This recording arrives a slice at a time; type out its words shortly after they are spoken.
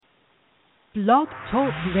Blog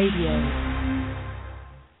Talk Radio.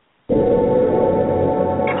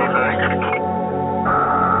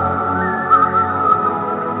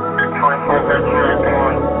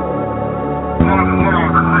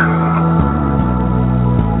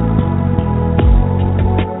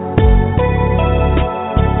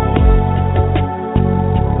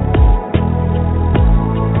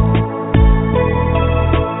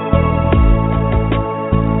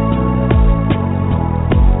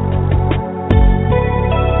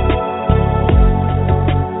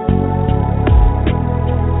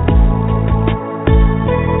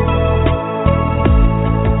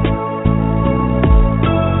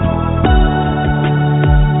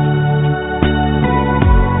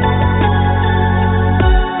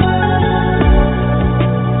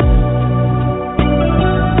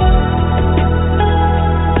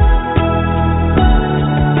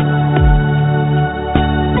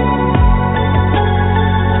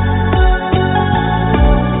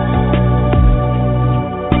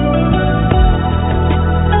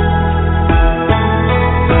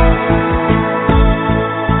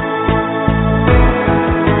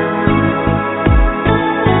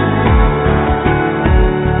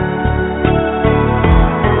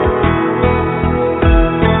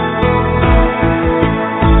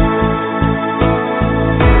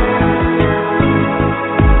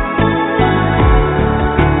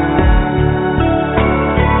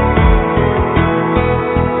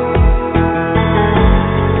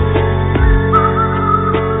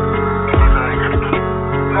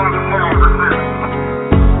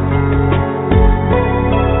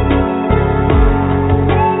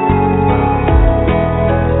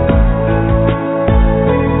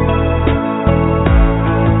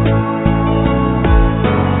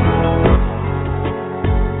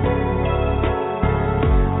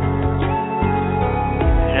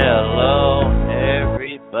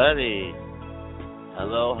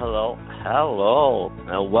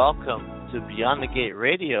 Beyond the Gate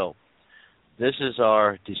Radio. This is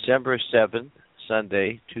our December 7th,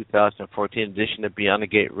 Sunday, 2014 edition of Beyond the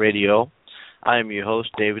Gate Radio. I am your host,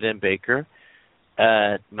 David M. Baker.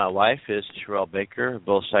 My wife is CHERYL Baker,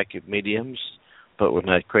 both psychic mediums, but we're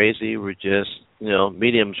not crazy. We're just,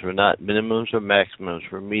 mediums. We're not minimums or maximums.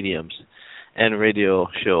 We're mediums and radio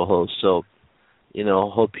show hosts. So,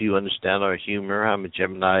 hope you understand our humor. I'm a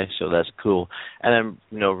Gemini, so that's cool. And I'm,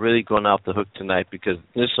 really going off the hook tonight because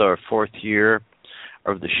this is our fourth year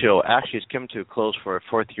of the show. Actually, it's coming to a close for our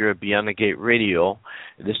fourth year of Beyond the Gate Radio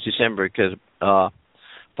this December because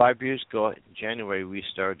 5 years ago, in January, we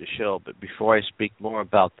started the show. But before I speak more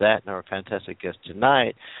about that and our fantastic guest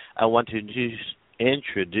tonight, I want to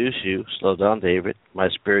introduce you, slow down, David, my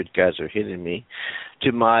spirit guides are hitting me,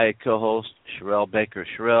 to my co-host, CHERYL Baker.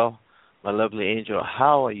 CHERYL, my lovely angel,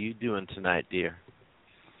 how are you doing tonight, dear?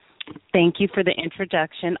 Thank you for the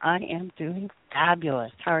introduction. I am doing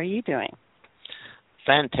fabulous. How are you doing?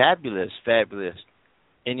 Fantabulous, fabulous.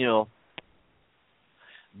 And,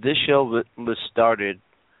 this show was started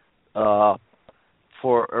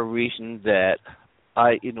for a reason that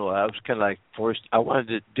I was kind of like forced. I wanted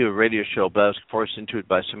to do a radio show, but I was forced into it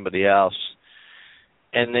by somebody else.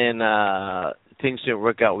 And then things didn't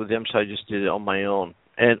work out with them, so I just did it on my own.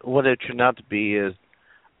 And what it turned out to be is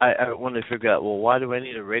I wanted to figure out, well, why do I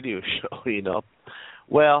need a radio show,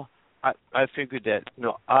 Well, I figured that,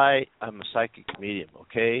 I'm a psychic medium,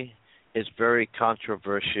 okay? It's very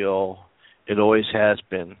controversial. It always has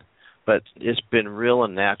been. But it's been real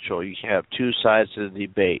and natural. You have two sides to the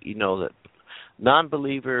debate, the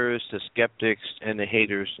non-believers, the skeptics, and the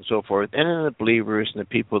haters and so forth, and then the believers and the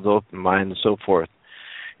people with open mind and so forth.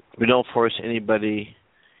 We don't force anybody.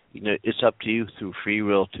 It's up to you through free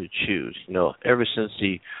will to choose. Ever since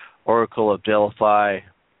the Oracle of Delphi,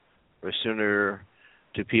 or sooner,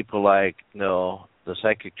 to people like, the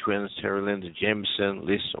psychic twins, CHERYL LYNN Jameson,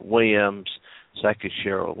 Lisa Williams, psychic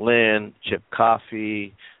CHERYL LYNN, Chip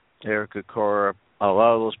Coffey, Erica Cora, a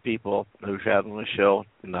lot of those people who've had on the show,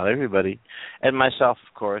 not everybody, and myself,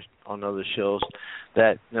 of course, on other shows,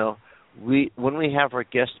 that, when we have our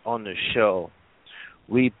guests on the show,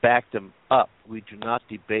 we back them up. We do not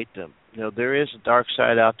debate them. There is a dark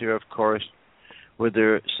side out there, of course, where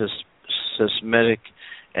there's systematic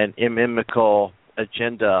and inimical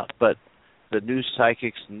agenda, but the new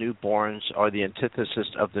psychics, newborns, are the antithesis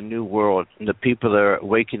of the new world, and the people that are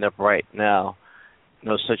waking up right now,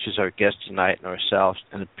 such as our guest tonight and ourselves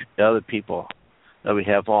and the other people that we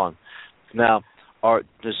have on. Now,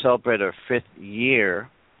 to celebrate our fifth year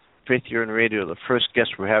in radio, the first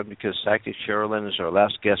guest we're having, because Psychic CHERYL LYNN is our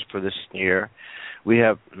last guest for this year. We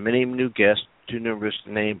have many new guests, too numerous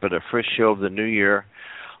to name, but our first show of the new year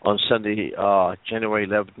on Sunday, January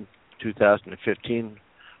 11th, 2015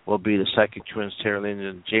 will be the psychic twins, CHERYL LYNN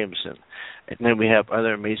and Jameson. And then we have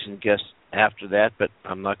other amazing guests after that, but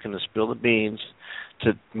I'm not going to spill the beans.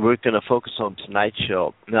 We're going to focus on tonight's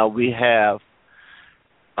show. Now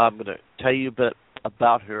I'm going to tell you a bit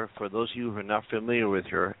about her for those of you who are not familiar with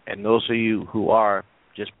her, and those of you who are,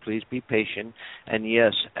 just please be patient. And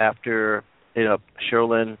yes, after CHERYL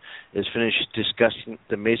LYNN is finished discussing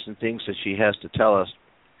the amazing things that she has to tell us,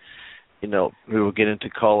 we will get into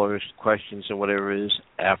callers, questions, and whatever it is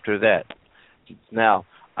after that. Now,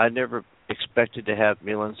 I never expected to have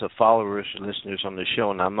millions of followers and listeners on the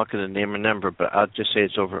show, and I'm not going to name a number, but I'll just say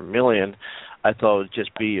it's over 1 million. I thought it would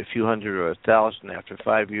just be a few hundred or 1,000. After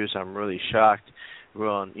 5 years, I'm really shocked. We're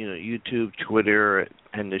on, YouTube, Twitter,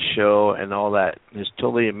 and the show and all that. It's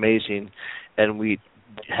totally amazing, and we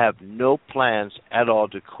have no plans at all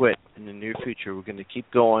to quit in the near future. We're going to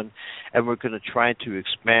keep going, and we're going to try to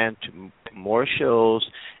expand to more shows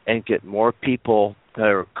and get more people that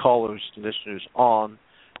are callers and listeners on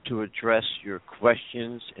to address your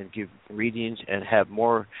questions and give readings and have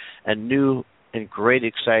more and new and great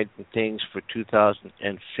exciting things for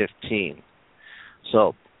 2015.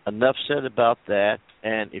 So enough said about that,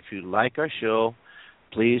 and if you like our show,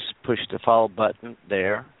 please push the follow button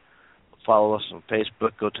there. Follow us on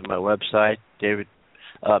Facebook. Go to my website,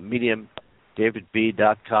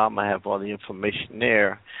 mediumdavidb.com. I have all the information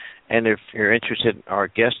there. And if you're interested in our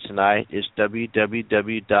guest tonight, is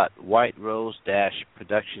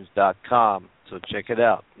www.whiterose-productions.com. So check it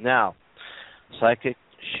out. Now, psychic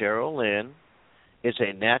CHERYL LYNN is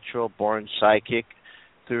a natural-born psychic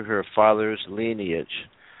through her father's lineage.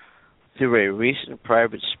 Through a recent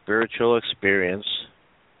private spiritual experience,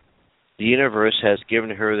 the universe has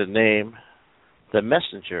given her the name, the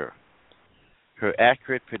Messenger. Her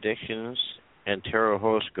accurate predictions and tarot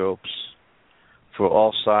horoscopes for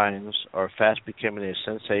all signs are fast becoming a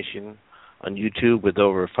sensation on YouTube with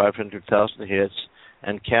over 500,000 hits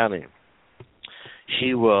and counting.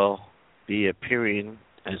 She will be appearing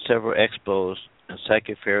at several expos and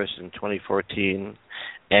psychic fairs in 2014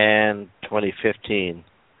 and 2015.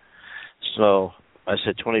 So I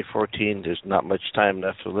said 2014, there's not much time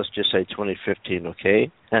left, so let's just say 2015,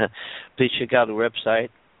 okay? Please check out the website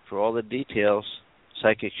for all the details.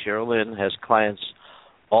 Psychic CHERYL LYNN has clients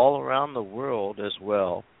all around the world as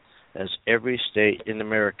well as every state in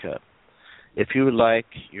America. If you would like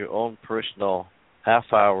your own personal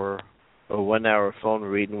half-hour or 1 hour phone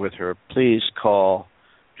reading with her, please call,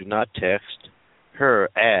 do not text, her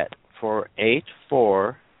at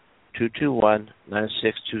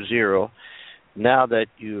 484-221-9620. Now that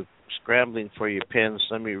you're scrambling for your pens,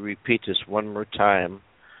 let me repeat this one more time,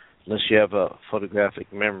 unless you have a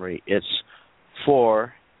photographic memory. It's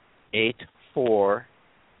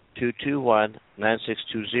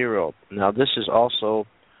 484-221-9620. Now, this is also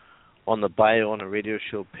on the bio on the radio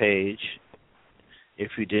show page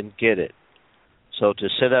if you didn't get it. So to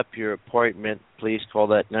set up your appointment, please call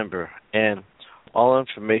that number. And all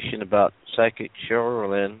information about psychic CHERYL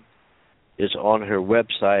LYNN is on her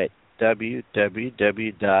website,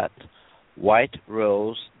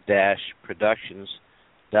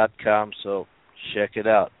 www.whiterose-productions.com, so check it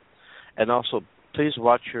out. And also, please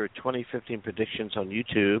watch her 2015 predictions on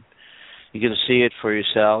YouTube. You can see it for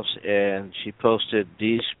yourselves, and she posted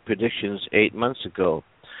these predictions 8 months ago.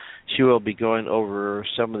 She will be going over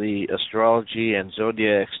some of the astrology and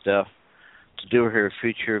zodiac stuff to do her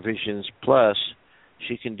future visions, plus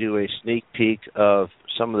she can do a sneak peek of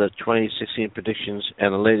some of the 2016 predictions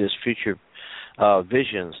and the latest future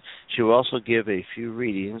visions. She will also give a few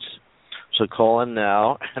readings, so call in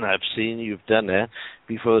now, and I've seen you've done that,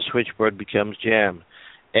 before the switchboard becomes jammed.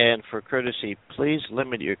 And for courtesy, please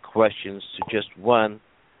limit your questions to just one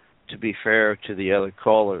to be fair to the other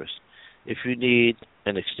callers. If you need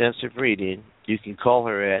an extensive reading, you can call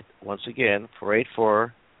her at, once again,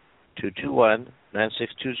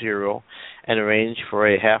 484-221-9620 and arrange for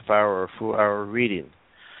a half-hour or full-hour reading.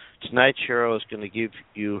 Tonight, CHERYL is going to give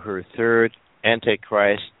you her third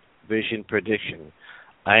Antichrist vision prediction.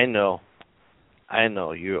 I know,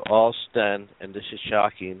 you're all stunned, and this is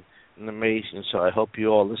shocking and amazing, so I hope you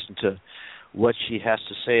all listen to what she has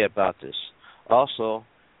to say about this. Also,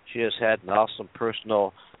 she has had an awesome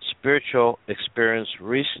personal spiritual experience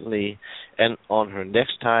recently, and on her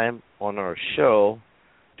next time on our show,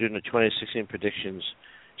 during the 2016 predictions,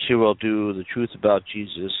 she will do the truth about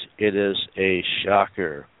Jesus. It is a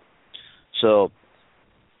shocker. So,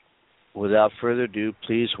 without further ado,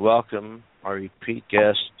 please welcome our repeat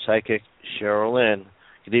guest, Psychic CHERYL LYNN.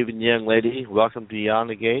 Good evening, young lady. Welcome to Beyond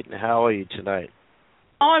the Gate, and how are you tonight?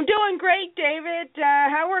 Oh, I'm doing great, David.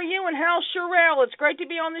 How are you, and how's CHERYL? It's great to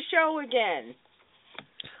be on the show again.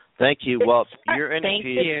 Thank you. Well, your energy Thank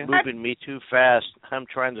you. is moving me too fast. I'm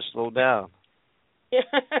trying to slow down.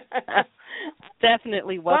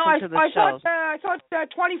 Definitely. Welcome to the show. I thought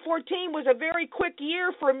 2014 was a very quick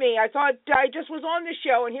year for me. I thought I just was on the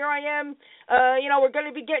show, and here I am. We're going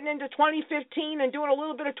to be getting into 2015 and doing a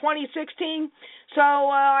little bit of 2016. So,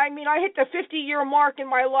 I hit the 50-year mark in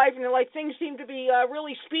my life, and things seem to be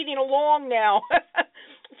really speeding along now.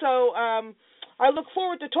 So, I look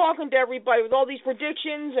forward to talking to everybody with all these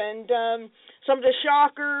predictions and some of the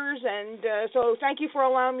shockers. And so, thank you for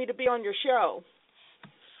allowing me to be on your show.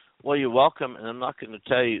 Well, you're welcome, and I'm not going to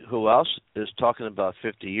tell you who else is talking about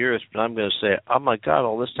 50 years, but I'm going to say, oh, my God,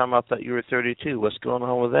 all this time I thought you were 32. What's going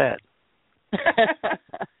on with that?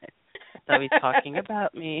 So he's talking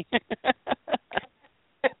about me.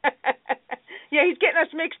 Yeah, he's getting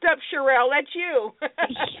us mixed up, CHERYL. That's you.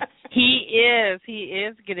 He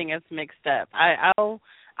is getting us mixed up.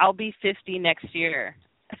 I'll be 50 next year.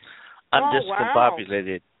 I'm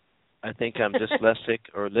discombobulated. I think I'm dyslexic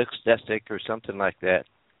or dyslexic or something like that.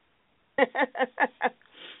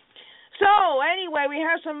 So, anyway, we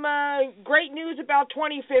have some great news about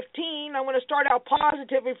 2015. I want to start out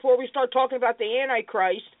positive before we start talking about the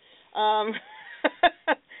Antichrist. I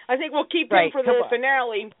think we'll keep him for the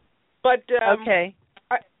finale. But okay.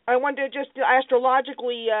 I wanted to just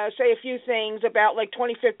astrologically say a few things about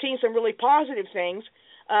 2015, some really positive things.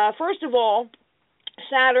 First of all,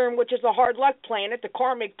 Saturn, which is the hard luck planet, the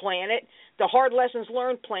karmic planet, the hard lessons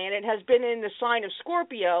learned planet, has been in the sign of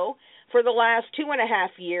Scorpio for the last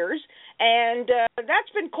 2.5 years, and that's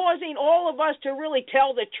been causing all of us to really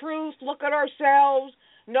tell the truth, look at ourselves,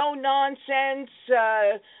 no nonsense,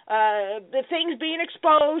 the things being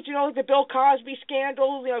exposed, the Bill Cosby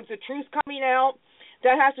scandal, the truth coming out.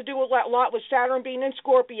 That has to do a lot with Saturn being in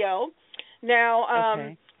Scorpio. Now,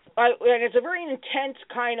 and it's a very intense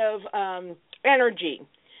kind of energy.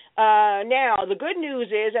 Now, the good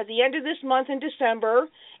news is at the end of this month in December,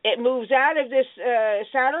 it moves out of this,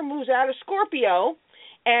 Saturn moves out of Scorpio,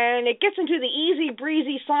 and it gets into the easy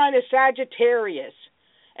breezy sign of Sagittarius,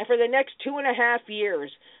 and for the next 2.5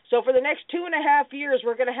 years. So for the next 2.5 years,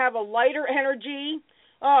 we're going to have a lighter energy.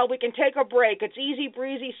 We can take a break. It's easy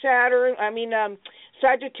breezy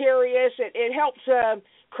Sagittarius. It helps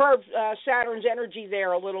curb Saturn's energy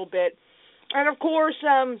there a little bit. And of course,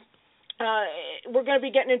 we're going to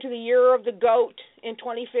be getting into the year of the goat in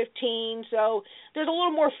 2015, so there's a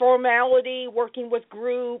little more formality, working with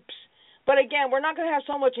groups. But again, we're not going to have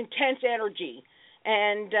so much intense energy.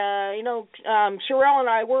 And, CHERYL and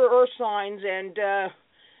I, we're earth signs, and,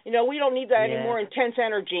 we don't need that any more intense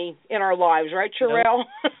energy in our lives, right, CHERYL?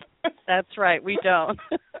 Nope. That's right, we don't.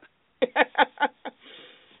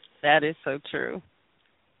 That is so true.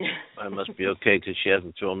 I must be okay because she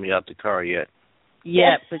hasn't thrown me out the car yet.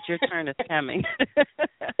 Yeah, but your turn is coming.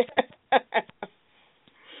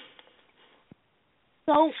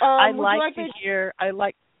 So I like to hear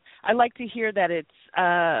that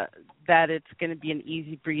it's going to be an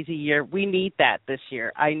easy breezy year. We need that this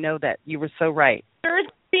year. I know that. You were so right. There is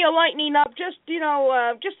going to be a lightening up, just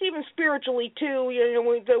even spiritually too.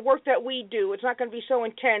 The work that we do, it's not going to be so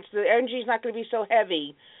intense. The energy is not going to be so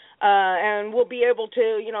heavy, and we'll be able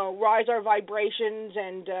to rise our vibrations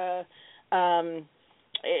and.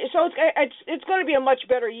 So it's going to be a much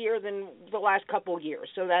better year than the last couple of years.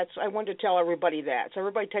 So I wanted to tell everybody that. So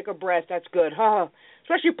everybody take a breath. That's good.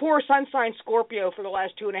 Especially poor sun sign Scorpio for the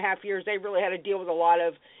last 2.5 years. They really had to deal with a lot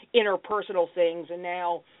of interpersonal things, and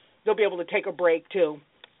now they'll be able to take a break too.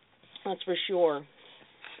 That's for sure.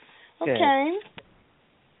 Good. Okay.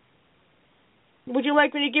 Would you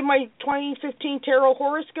like me to give my 2015 tarot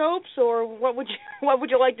horoscopes, or what would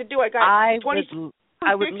you like to do? I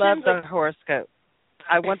would love the horoscope.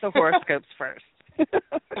 I want the horoscopes first. Me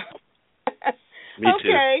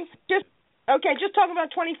too. Just talking about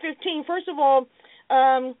 2015. First of all,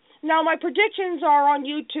 now my predictions are on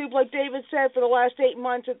YouTube, like David said, for the last 8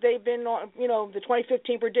 months that they've been on. The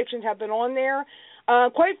 2015 predictions have been on there.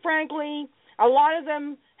 Quite frankly, a lot of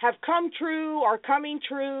them have come true, are coming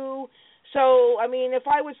true. So, if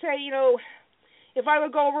I would say, if I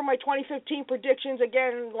would go over my 2015 predictions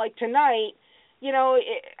again, like tonight.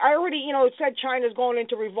 I already, said China's going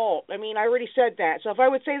into revolt. I already said that. So if I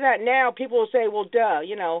would say that now, people will say, well, duh,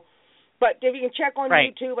 But if you can check on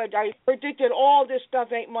YouTube, I predicted all this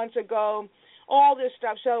stuff 8 months ago, all this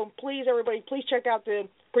stuff. So please, everybody, please check out the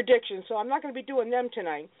predictions. So I'm not going to be doing them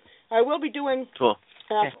tonight. I will be doing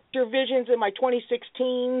future visions in my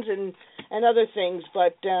 2016s and other things.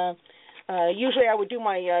 But usually I would do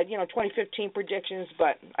my, 2015 predictions.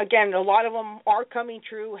 But, again, a lot of them are coming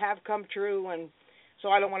true, have come true, and so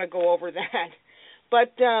I don't want to go over that.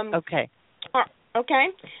 But okay. Okay.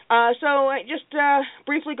 Just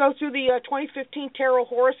briefly go through the 2015 tarot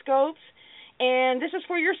horoscopes, and this is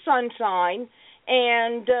for your sun sign.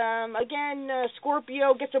 And again,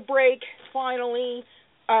 Scorpio gets a break finally.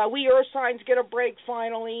 We Earth signs get a break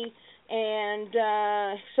finally. And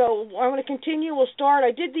so I'm going to continue. We'll start.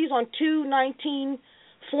 I did these on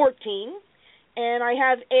 2/19/14, and I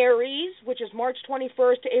have Aries, which is March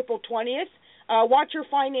 21st to April 20th. Watch your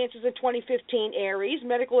finances in 2015, Aries.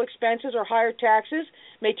 Medical expenses or higher taxes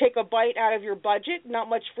may take a bite out of your budget. Not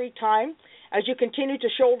much free time as you continue to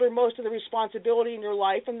shoulder most of the responsibility in your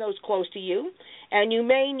life and those close to you. And you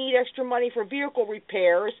may need extra money for vehicle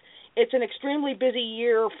repairs. It's an extremely busy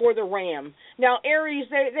year for the Ram. Now, Aries,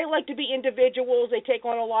 they like to be individuals. They take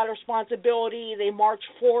on a lot of responsibility. They march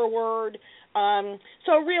forward.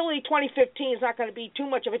 So really, 2015 is not going to be too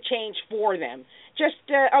much of a change for them. Just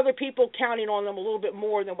other people counting on them a little bit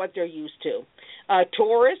more than what they're used to.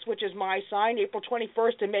 Taurus, which is my sign, April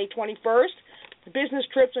 21st to May 21st. Business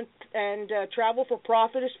trips and travel for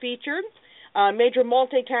profit is featured. Major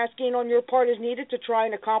multitasking on your part is needed to try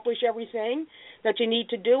and accomplish everything that you need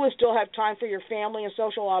to do and still have time for your family and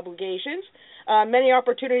social obligations. Many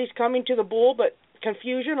opportunities coming to the bull, but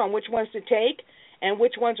confusion on which ones to take and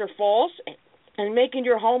which ones are false. And making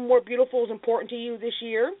your home more beautiful is important to you this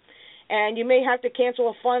year. And you may have to cancel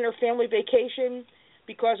a fun or family vacation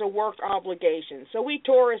because of work obligations. So we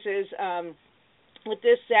Tauruses, with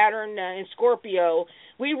this Saturn in Scorpio,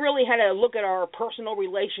 we really had to look at our personal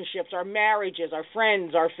relationships, our marriages, our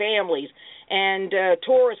friends, our families. And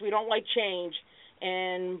Taurus, we don't like change.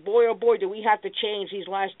 And boy, oh boy, do we have to change these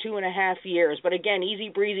last 2.5 years. But again, easy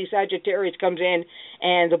breezy Sagittarius comes in,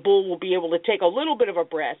 and the bull will be able to take a little bit of a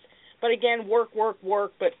breath. But again, work,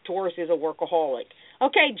 but Taurus is a workaholic.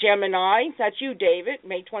 Okay, Gemini, that's you, David,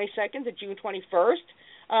 May 22nd to June 21st.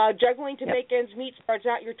 Juggling to make ends meet starts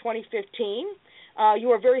out your 2015.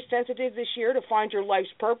 You are very sensitive this year to find your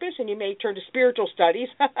life's purpose, and you may turn to spiritual studies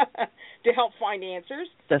to help find answers.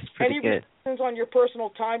 That's pretty good. Any restrictions on your personal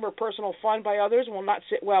time or personal fun by others will not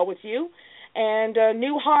sit well with you. And a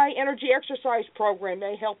new high-energy exercise program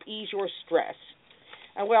may help ease your stress.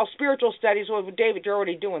 Well, spiritual studies, well, David, you're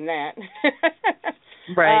already doing that.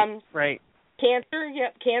 Right.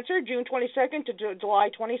 Cancer, June 22nd to July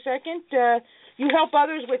 22nd. You help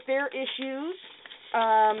others with their issues.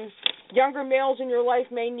 Younger males in your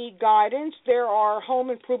life may need guidance. There are home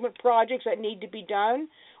improvement projects that need to be done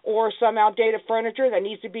or some outdated furniture that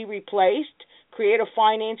needs to be replaced. Creative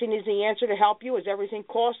financing is the answer to help you as everything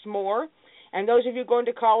costs more. And those of you going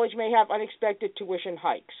to college may have unexpected tuition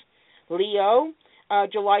hikes. Leo,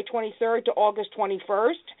 July 23rd to August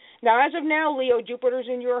 21st. Now, as of now, Leo, Jupiter's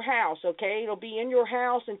in your house, okay? It'll be in your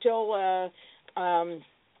house until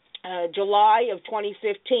July of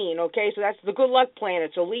 2015, okay? So that's the good luck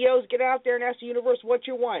planet. So Leos, get out there and ask the universe what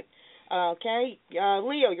you want, okay?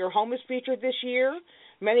 Leo, your home is featured this year.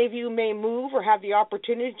 Many of you may move or have the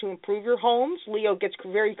opportunity to improve your homes. Leo gets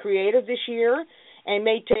very creative this year and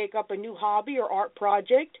may take up a new hobby or art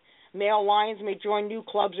project. Male lions may join new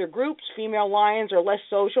clubs or groups. Female lions are less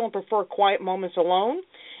social and prefer quiet moments alone.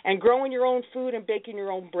 And growing your own food and baking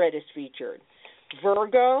your own bread is featured.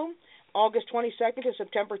 Virgo, August 22nd to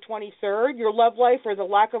September 23rd. Your love life or the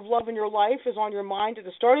lack of love in your life is on your mind at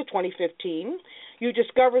the start of 2015. You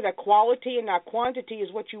discover that quality and not quantity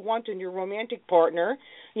is what you want in your romantic partner.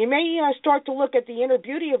 You may start to look at the inner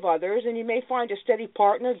beauty of others, and you may find a steady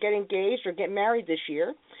partner, get engaged, or get married this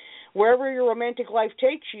year. Wherever your romantic life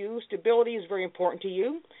takes you, stability is very important to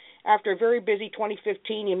you. After a very busy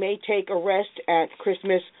 2015, you may take a rest at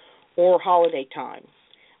Christmas or holiday time.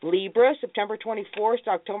 Libra, September 24th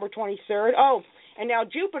to October 23rd. Oh, and now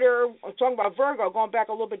Jupiter, I'm talking about Virgo, going back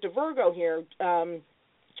a little bit to Virgo here.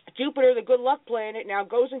 Jupiter, the good luck planet, now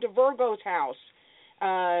goes into Virgo's house.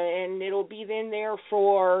 And it'll be in there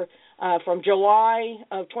for from July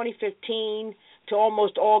of 2015 to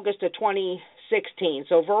almost August of 2016.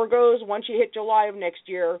 So Virgos, once you hit July of next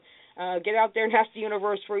year, get out there and ask the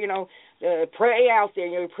universe for, pray out there.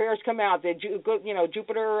 Your prayers come out.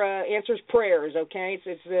 Jupiter answers prayers, okay?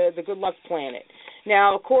 It's the good luck planet.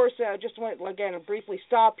 Now, of course, just want to, again, briefly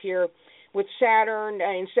stop here with Saturn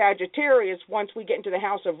and Sagittarius. Once we get into the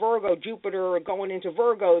house of Virgo, Jupiter going into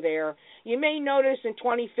Virgo there, you may notice in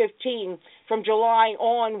 2015, from July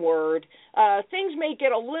onward, things may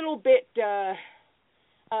get a little bit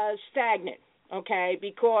stagnant, okay,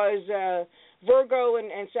 because Virgo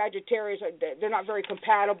and Sagittarius, they're not very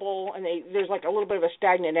compatible, and there's like a little bit of a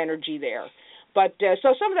stagnant energy there. But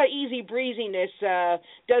so some of that easy breeziness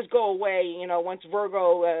does go away, once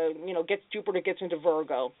Virgo, Jupiter gets into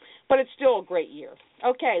Virgo. But it's still a great year.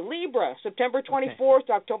 Okay, Libra, September 24th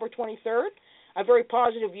to October 23rd. A very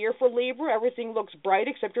positive year for Libra. Everything looks bright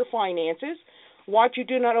except your finances. Watch you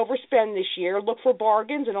do not overspend this year. Look for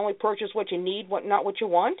bargains and only purchase what you need, not what you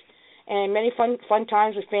want. And many fun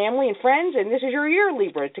times with family and friends. And this is your year,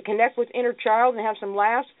 Libra, to connect with inner child and have some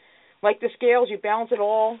laughs. Like the scales, you balance it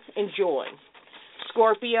all. Enjoy.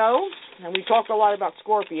 Scorpio, and we talk a lot about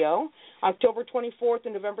Scorpio, October 24th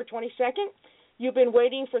and November 22nd. You've been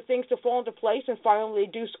waiting for things to fall into place, and finally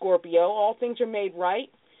they do, Scorpio. All things are made right.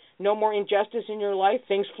 No more injustice in your life.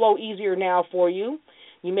 Things flow easier now for you.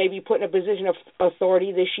 You may be put in a position of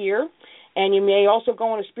authority this year, and you may also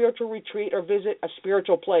go on a spiritual retreat or visit a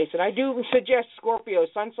spiritual place. And I do suggest Scorpio,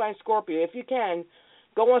 Sun sign Scorpio, if you can,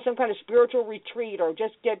 go on some kind of spiritual retreat or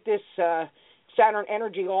just get this Saturn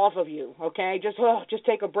energy off of you, okay? Just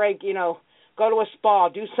take a break, go to a spa,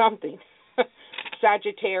 do something.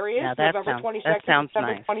 Sagittarius, November 22nd. That sounds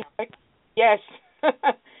nice. 22nd. Yes.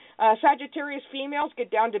 Sagittarius females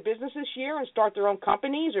get down to business this year and start their own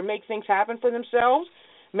companies or make things happen for themselves.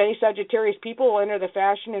 Many Sagittarius people will enter the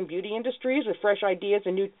fashion and beauty industries with fresh ideas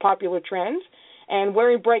and new popular trends. And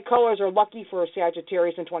wearing bright colors are lucky for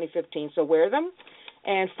Sagittarius in 2015, so wear them.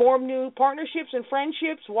 And form new partnerships and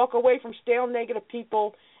friendships. Walk away from stale, negative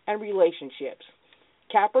people and relationships.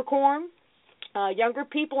 Capricorn, younger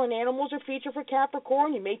people and animals are featured for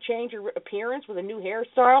Capricorn. You may change your appearance with a new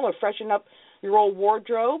hairstyle or freshen up your old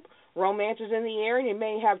wardrobe. Romance is in the air, and you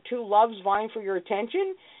may have two loves vying for your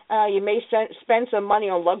attention. You may spend some money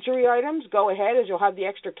on luxury items. Go ahead, as you'll have the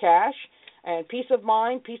extra cash. And peace of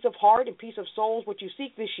mind, peace of heart, and peace of soul is what you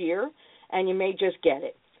seek this year, and you may just get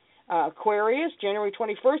it. Aquarius, January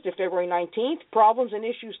 21st to February 19th. Problems and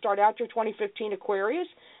issues start out your 2015 Aquarius,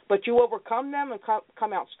 but you overcome them and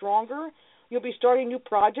come out stronger. You'll be starting new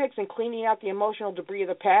projects and cleaning out the emotional debris of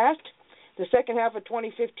the past. The second half of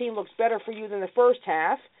 2015 looks better for you than the first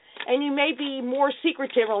half, and you may be more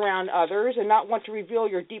secretive around others and not want to reveal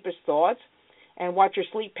your deepest thoughts. And watch your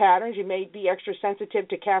sleep patterns. You may be extra sensitive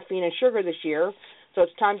to caffeine and sugar this year, so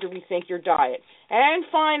it's time to rethink your diet. And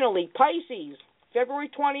finally, Pisces, February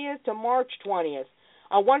 20th to March 20th.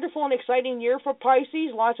 A wonderful and exciting year for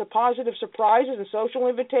Pisces. Lots of positive surprises and social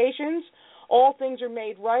invitations. All things are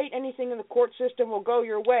made right. Anything in the court system will go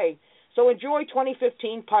your way. So enjoy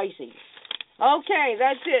 2015, Pisces. Okay,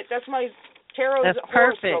 that's it. That's my tarot's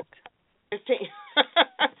horoscope. That's perfect.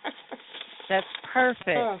 That's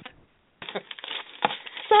perfect.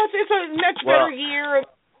 So it's a much better year.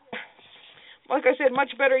 Like I said,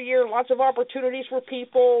 much better year. Lots of opportunities for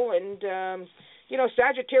people. And,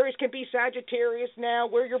 Sagittarius can be Sagittarius now.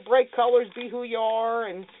 Wear your bright colors. Be who you are.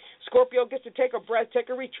 And Scorpio gets to take a breath, take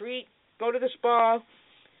a retreat, go to the spa.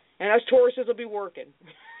 And us Tauruses will be working.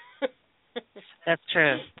 That's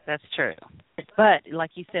true. That's true. But,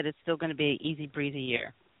 like you said, it's still going to be an easy breezy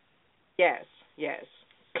year. Yes.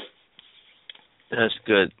 That's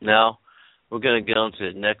good. Now, we're going to get on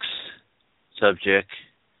to the next subject,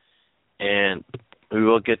 and we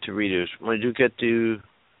will get to readers. When we do get to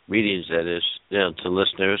readings, that is, to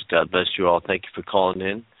listeners, God bless you all. Thank you for calling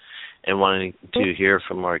in and wanting to hear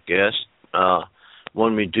from our guest.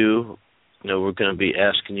 When we do, we're going to be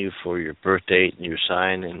asking you for your birth date and your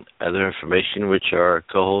sign and other information, which our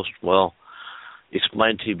co-host will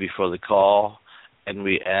explain to you before the call. And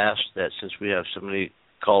we ask that since we have so many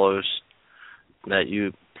callers, that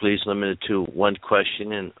you please limit it to one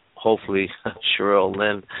question, and hopefully CHERYL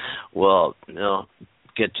LYNN will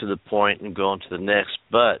get to the point and go on to the next.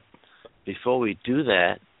 But before we do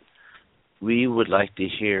that, we would like to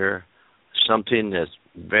hear something that's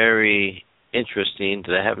very interesting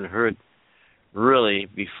that I haven't heard really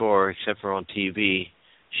before except for on TV.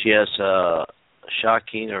 She has a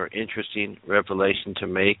shocking or interesting revelation to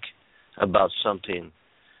make about something.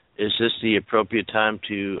 Is this the appropriate time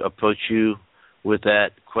to approach you with that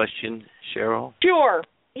question, Cheryl? Sure.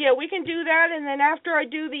 Yeah, we can do that, and then after I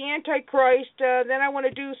do the Antichrist, then I want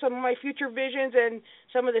to do some of my future visions and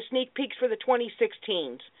some of the sneak peeks for the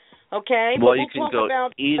 2016s. Okay? Well, you can go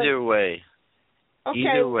either way. Okay,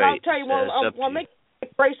 either way. I'll tell you. We'll make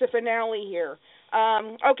the finale here.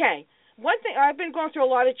 Okay. One thing, I've been going through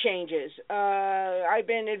a lot of changes. I've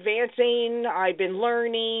been advancing. I've been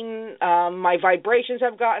learning. My vibrations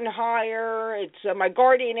have gotten higher. It's my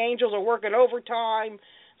guardian angels are working overtime.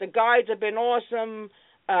 The guides have been awesome.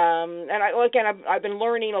 And I've been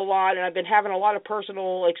learning a lot, and I've been having a lot of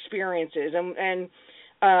personal experiences. And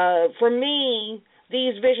for me,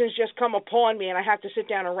 these visions just come upon me, and I have to sit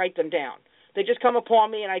down and write them down. They just come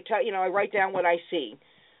upon me, and I write down what I see.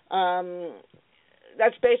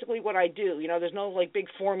 That's basically what I do. There's no big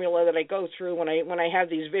formula that I go through when I have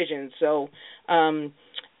these visions. So,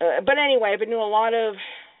 but anyway, I've been doing a lot of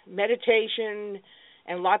meditation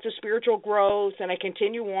and lots of spiritual growth, and I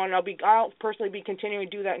continue on. I'll personally be continuing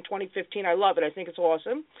to do that in 2015. I love it. I think it's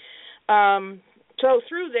awesome. So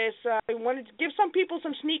through this, I wanted to give some people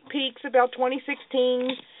some sneak peeks about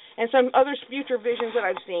 2016 and some other future visions that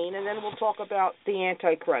I've seen, and then we'll talk about the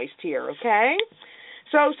Antichrist here, okay?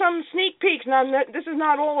 So some sneak peeks. Now, this is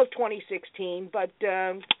not all of 2016, but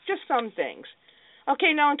just some things.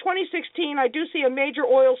 Okay, now in 2016, I do see a major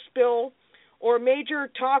oil spill or major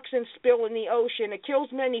toxin spill in the ocean. It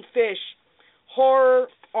kills many fish. Horror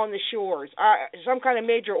on the shores. Some kind of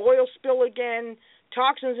major oil spill again.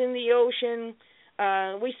 Toxins in the ocean.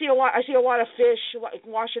 I see a lot of fish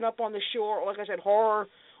washing up on the shore. Like I said, horror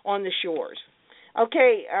on the shores.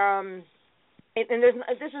 Okay, and this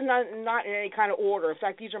is not in any kind of order. In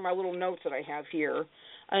fact, these are my little notes that I have here.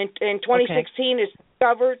 In 2016, it's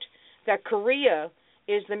discovered that Korea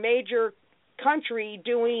is the major country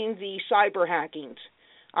doing the cyber hackings.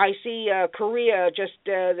 I see Korea just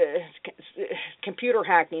the computer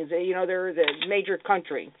hacking. They're the major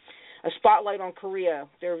country. A spotlight on Korea.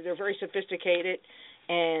 They're very sophisticated,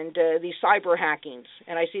 and these cyber hackings.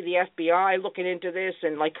 And I see the FBI looking into this,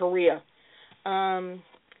 and like Korea.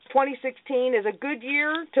 2016 is a good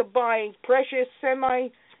year to buy precious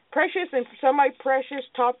and semi-precious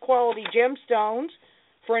top quality gemstones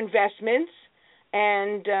for investments,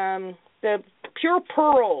 and the pure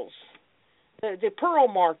pearls. The pearl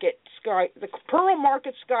market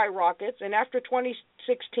skyrockets, and after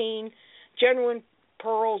 2016, genuine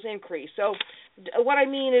pearls increase. So what I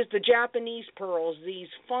mean is the Japanese pearls, these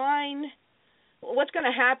fine, what's going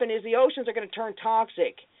to happen is the oceans are going to turn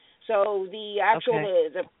toxic. So the actual,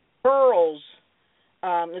 the pearls,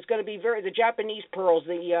 it's going to be the Japanese pearls,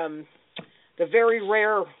 the very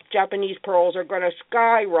rare Japanese pearls are going to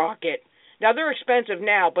skyrocket. Now they're expensive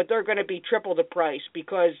now, but they're going to be triple the price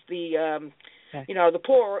because the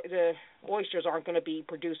oysters aren't going to be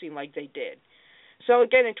producing like they did. So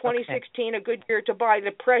again, in 2016, a good year to buy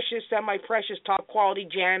the precious, semi-precious, top-quality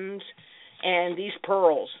gems and these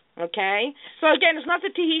pearls, okay? So again, it's not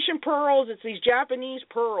the Tahitian pearls, it's these Japanese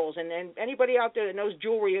pearls. And anybody out there that knows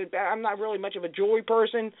jewelry, I'm not really much of a jewelry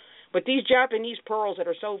person, but these Japanese pearls that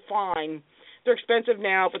are so fine, they're expensive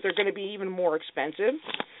now, but they're going to be even more expensive.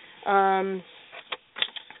 In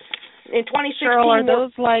 2016, CHERYL, are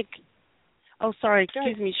those like? Oh, sorry.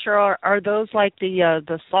 Excuse me, CHERYL. Are those like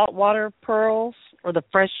the saltwater pearls or the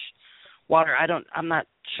fresh water? I'm not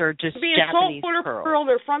sure. Just Japanese saltwater pearls. Pearl.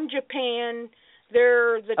 They're from Japan.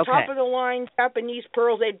 They're the top of the line Japanese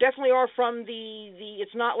pearls. They definitely are from the.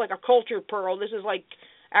 It's not like a cultured pearl. This is like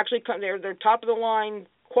actually they're top of the line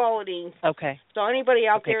quality. Okay. So anybody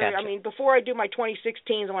out there, gotcha. I mean, before I do my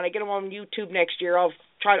 2016s, when I get them on YouTube next year, I'll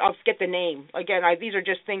get the name. Again, these are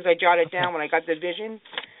just things I jotted down when I got the vision.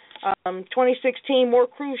 2016, more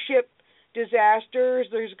cruise ship disasters.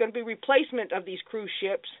 There's going to be replacement of these cruise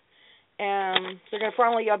ships, and they're going to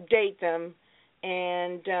finally update them.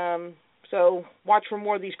 And so watch for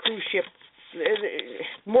more of these cruise ships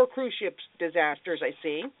disasters, I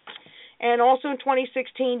see. And also in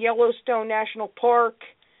 2016, Yellowstone National Park.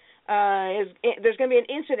 There's going to be an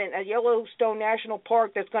incident at Yellowstone National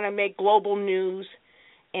Park that's going to make global news.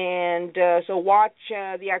 And so watch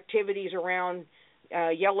the activities around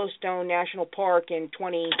Yellowstone National Park in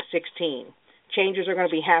 2016. Changes are going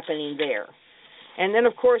to be happening there. And then,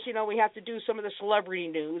 of course, we have to do some of the celebrity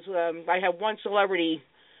news. I have one celebrity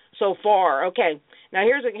so far. Okay, now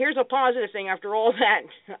here's a positive thing after all that.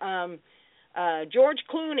 George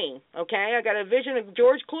Clooney, okay? I got a vision of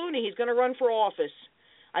George Clooney. He's going to run for office.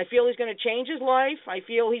 I feel he's going to change his life. I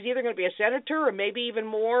feel he's either going to be a senator or maybe even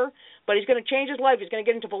more, but he's going to change his life. He's going to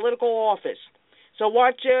get into political office. So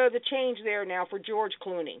watch the change there now for George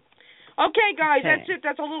Clooney. Okay, guys, that's it.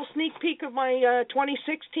 That's a little sneak peek of my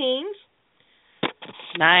 2016s.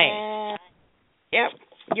 Nice. Yep,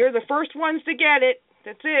 you're the first ones to get it.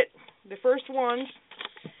 That's it, the first ones.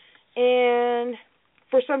 And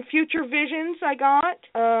for some future visions I got,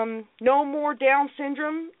 no more Down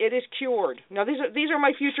syndrome, it is cured. Now, these are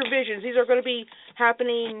my future visions. These are going to be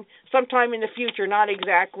happening sometime in the future, not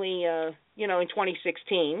exactly, in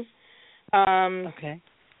 2016.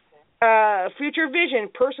 Future vision,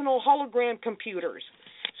 personal hologram computers.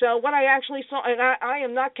 So what I actually saw, and I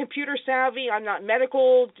am not computer savvy, I'm not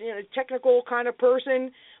medical, technical kind of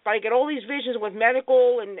person, but I get all these visions with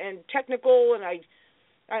medical and technical, and I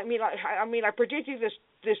predicted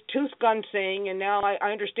this tooth gun thing, and now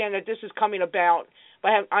I understand that this is coming about,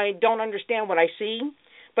 but I don't understand what I see.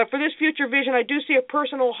 But for this future vision, I do see a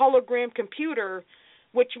personal hologram computer,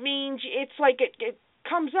 which means it's like it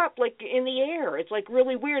comes up like in the air. It's like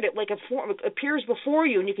really weird. It like it appears before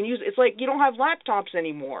you, and you can use it. It's like you don't have laptops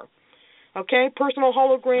anymore. Okay, personal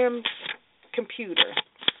hologram computer.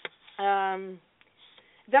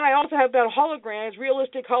 Then I also have about holograms,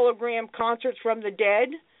 realistic hologram concerts from the dead.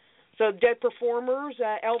 So dead performers,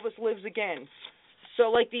 Elvis lives again. So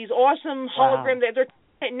like these awesome hologram that they're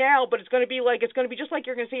now, but it's going to be just like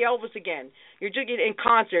you're going to see Elvis again. You're just in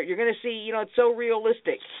concert. You're going to see, it's so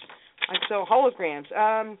realistic. So holograms.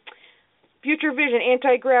 Future vision,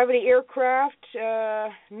 anti-gravity aircraft.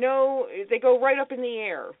 No, they go right up in the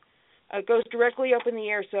air. It goes directly up in the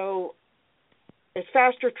air, so it's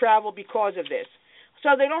faster travel because of this. So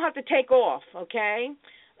they don't have to take off, okay?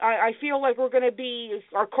 I feel like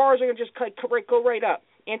our cars are going to just go right up.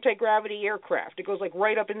 Anti-gravity aircraft. It goes like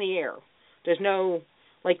right up in the air. There's no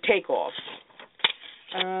takeoff.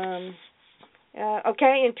 Okay,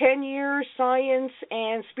 in 10 years, science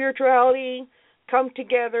and spirituality come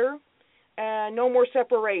together. No more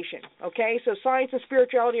separation. Okay, so science and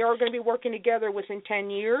spirituality are going to be working together within 10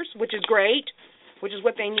 years, which is great, which is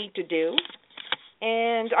what they need to do.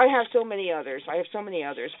 And I have so many others.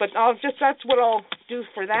 But that's what I'll do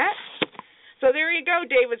for that. So there you go,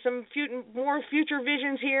 David. Some more future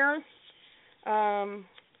visions here.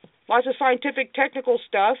 Lots of scientific, technical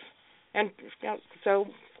stuff. And so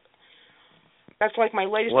that's like my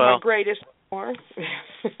latest and my greatest. More.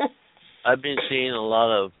 I've been seeing a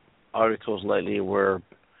lot of articles lately where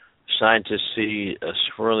scientists see a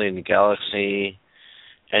swirling galaxy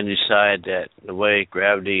and decide that the way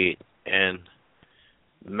gravity and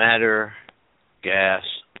matter, gas,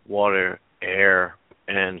 water, air,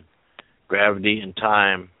 and gravity and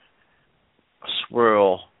time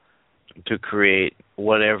swirl to create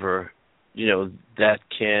whatever, that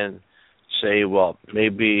can say, well,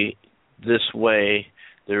 maybe this way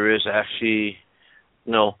there is actually,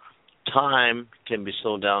 time can be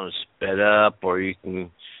slowed down and sped up, or you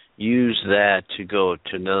can use that to go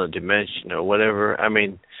to another dimension or whatever. I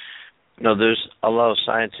mean, there's a lot of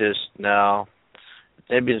scientists now.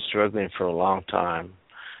 They've been struggling for a long time.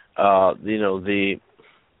 The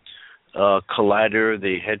collider,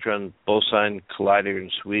 the Hadron Boson collider in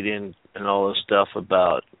Sweden, and all this stuff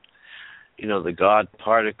about, the God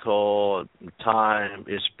particle, time,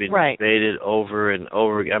 it's been debated over and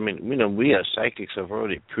over. I mean, we as psychics have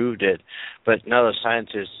already proved it, but now the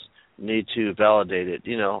scientists need to validate it,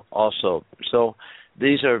 also. So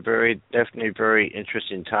these are definitely very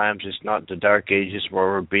interesting times. It's not the Dark Ages where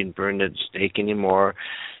we're being burned at the stake anymore.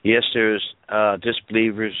 Yes, there's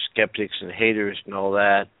disbelievers, skeptics, and haters and all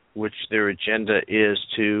that, which their agenda is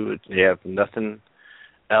they have nothing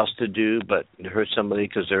else to do but to hurt somebody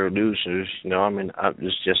because they're losers.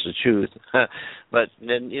 It's just the truth. But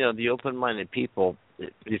then, the open-minded people,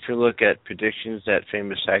 if you look at predictions that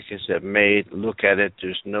famous psychics have made, look at it,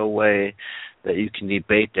 there's no way that you can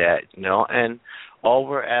debate that, And all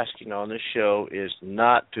we're asking on this show is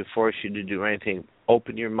not to force you to do anything.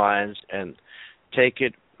 Open your minds and take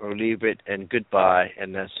it or leave it and goodbye,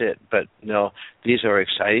 and that's it. But, these are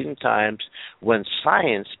exciting times when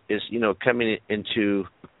science is, coming into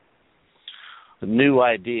new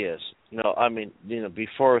ideas.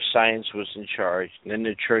 Before science was in charge, and then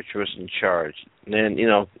the church was in charge, and then,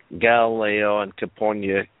 Galileo and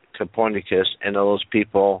Copernicus and all those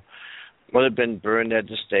people would have been burned at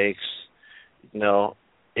the stakes,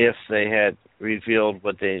 if they had revealed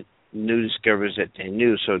what they new discoveries that they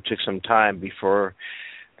knew. So it took some time before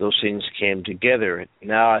those things came together.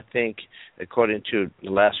 Now I think, according to the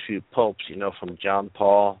last few popes, from John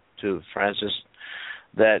Paul to Francis,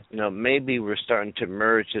 that maybe we're starting to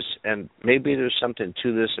merge this, and maybe there's something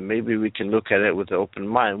to this, and maybe we can look at it with an open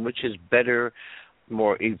mind, which is better,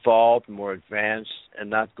 more evolved, more advanced, and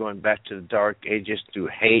not going back to the Dark Ages through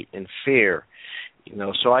hate and fear.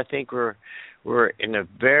 So I think we're in a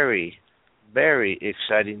very, very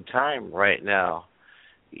exciting time right now.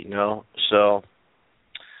 So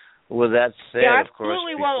with that said, yeah, of course,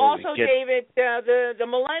 absolutely. Well, also, David, the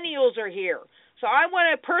millennials are here. So I want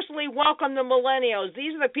to personally welcome the millennials.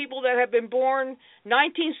 These are the people that have been born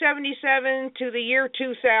 1977 to the year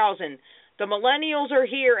 2000. The millennials are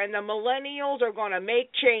here, and the millennials are going to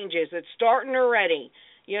make changes. It's starting already.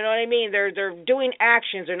 You know what I mean? They're doing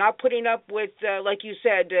actions. They're not putting up with, like you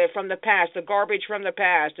said, from the past, the garbage from the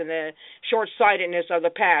past, and the short-sightedness of the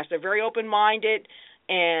past. They're very open-minded,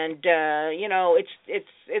 and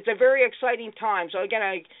it's a very exciting time. So again,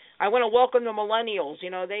 I want to welcome the millennials.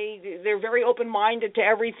 They're very open-minded to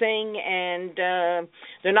everything, and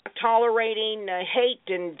they're not tolerating hate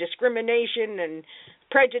and discrimination and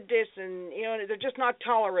prejudice, and they're just not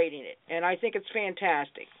tolerating it. And I think it's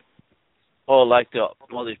fantastic. Oh, like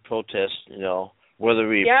all these protests, whether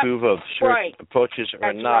we approve of certain approaches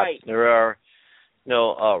or not. There are,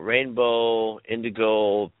 rainbow,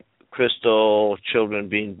 indigo, crystal children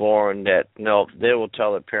being born that, no, they will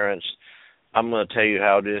tell their parents, I'm going to tell you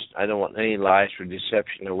how it is. I don't want any lies or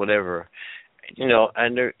deception or whatever.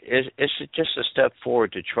 And it's just a step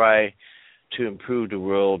forward to try to improve the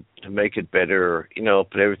world, to make it better,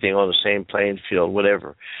 put everything on the same playing field,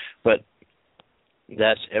 whatever. But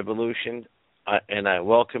that's evolution, and I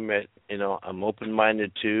welcome it. I'm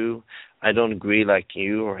open-minded too. I don't agree like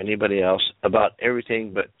you or anybody else about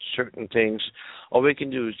everything, but certain things, all we can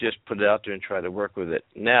do is just put it out there and try to work with it.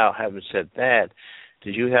 Now, having said that,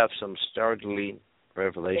 did you have some startling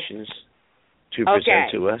revelations to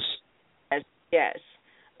present to us? Yes.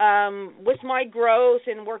 With my growth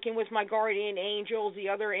and working with my guardian angels, the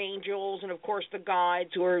other angels, and of course the guides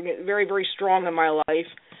who are very, very strong in my life,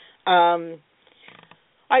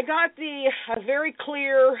 I got a very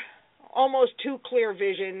clear, almost too clear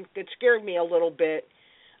vision that scared me a little bit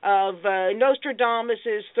of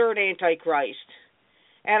Nostradamus' third Antichrist.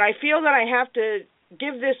 And I feel that I have to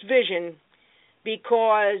give this vision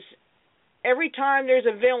because every time there's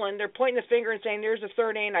a villain, they're pointing the finger and saying there's a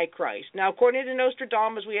third Antichrist. Now, according to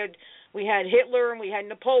Nostradamus, we had Hitler and we had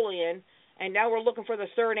Napoleon, and now we're looking for the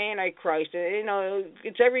third Antichrist.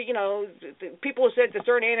 It's people have said the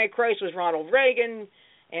third Antichrist was Ronald Reagan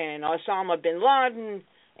and Osama bin Laden,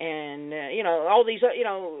 and all these.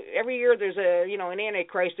 Every year there's an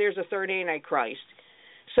Antichrist. There's a third Antichrist.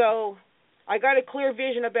 So I got a clear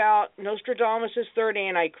vision about Nostradamus' third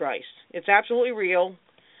Antichrist. It's absolutely real.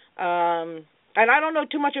 And I don't know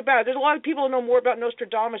too much about it. There's a lot of people who know more about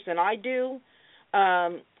Nostradamus than I do.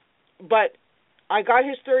 But I got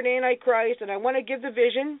his third Antichrist, and I want to give the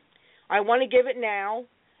vision. I want to give it now,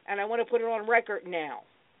 and I want to put it on record now.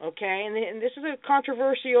 Okay? And this is a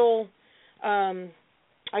controversial,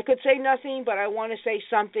 I could say nothing, but I want to say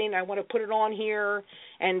something. I want to put it on here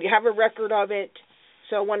and have a record of it.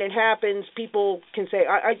 So when it happens, people can say,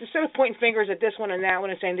 instead of pointing fingers at this one and that one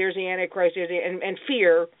and saying there's the Antichrist, and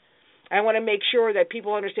fear, I want to make sure that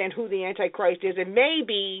people understand who the Antichrist is, and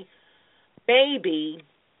maybe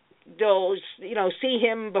they'll see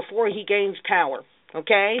him before he gains power.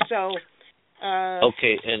 Okay, so.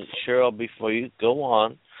 Okay, and Cheryl, before you go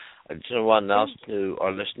on, I just want to announce to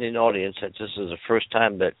our listening audience that this is the first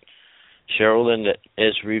time that CHERYL LYNN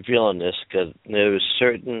is revealing this, because there's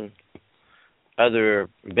certain other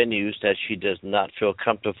venues that she does not feel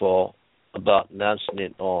comfortable about announcing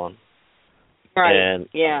it on. Right. And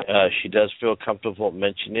she does feel comfortable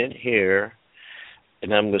mentioning it here.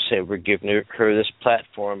 And I'm going to say we're giving her this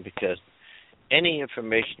platform because any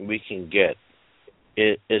information we can get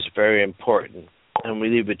is very important. And we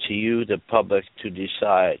leave it to you, the public, to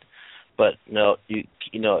decide. But no,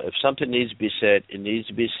 if something needs to be said, it needs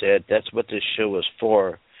to be said. That's what this show is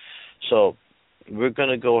for. So we're going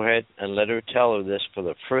to go ahead and let her tell her this for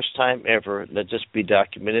the first time ever. Let this be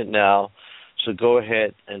documented now. So go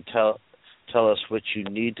ahead and tell us what you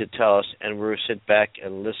need to tell us, and we'll sit back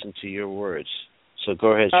and listen to your words. So go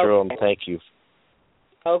ahead, Cheryl, and thank you.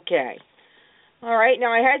 Okay. All right.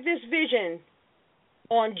 Now, I had this vision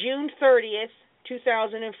on June 30th,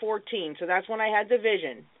 2014. So that's when I had the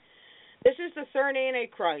vision. This is the third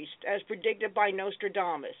Antichrist, as predicted by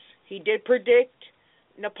Nostradamus. He did predict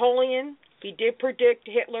Napoleon. He did predict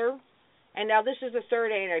Hitler. And now this is the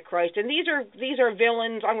third Antichrist. And these are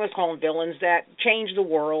villains, I'm going to call them villains, that change the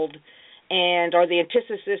world and are the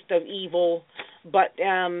antithesis of evil. But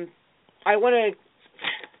I want to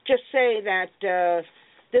just say that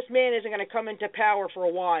this man isn't going to come into power for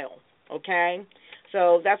a while, okay?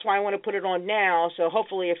 So that's why I want to put it on now, so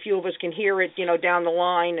hopefully a few of us can hear it, down the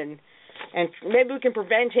line, and maybe we can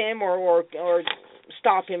prevent him or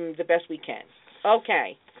stop him the best we can.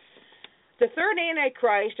 Okay. The third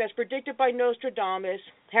Antichrist, as predicted by Nostradamus,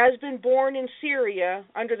 has been born in Syria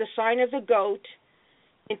under the sign of the goat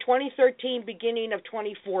in 2013, beginning of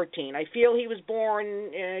 2014. I feel he was born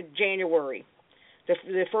in January,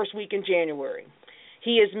 the first week in January.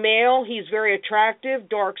 He is male. He is very attractive,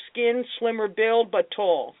 dark-skinned, slimmer build, but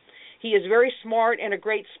tall. He is very smart and a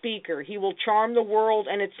great speaker. He will charm the world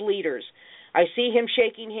and its leaders. I see him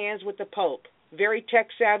shaking hands with the Pope. Very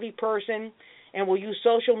tech-savvy person, and will use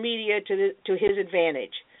social media to his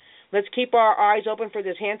advantage. Let's keep our eyes open for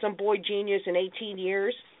this handsome boy genius in 18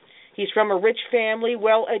 years. He's from a rich family,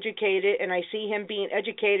 well-educated, and I see him being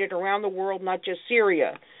educated around the world, not just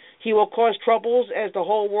Syria. He will cause troubles as the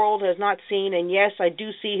whole world has not seen, and yes, I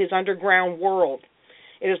do see his underground world.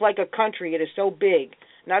 It is like a country. It is so big,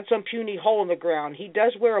 not some puny hole in the ground. He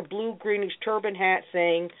does wear a blue-greenish turban hat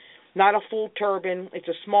thing, not a full turban. It's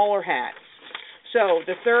a smaller hat. So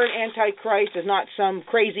the third Antichrist is not some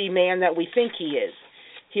crazy man that we think he is.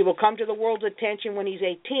 He will come to the world's attention when he's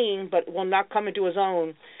 18, but will not come into his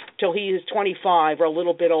own till he is 25 or a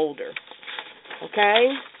little bit older.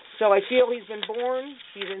 Okay? So I feel he's been born.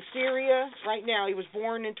 He's in Syria right now. He was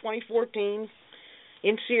born in 2014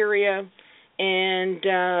 in Syria. And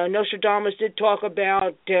Nostradamus did talk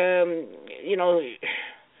about, he's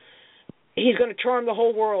going to charm the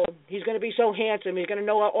whole world. He's going to be so handsome. He's going to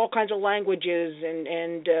know all kinds of languages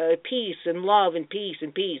and peace and love and peace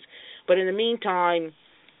and peace. But in the meantime,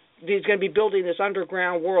 he's going to be building this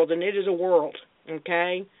underground world, and it is a world,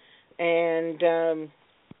 okay? And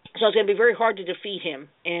so it's going to be very hard to defeat him.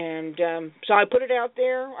 And so I put it out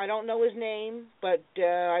there. I don't know his name, but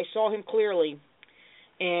I saw him clearly.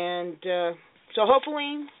 And so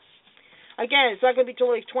hopefully, again, it's not going to be till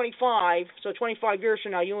like 25. So 25 years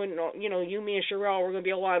from now, you, me, and CHERYL, we're going to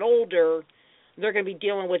be a lot older. They're going to be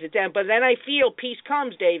dealing with it then. But then I feel peace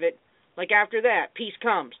comes, David. Like after that, peace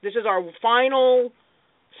comes. This is our final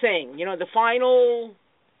thing, the final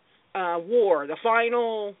war, the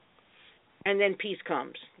final, and then peace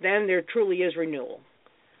comes. Then there truly is renewal.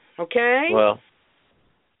 Okay? Well,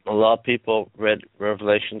 a lot of people read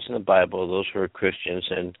Revelations in the Bible, those who are Christians,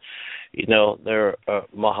 and, there are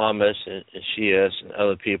Mohammeds and Shias and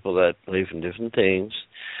other people that believe in different things,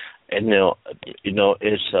 and,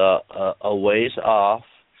 it's a ways off,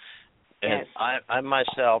 and yes. I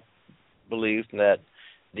myself believe that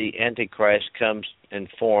the Antichrist comes in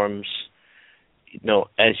forms,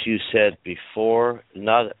 as you said before,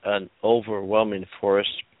 not an overwhelming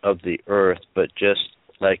force of the earth, but just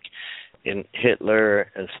like in Hitler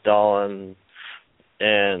and Stalin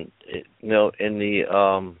and, in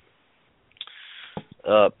the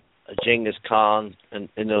Genghis Khan and,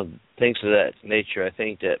 things of that nature. I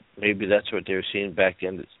think that maybe that's what they were seeing back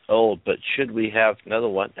then. It's old, but should we have another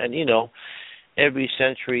one? And, every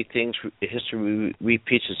century history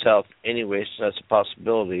repeats itself anyway, so that's a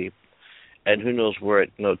possibility. And who knows where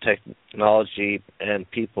technology and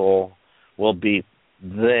people will be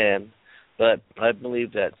then. But I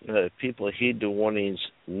believe that if people heed the warnings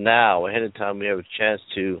now, ahead of time, we have a chance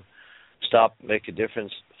to stop, make a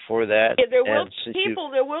difference for that. Yeah, there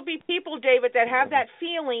will be people, David, that have that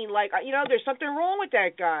feeling like, there's something wrong with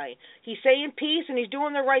that guy. He's saying peace and he's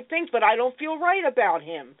doing the right things, but I don't feel right about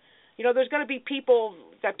him. There's going to be people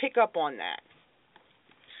that pick up on that.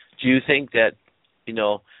 Do you think that,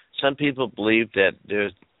 some people believe that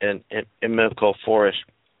there's an inimical force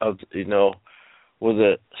of, with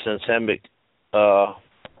a systemic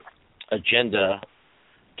agenda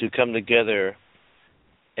to come together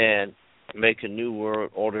and make a new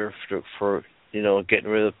world order for getting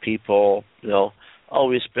rid of people.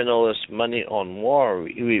 We spend all this money on war.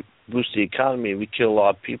 We boost the economy. We kill a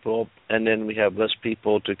lot of people, and then we have less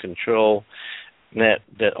people to control.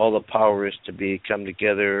 That all the power is to come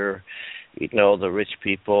together. The rich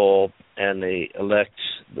people, and they elect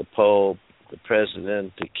the Pope, the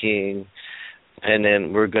President, the King, and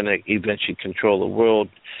then we're going to eventually control the world.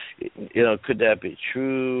 Could that be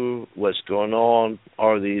true? What's going on?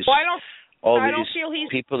 Are these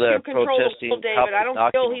people that are protesting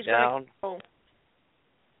knocking down?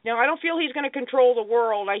 No, I don't feel he's going to control the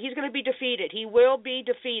world. He's going to be defeated. He will be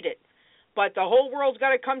defeated. But the whole world's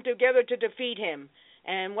got to come together to defeat him.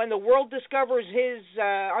 And when the world discovers his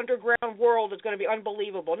underground world, it's going to be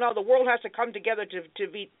unbelievable. No, the world has to come together to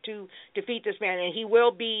defeat this man, and he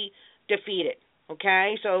will be defeated.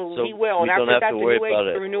 Okay? So he will. And after that, the new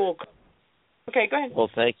age, the renewal. Okay, go ahead. Well,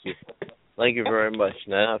 thank you. Thank you very much.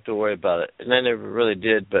 And I don't have to worry about it. And I never really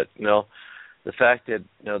did, but, the fact that,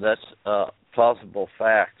 that's a plausible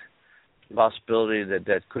fact, possibility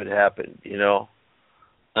that could happen,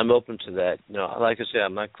 I'm open to that. Like I said,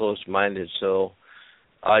 I'm not closed-minded, so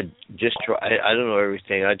I just try. I don't know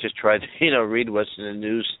everything. I just try to, read what's in the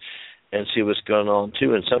news and see what's going on,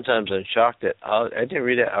 too. And sometimes I'm shocked that I didn't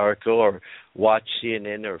read that article or watch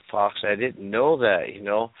CNN or Fox. I didn't know that,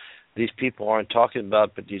 These people aren't talking about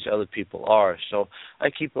it, but these other people are. So I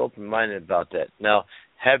keep open-minded about that. Now,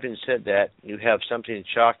 having said that, you have something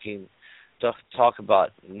shocking to talk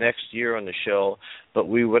about next year on the show, but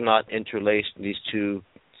we will not interlace these two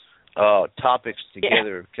topics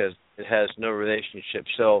together because it has no relationship.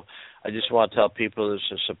 So I just want to tell people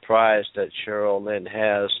there's a surprise that CHERYL LYNN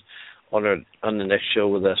has on the next show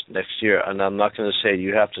with us next year. And I'm not going to say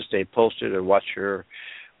you have to stay posted or watch her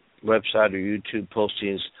website or YouTube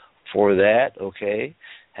postings for that, okay?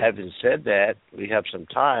 Having said that, we have some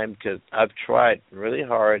time because I've tried really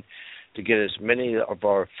hard to get as many of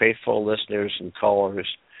our faithful listeners and callers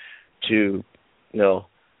to,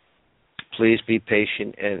 please be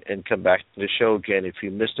patient and come back to the show again. If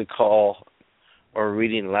you missed a call or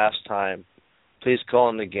reading last time, please call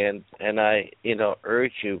in again. And I,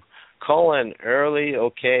 urge you, call in early,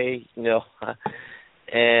 okay,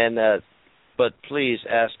 And but please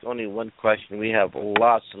ask only one question. We have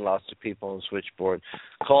lots and lots of people on the switchboard.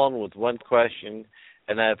 Call in with one question,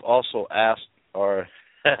 and I've also asked our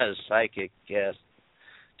psychic guest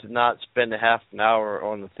to not spend a half an hour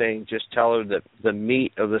on the thing. Just tell her the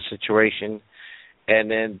meat of the situation,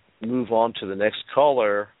 and then move on to the next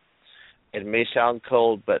caller. It may sound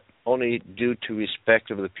cold, but only due to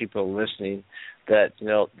respect of the people listening, that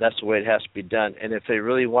that's the way it has to be done. And if they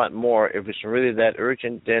really want more, if it's really that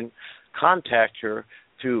urgent, then contact her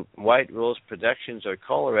through White Rose Productions or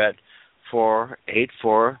call her at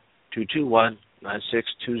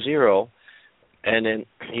 484-221-9620, and then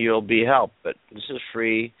you'll be helped. But this is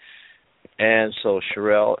free, and so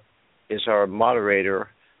CHERYL is our moderator.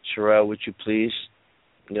 CHERYL, would you please,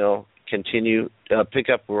 continue, pick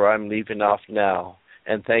up where I'm leaving off now.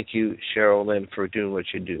 And thank you, CHERYL Lynn, for doing what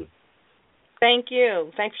you do. Thank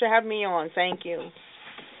you. Thanks for having me on. Thank you.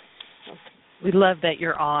 We love that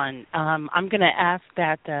you're on. I'm going to ask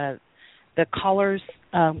that the callers,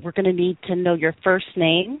 we're going to need to know your first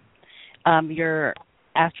name, your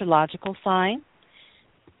astrological sign,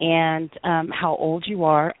 and how old you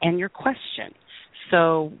are, and your question.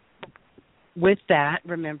 So with that,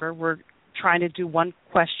 remember, we're trying to do one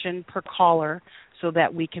question per caller so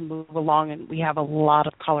that we can move along, and we have a lot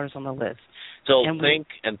of callers on the list. So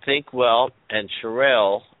think well, and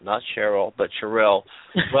CHERYL, not Cheryl, but CHERYL,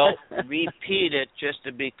 well, repeat it just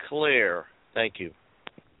to be clear. Thank you.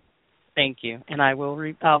 Thank you, and I will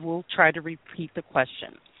will try to repeat the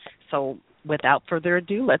question. So without further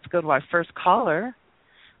ado, let's go to our first caller.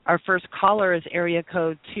 Our first caller is area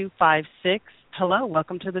code 256. Hello,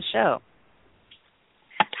 welcome to the show.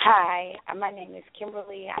 Hi, my name is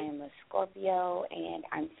Kimberly. I am a Scorpio, and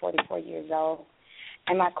I'm 44 years old.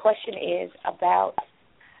 And my question is about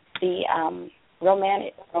the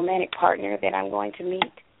romantic partner that I'm going to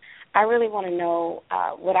meet. I really want to know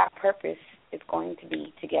what our purpose is going to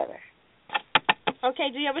be together. Okay,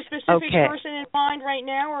 do you have a specific person in mind right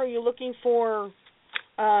now, or are you looking for,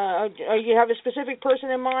 you have a specific person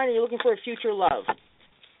in mind, or are you looking for a future love?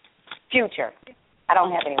 Future. I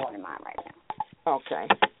don't have anyone in mind right now. Okay.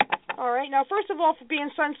 All right. Now, first of all, for being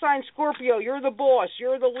sun sign Scorpio, you're the boss.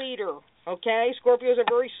 You're the leader. Okay? Scorpios are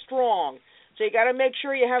very strong. So you got to make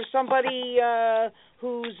sure you have somebody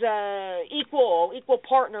who's equal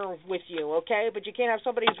partner with you, okay? But you can't have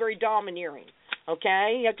somebody who's very domineering,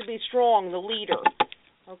 okay? You have to be strong, the leader,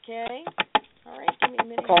 okay? All right. Give me a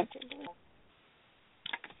minute. Okay.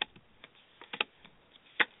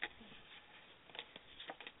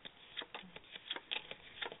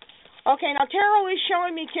 Okay, now tarot is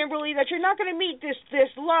showing me, Kimberly, that you're not going to meet this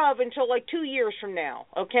love until like 2 years from now,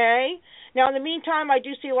 okay? Now, in the meantime, I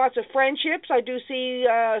do see lots of friendships. I do see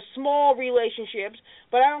small relationships,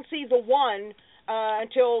 but I don't see the one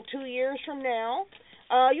until 2 years from now.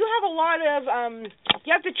 You have a lot of,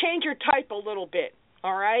 you have to change your type a little bit,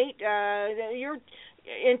 all right?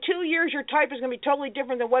 In 2 years, your type is going to be totally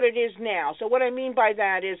different than what it is now. So what I mean by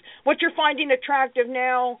that is what you're finding attractive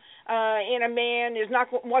now in a man is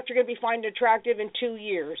not what you're going to be finding attractive in 2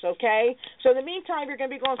 years, okay? So in the meantime, you're going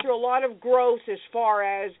to be going through a lot of growth as far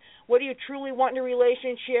as what do you truly want in a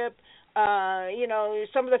relationship.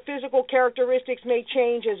 Some of the physical characteristics may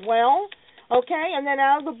change as well, okay? And then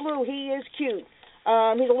out of the blue, he is cute.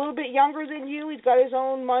 He's a little bit younger than you. He's got his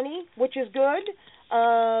own money, which is good.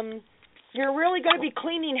 You're really going to be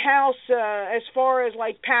cleaning house as far as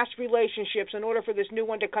like past relationships in order for this new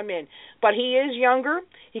one to come in. But he is younger.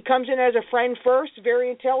 He comes in as a friend first, very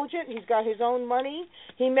intelligent. He's got his own money.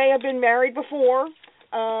 He may have been married before,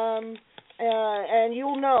 and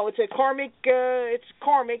you'll know. It's karmic,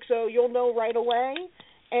 so you'll know right away.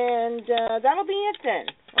 And that'll be it then,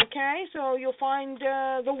 okay? So you'll find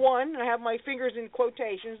the one. I have my fingers in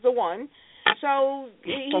quotations, the one. So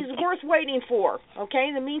he's worth waiting for, okay?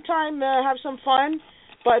 In the meantime, have some fun,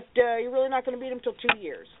 but you're really not going to meet him until 2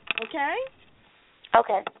 years, okay?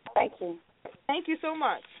 Okay, thank you. Thank you so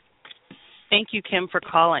much. Thank you, Kim, for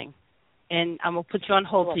calling. And I'm going to put you on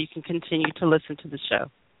hold so you can continue to listen to the show.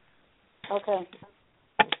 Okay.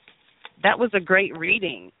 That was a great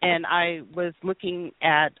reading, and I was looking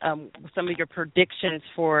at some of your predictions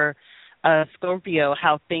for Scorpio,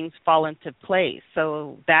 how things fall into place.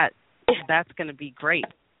 So that's going to be great.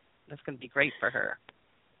 That's going to be great for her.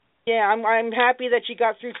 Yeah, I'm happy that she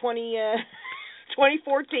got through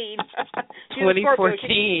 2014.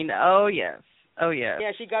 2014. Oh yes.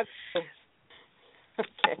 Yeah, she got.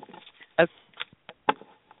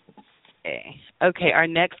 Okay. Our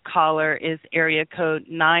next caller is area code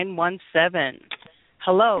 917.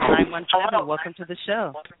 Hello, 917. Welcome to the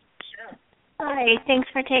show. Hi. Thanks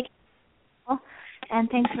for taking and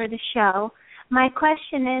thanks for the show. My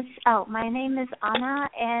question is, my name is Anna,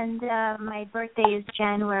 and my birthday is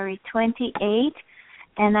January 28th,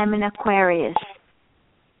 and I'm an Aquarius.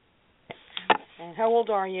 And how old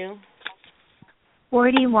are you?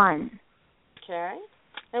 41. Okay.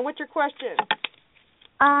 And what's your question?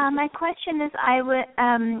 My question is,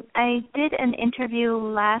 I did an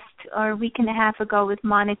interview a week and a half ago with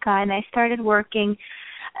Monica, and I started working.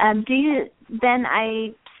 Then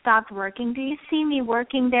I stopped working. Do you see me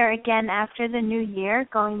working there again after the new year,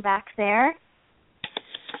 going back there?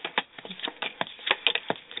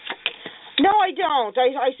 No, I don't.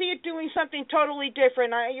 I see it doing something totally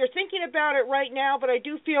different. You're thinking about it right now, but I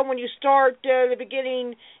do feel when you start the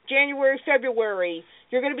beginning, January, February,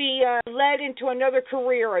 you're going to be led into another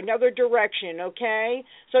career, another direction, okay?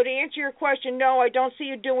 So to answer your question, no, I don't see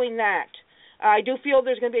you doing that. I do feel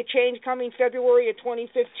there's going to be a change coming February of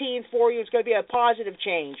 2015 for you. It's going to be a positive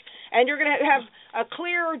change. And you're going to have a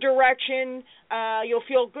clearer direction. You'll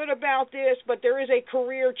feel good about this, but there is a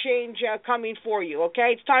career change coming for you,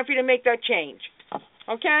 okay? It's time for you to make that change,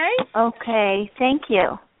 okay? Okay. Thank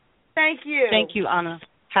you. Thank you. Thank you, Anna.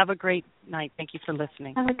 Have a great night. Thank you for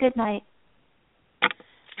listening. Have a good night.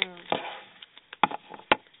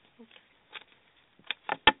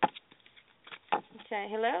 Okay,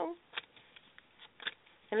 hello?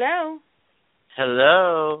 Hello?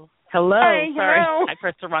 Hello. Hello. Hi, Sorry, hello. I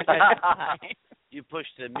pressed the wrong button. Hi. You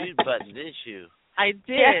pushed the mute button, didn't you? I did.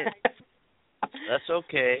 Yeah. That's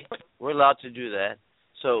okay. We're allowed to do that.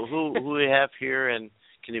 So who we have here, and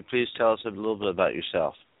can you please tell us a little bit about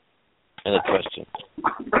yourself and a question?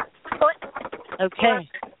 Okay.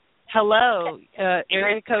 Hello,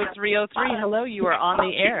 area code 303. Hello, you are on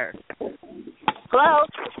the air. Hello?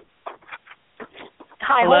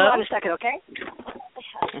 Hi, Hello? hold on a second, okay?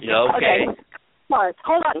 Yeah, okay. Mark,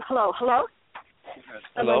 hold on. Hello, hello?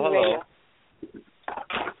 I'm on the Hello. radio.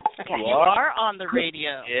 Okay. You are on the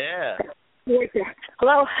radio. Yeah. Right there.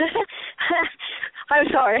 Hello? I'm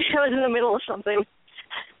sorry. I was in the middle of something.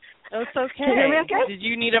 Oh, it's okay. Can you hear me okay? Did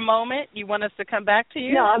you need a moment? You want us to come back to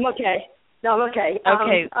you? No, I'm okay.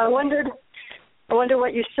 Okay. I wonder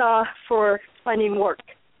what you saw for finding work.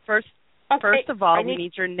 First of all, we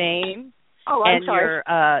need your name and your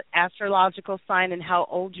astrological sign and how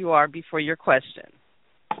old you are before your question.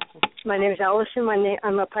 My name is Allison.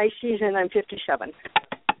 I'm a Pisces, and I'm 57.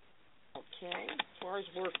 Okay, as far as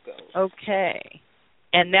work goes. Okay.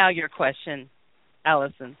 And now your question,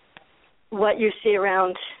 Allison. What you see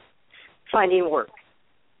around finding work.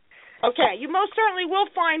 Okay, you most certainly will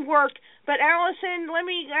find work, but Allison, let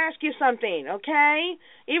me ask you something, okay?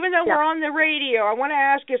 Even though we're on the radio, I want to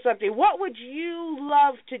ask you something. What would you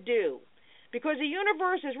love to do? Because the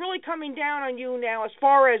universe is really coming down on you now as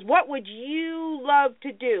far as what would you love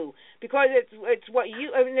to do? Because it's what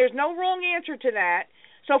you, I mean, there's no wrong answer to that.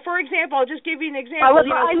 So, for example, I'll just give you an example.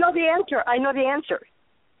 I know the answer.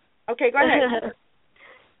 Okay, go ahead.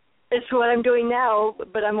 It's what I'm doing now,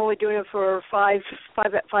 but I'm only doing it for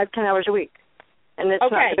 10 hours a week, and it's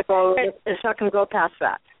not going to go past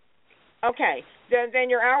that. Okay, then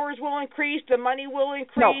your hours will increase, the money will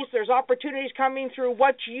increase. No. There's opportunities coming through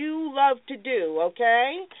what you love to do.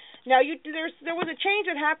 Okay. Now there was a change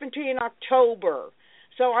that happened to you in October.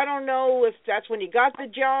 So I don't know if that's when you got the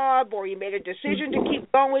job or you made a decision to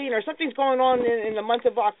keep going or something's going on in the month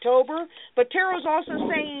of October. But Tarot's also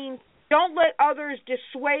saying don't let others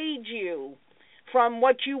dissuade you from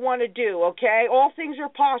what you want to do, okay? All things are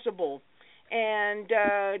possible. And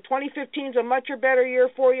 2015 is a much better year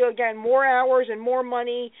for you. Again, more hours and more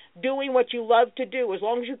money doing what you love to do. As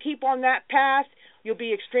long as you keep on that path, you'll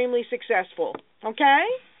be extremely successful, okay?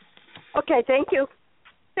 Okay, thank you.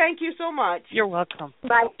 Thank you so much. You're welcome.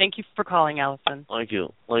 Bye. Thank you for calling, Allison. Thank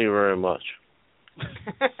you. Thank you very much.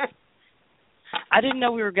 I didn't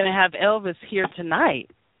know we were going to have Elvis here tonight,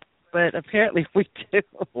 but apparently we do.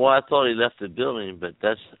 Well, I thought he left the building, but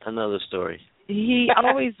that's another story. He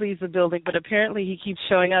always leaves the building, but apparently he keeps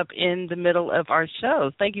showing up in the middle of our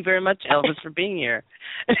shows. Thank you very much, Elvis, for being here.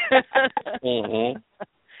 Mm-hmm.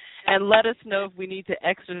 And let us know if we need to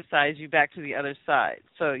exercise you back to the other side.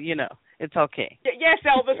 So, it's okay. Yes,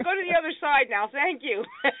 Elvis, go to the other side now. Thank you.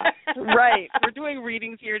 Right. We're doing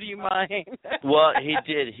readings here. Do you mind? Well, he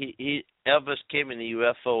did. Elvis came in the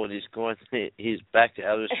UFO, and he's back to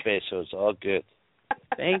outer space, so it's all good.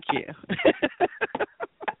 Thank you.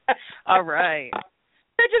 All right.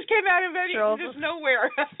 That just came out of just nowhere.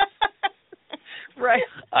 Right.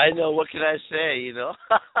 I know. What can I say,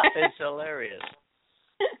 It's hilarious.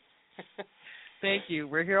 Thank you.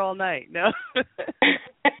 We're here all night. No.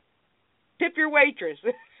 Tip your waitress.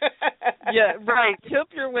 Yeah, right.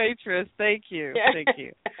 Tip your waitress. Thank you. Yeah. Thank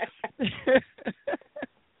you.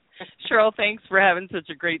 Cheryl, thanks for having such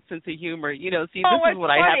a great sense of humor. You know, see, Oh, this is what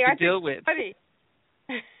funny. I have to deal with.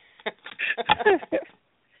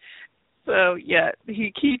 So, yeah,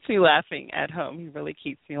 he keeps me laughing at home. He really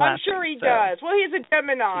keeps me laughing. I'm sure he does. Well, he's a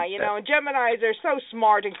Gemini, you know, and Geminis are so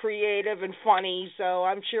smart and creative and funny, so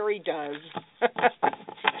I'm sure he does.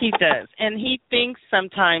 He does. And he thinks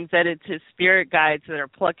sometimes that it's his spirit guides that are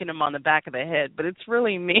plucking him on the back of the head, but it's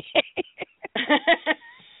really me.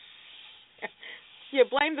 Yeah,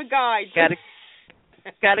 blame the guides.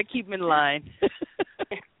 Gotta keep him in line.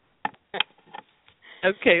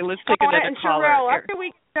 Okay, let's take another caller. Cheryl,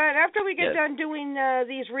 after we get done doing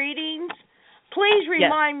these readings, please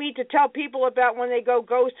remind me to tell people about when they go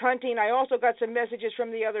ghost hunting. I also got some messages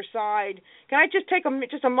from the other side. Can I just take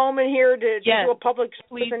a moment here to do a public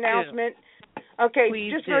service announcement? Okay,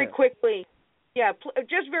 just very quickly. Yeah,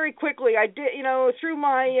 just very quickly. I did, you know, through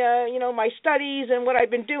my, my studies and what I've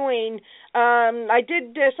been doing, I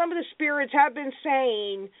did, some of the spirits have been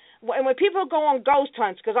saying, and when people go on ghost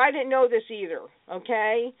hunts, because I didn't know this either,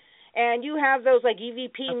 okay, and you have those like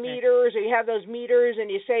EVP meters, or you have those meters, and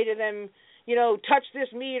you say to them, you know, touch this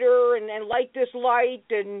meter and light this light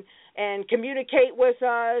and communicate with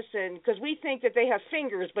us, and because we think that they have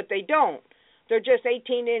fingers, but they don't. They're just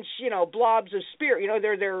 18-inch, you know, blobs of spirit. You know,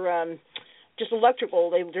 they're just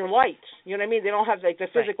electrical. They're lights. You know what I mean? They don't have like the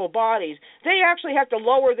physical bodies. They actually have to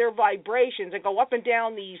lower their vibrations and go up and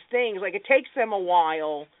down these things. Like it takes them a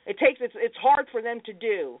while. It's hard for them to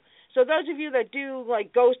do. So those of you that do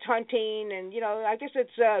like ghost hunting, and you know, I guess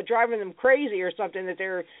it's driving them crazy or something,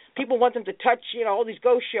 that people want them to touch, you know, all these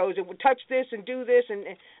ghost shows and would touch this and do this, and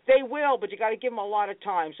they will, but you got to give them a lot of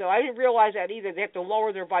time. So I didn't realize that either. They have to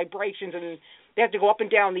lower their vibrations and they have to go up and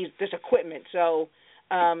down this equipment. So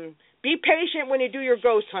be patient when you do your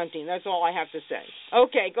ghost hunting. That's all I have to say.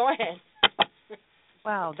 Okay, go ahead.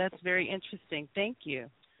 Wow, that's very interesting. Thank you.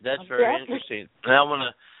 That's very interesting. And I want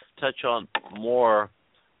to touch on more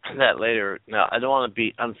on that later. Now, I don't want to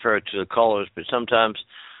be unfair to the callers, but sometimes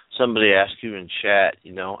somebody asks you in chat,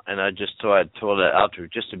 you know, and I just thought I'd throw that out there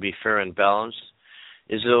just to be fair and balanced.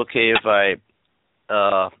 Is it okay if I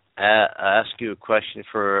ask you a question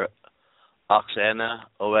for Oxana,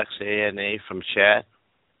 Oxana from chat?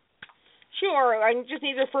 Sure. I just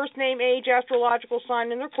need their first name, age, astrological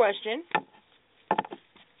sign, and their question.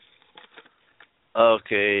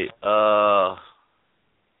 Okay.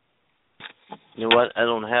 You know what? I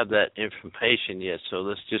don't have that information yet, so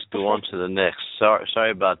let's just go on to the next.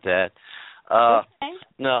 Sorry about that. Okay.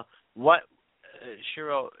 Now, what,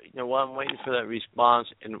 Cheryl? You know, while I'm waiting for that response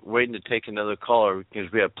and waiting to take another caller,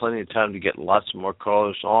 because we have plenty of time to get lots of more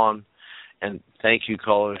callers on. And thank you,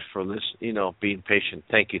 callers, for this, you know, being patient.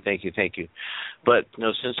 Thank you. But, you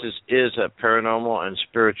know, since this is a paranormal and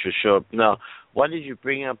spiritual show, now, why did you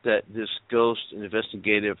bring up this ghost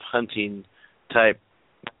investigative hunting type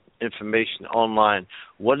information online?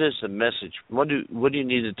 What is the message? What do you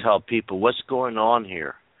need to tell people? What's going on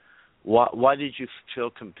here? Why did you feel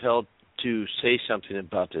compelled to say something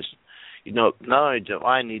about this? You know, not only do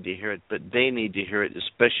I need to hear it, but they need to hear it,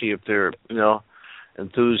 especially if they're, you know,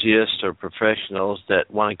 enthusiasts or professionals that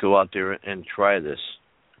want to go out there and try this.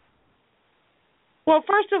 Well,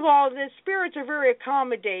 first of all, the spirits are very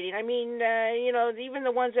accommodating. I mean, you know, even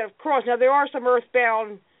the ones that have crossed. Now, there are some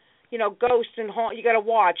earthbound, you know, ghosts and you got to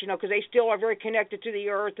watch, you know, because they still are very connected to the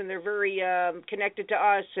earth and they're very connected to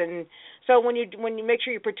us. And so when you make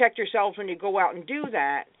sure you protect yourselves when you go out and do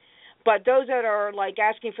that. But those that are like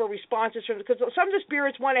asking for responses from, because some of the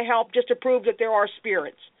spirits want to help just to prove that there are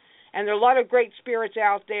spirits. And there are a lot of great spirits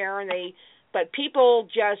out there, but people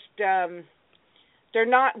just, they're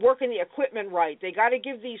not working the equipment right. They got to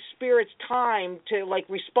give these spirits time to, like,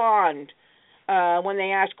 respond when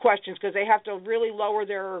they ask questions, because they have to really lower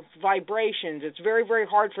their vibrations. It's very, very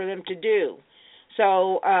hard for them to do.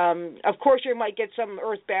 So, of course, you might get some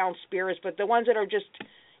earthbound spirits, but the ones that are just,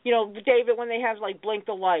 you know, David, when they have, like, blink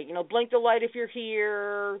the light, you know, blink the light if you're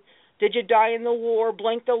here. Did you die in the war?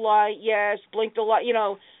 Blink the light, yes, blink the light, you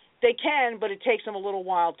know. They can, but it takes them a little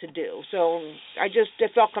while to do. So I just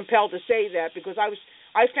felt compelled to say that, because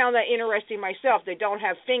I found that interesting myself. They don't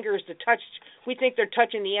have fingers to touch. We think they're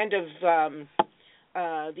touching the end of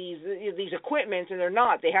these equipments, and they're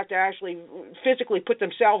not. They have to actually physically put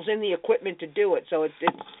themselves in the equipment to do it. So it's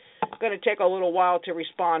going to take a little while to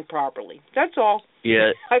respond properly. That's all.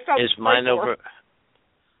 Yeah, it's mind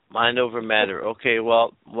over matter. Okay,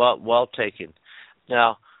 well taken.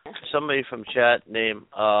 Now, somebody from chat named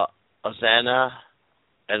Oxana,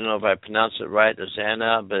 I don't know if I pronounced it right,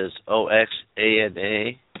 Oxana, but it's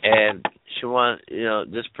Oxana, and she wants, you know,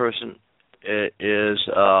 this person is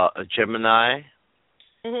a Gemini,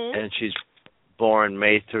 and she's born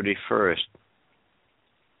May 31st.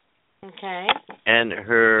 Okay. And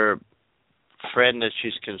her friend that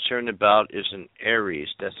she's concerned about is an Aries.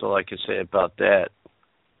 That's all I can say about that.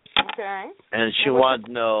 Okay. And she wanted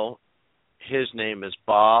to know, his name is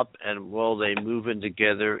Bob, and will they move in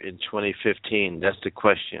together in 2015? That's the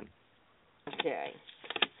question. Okay.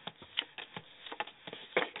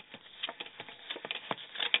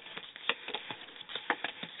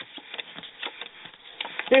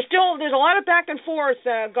 There's a lot of back and forth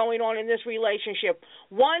going on in this relationship.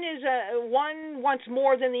 One wants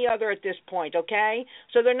more than the other at this point. Okay,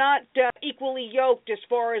 so they're not equally yoked as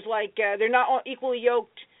far as they're not equally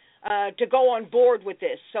yoked to go on board with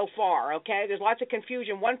this so far. Okay, there's lots of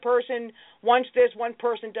confusion. One person wants this, one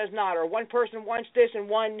person does not, or one person wants this and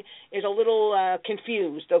one is a little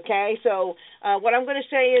confused. Okay, so what I'm going to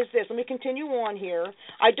say is this. Let me continue on here.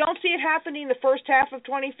 I don't see it happening the first half of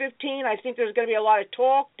 2015. I think there's going to be a lot of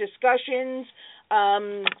talk, discussions,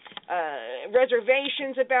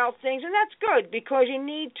 reservations about things, and that's good because you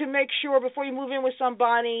need to make sure before you move in with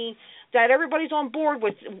somebody that everybody's on board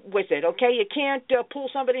with it, okay? You can't pull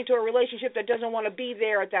somebody into a relationship that doesn't want to be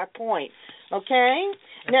there at that point, okay?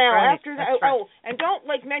 That's now, right. after that, and don't,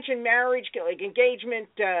 mention marriage, engagement,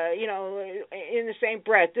 in the same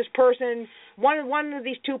breath. This person, one of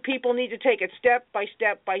these two people need to take it step by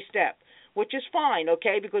step by step, which is fine,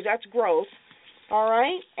 okay, because that's growth, all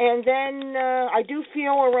right? And then I do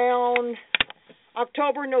feel around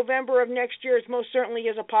October, November of next year, it most certainly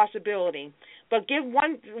is a possibility. But give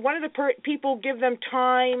one of the people, give them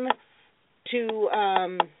time to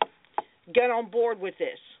get on board with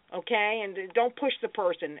this, okay? And don't push the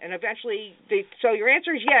person. And eventually, so your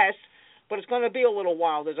answer is yes, but it's going to be a little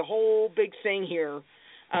while. There's a whole big thing here.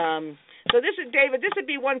 So this is David. This would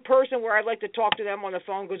be one person where I'd like to talk to them on the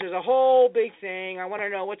phone because there's a whole big thing. I want to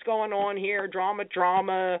know what's going on here. Drama.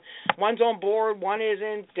 One's on board, one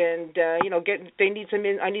isn't, and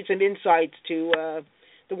I need some insights to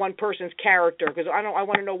the one person's character because I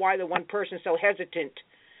want to know why the one person's so hesitant,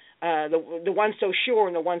 the one's so sure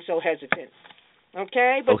and the one's so hesitant.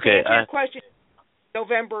 Okay, but to answer your question,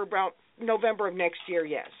 November of next year,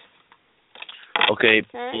 yes. Okay.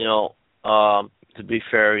 To be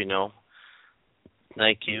fair,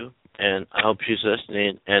 thank you, and I hope she's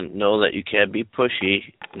listening, and know that you can't be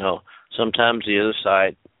pushy. Sometimes the other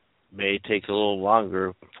side may take a little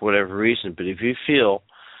longer for whatever reason, but if you feel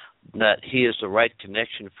that he is the right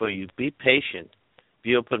connection for you, be patient,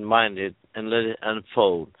 be open-minded, and let it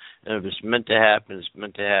unfold. And if it's meant to happen, it's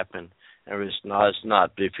meant to happen. And if it's not, it's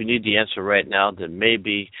not. But if you need the answer right now, then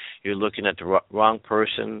maybe you're looking at the wrong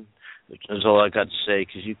person. That's all I got to say,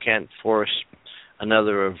 because you can't force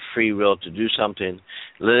another of free will to do something.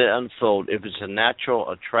 Let it unfold. If it's a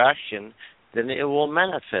natural attraction, then it will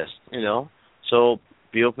manifest, So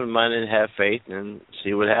be open-minded, have faith, and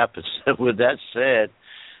see what happens. With that said,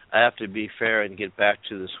 I have to be fair and get back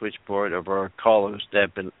to the switchboard of our callers that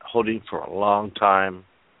have been holding for a long time.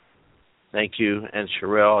 Thank you. And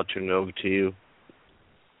CHERYL, I'll turn it over to you.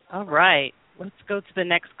 All right. Let's go to the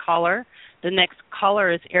next caller. The next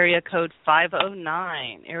caller is area code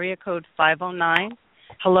 509. Area code 509.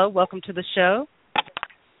 Hello, welcome to the show.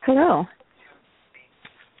 Hello.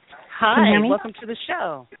 Hi, can you hear me? Welcome to the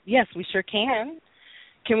show. Yes, we sure can.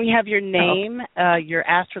 Can we have your name, your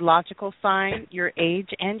astrological sign, your age,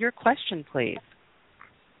 and your question, please?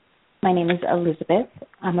 My name is Elizabeth.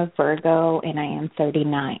 I'm a Virgo, and I am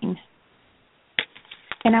 39.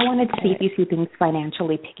 And I wanted to see if you see things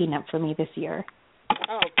financially picking up for me this year.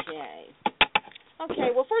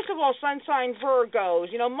 Okay, well, first of all, sun sign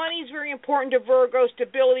Virgos. Money is very important to Virgo.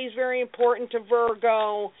 Stability is very important to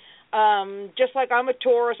Virgo. Just like I'm a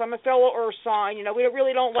Taurus, I'm a fellow Earth sign. We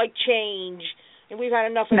really don't like change. And we've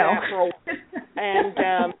had enough of that for a while. And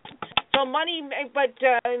so money, but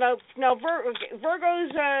now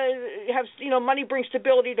Virgos have, money brings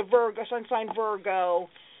stability to Virgo, sun sign Virgo.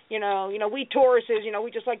 We Tauruses,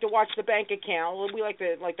 we just like to watch the bank account. We like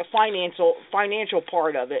the financial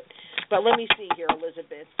part of it. But let me see here,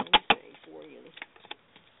 Elizabeth. Let me see for you.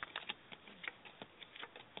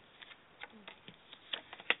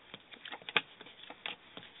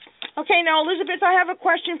 Okay, now Elizabeth, I have a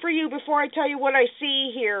question for you before I tell you what I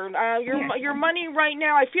see here. Your money right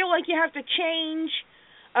now, I feel like you have to change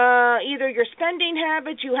either your spending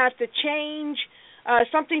habits, you have to change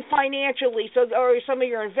something financially, or some of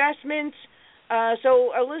your investments.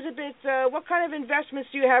 So Elizabeth, what kind of investments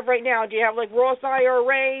do you have right now? Do you have Roth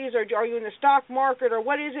IRAs, or are you in the stock market, or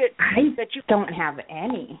what is it that you don't have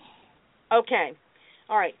any? Okay.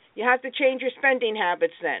 All right, you have to change your spending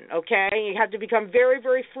habits then, okay? You have to become very,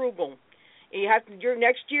 very frugal. Your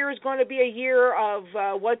next year is going to be a year of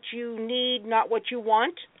what you need, not what you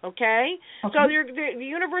want. Okay. So the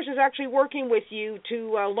universe is actually working with you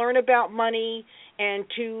to learn about money and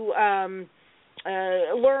to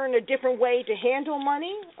learn a different way to handle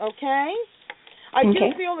money. Okay. I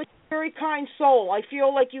do feel that you're a very kind soul. I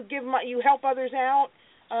feel like you help others out.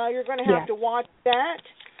 You're going to have to watch that.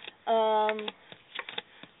 All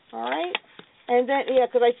right. And then,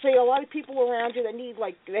 because I say a lot of people around you that need,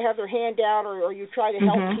 like, they have their hand out or you try to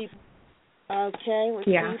help people. Okay, let's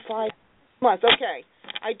see, 5 months. Okay.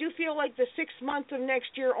 I do feel like the 6 months of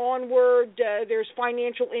next year onward, there's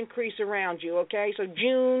financial increase around you, okay? So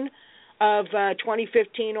June of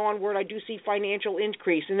 2015 onward, I do see financial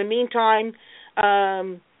increase. In the meantime,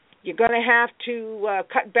 you're going to have to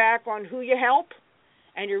cut back on who you help,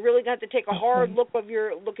 and you're really going to have to take a hard look at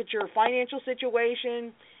your financial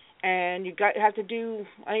situation. And you have to do,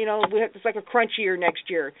 it's like a crunch year next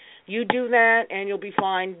year. You do that, and you'll be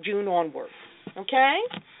fine June onward. Okay?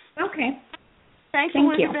 Okay. Thanks,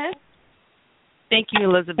 Elizabeth. Thank you,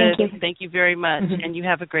 Elizabeth. Thank you very much, and you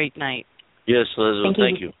have a great night. Yes, Elizabeth,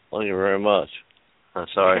 thank you. Thank you very much. I'm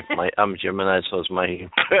sorry, I'm Gemini, so it's my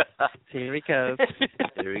humor. Here we go.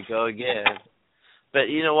 Here we go again. But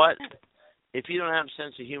you know what? If you don't have a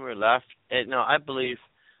sense of humor left, I believe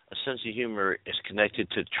a sense of humor is connected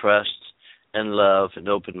to trust and love and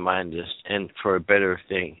open-mindedness and for a better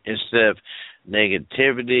thing instead of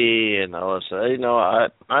negativity and all this.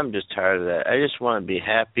 I'm just tired of that. I just want to be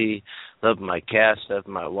happy, love my cats, love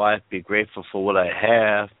my wife, be grateful for what I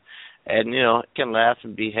have, and, I can laugh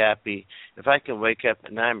and be happy. If I can wake up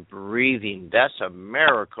and I'm breathing, that's a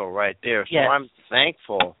miracle right there. So I'm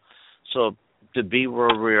thankful. So to be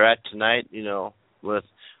where we're at tonight, with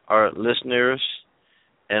our listeners,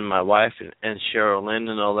 and my wife and CHERYL LYNN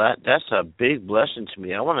and all that, that's a big blessing to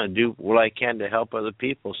me. I want to do what I can to help other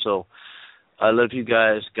people. So I love you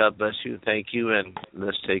guys. God bless you. Thank you. And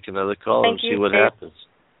let's take another call and see what happens.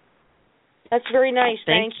 That's very nice.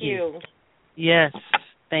 Thank you. Yes,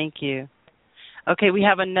 thank you. Okay, we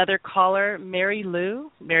have another caller, Mary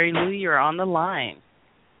Lou. Mary Lou, you're on the line.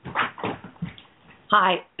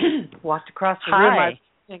 Hi. Walked across the room.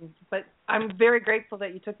 But I'm very grateful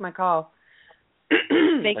that you took my call.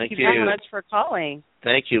 Thank you very much for calling.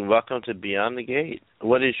 Thank you. Welcome to Beyond the Gate.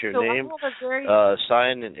 What is your name,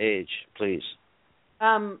 sign, and age, please?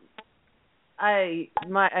 I'm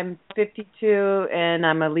 52 and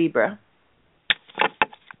I'm a Libra.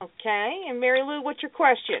 Okay. And Mary Lou, what's your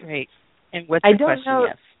question? Great. And what's your question?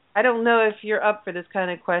 Yes. I don't know if you're up for this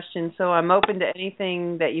kind of question, so I'm open to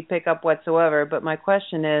anything that you pick up whatsoever. But my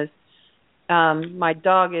question is, my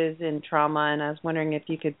dog is in trauma, and I was wondering if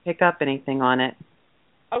you could pick up anything on it.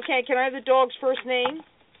 Okay, can I have the dog's first name?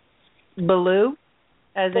 Baloo,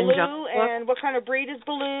 as in Baloo, and what kind of breed is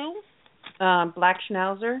Baloo? Black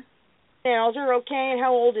Schnauzer. Schnauzer, okay, and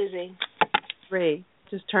how old is he? 3,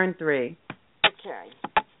 just turned 3. Okay.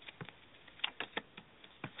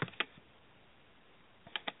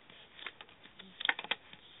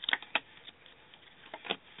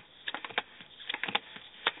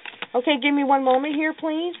 Okay, give me one moment here,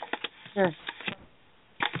 please. Sure.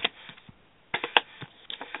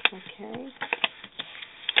 Okay.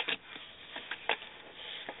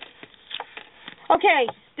 Okay.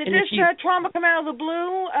 Did this trauma come out of the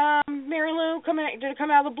blue, Mary Lou? Did it come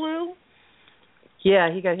out of the blue?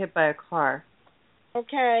 Yeah, he got hit by a car.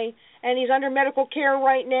 Okay, and he's under medical care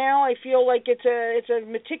right now. I feel like it's a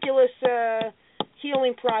meticulous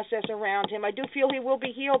healing process around him. I do feel he will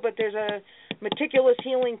be healed, but there's a meticulous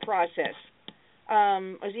healing process.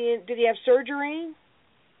 Did he have surgery?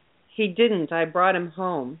 He didn't. I brought him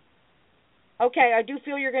home. Okay, I do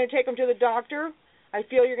feel you're going to take him to the doctor. I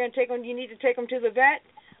feel you're going to take him. You need to take him to the vet.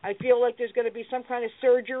 I feel like there's going to be some kind of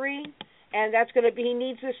surgery, and that's going to be. He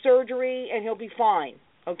needs this surgery, and he'll be fine.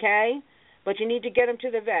 Okay, but you need to get him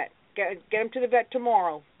to the vet. Get him to the vet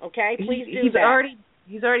tomorrow. Okay, please do that.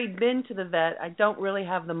 He's already been to the vet. I don't really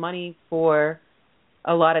have the money for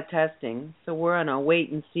a lot of testing, so we're on a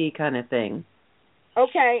wait and see kind of thing.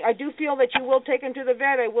 Okay, I do feel that you will take him to the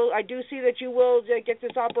vet. I do see that you will get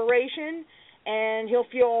this operation, and he'll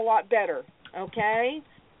feel a lot better. Okay,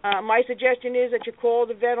 my suggestion is that you call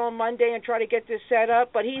the vet on Monday and try to get this set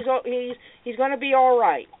up. But he's going to be all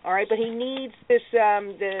right. All right, but he needs this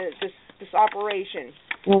this operation.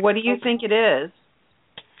 Well, what do you think it is?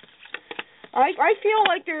 I feel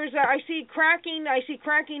like I see cracking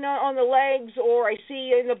on the legs, or I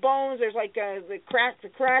see in the bones. There's like the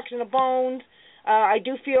cracks in the bones. I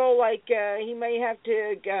do feel like he may have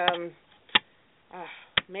to.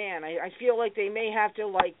 I feel like they may have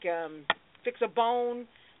to fix a bone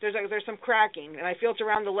there's some cracking, and I feel it's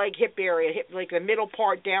around the leg hip area, like the middle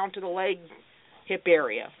part down to the leg hip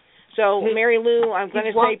area. So, Mary Lou, I'm going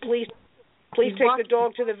to say please take the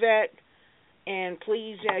dog to the vet, and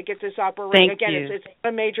please get this operation. Thank Again, you. It's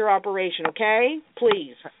a major operation, okay?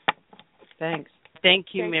 Please. Thanks. Thank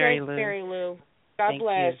you, Mary Thanks, Lou. Mary Lou. God Thank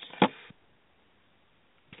bless. You.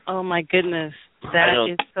 Oh, my goodness. That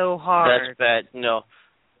is so hard. That's bad.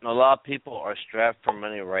 A lot of people are strapped for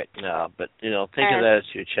money right now, but, think of that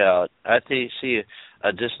as your child. I think you see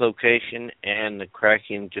a dislocation and the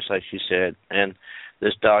cracking, just like she said, and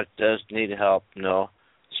this dog does need help.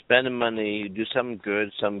 Spend the money, you do something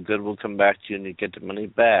good will come back to you, and you get the money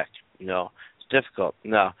back. It's difficult.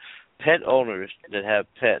 Now, pet owners that have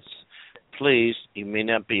pets, please, you may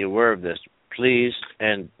not be aware of this, please,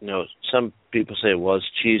 and, some people say, well, it's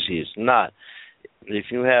cheesy. It's not. If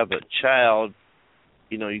you have a child,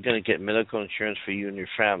 you're going to get medical insurance for you and your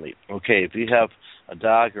family. Okay, if you have a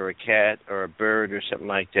dog or a cat or a bird or something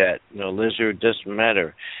like that, lizard, doesn't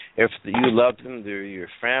matter. If you love them, they're your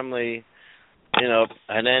family,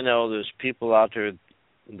 and I know there's people out there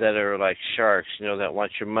that are like sharks, that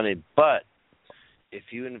want your money. But if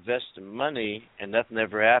you invest the money and nothing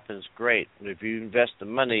ever happens, great. But if you invest the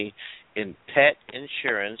money in pet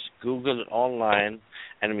insurance, Google it online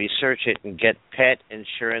and research it and get pet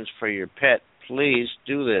insurance for your pet. Please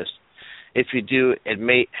do this. If you do, it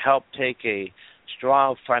may help take a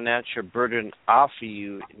strong financial burden off of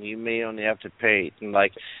you, and you may only have to pay,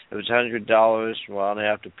 like, if it's $100, well, I only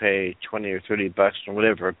have to pay $20 or $30 or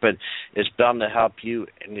whatever, but it's bound to help you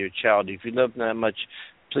and your child. If you love them that much,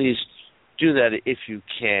 please do that if you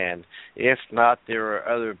can. If not, there are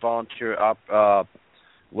other volunteer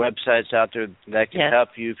websites out there that can help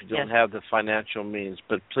you if you don't have the financial means.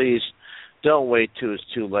 But please, don't wait till it's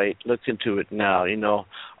too late. Look into it now.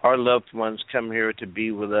 Our loved ones come here to be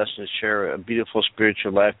with us and share a beautiful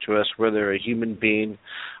spiritual life to us, whether they're a human being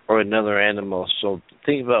or another animal. So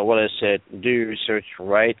think about what I said. Do your research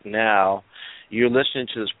right now. You're listening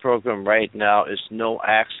to this program right now. It's no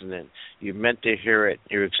accident. You're meant to hear it.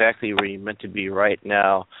 You're exactly where you're meant to be right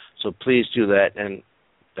now. So please do that. And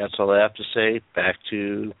that's all I have to say. Back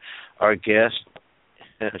to our guest,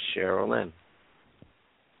 CHERYL LYNN.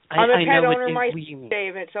 I'm a pet owner myself,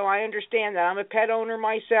 David, so I understand that. I'm a pet owner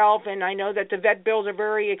myself, and I know that the vet bills are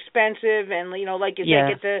very expensive, and, like you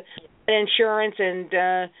said, get the insurance,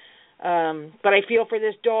 and but I feel for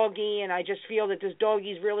this doggy, and I just feel that this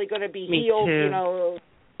doggy's really going to be healed,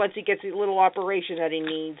 once he gets the little operation that he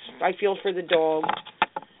needs. I feel for the dog.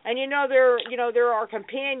 And they're our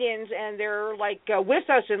companions, and they're like with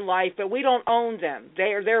us in life, but we don't own them.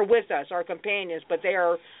 They're with us, our companions, but they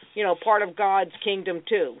are part of God's kingdom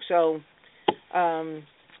too. So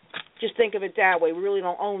just think of it that way. We really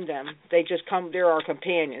don't own them. They just come. They're our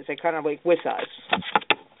companions. They kind of like with us.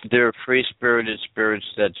 They're free-spirited spirits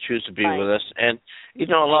that choose to be with us. And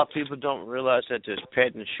a lot of people don't realize that there's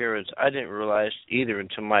pet insurance. I didn't realize either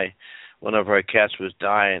until one of our cats was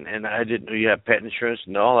dying, and I didn't know you had pet insurance.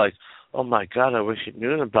 No, like, oh my God, I wish I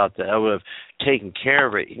knew about that. I would have taken care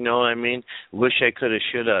of it. You know what I mean? Wish I could have,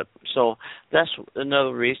 should have. So that's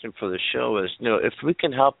another reason for the show is, if we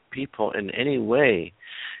can help people in any way,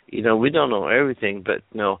 we don't know everything, but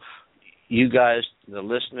you guys, the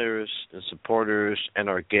listeners, the supporters, and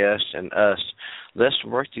our guests and us, let's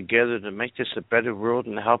work together to make this a better world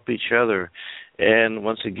and help each other. And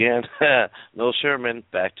once again, no sermon,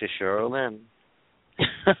 back to CHERYL LYNN.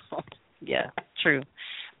 Yeah, true.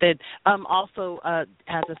 But also,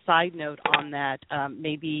 as a side note on that,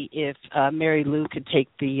 maybe if Mary Lou could take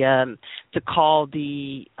to call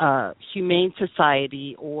the Humane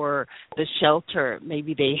Society or the shelter,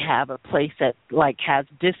 maybe they have a place that has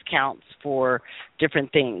discounts for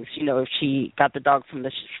different things. If she got the dog from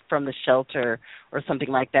the shelter or something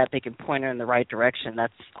like that, they can point her in the right direction.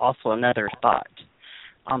 That's also another thought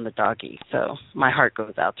on the doggy. So my heart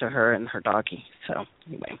goes out to her and her doggy. So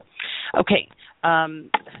anyway, okay.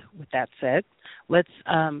 With that said, let's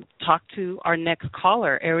talk to our next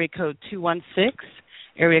caller, area code 216.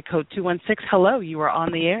 Area code 216. Hello, you are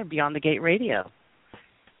on the air, Beyond the Gate Radio.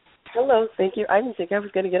 Hello, thank you. I didn't think I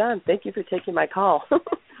was going to get on. Thank you for taking my call.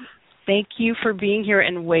 Thank you for being here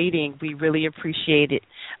and waiting. We really appreciate it.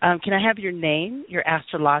 Can I have your name, your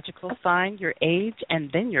astrological sign, your age, and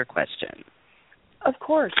then your question? Of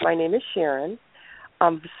course. My name is Sharon.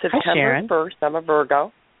 September Hi, Sharon. 1st, I'm a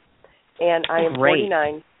Virgo, and I am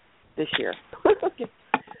 49 this year.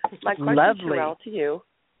 My question, Lovely. CHERYL, to you.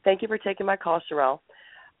 Thank you for taking my call, CHERYL.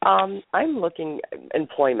 I'm looking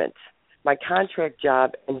employment. My contract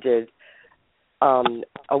job ended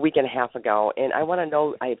a week and a half ago, and I want to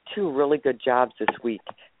know, I have 2 really good jobs this week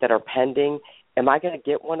that are pending. Am I going to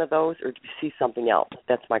get one of those, or do you see something else?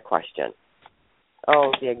 That's my question.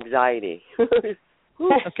 Oh, the anxiety.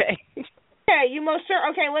 Okay. Okay, you most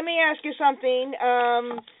certainly. Okay, let me ask you something.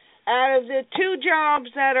 Out of the 2 jobs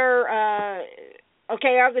that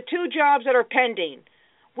are pending,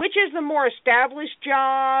 which is the more established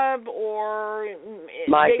job, or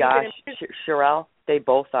my gosh, CHERYL, they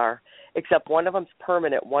both are. Except one of them's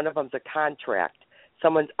permanent, one of them's a contract.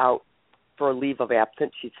 Someone's out for a leave of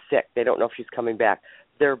absence. She's sick. They don't know if she's coming back.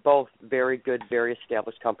 They're both very good, very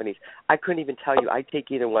established companies. I couldn't even tell you. I'd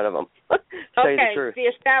take either one of them. To tell you the truth. The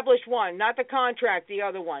established one, not the contract, the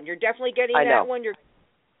other one. You're definitely getting that one.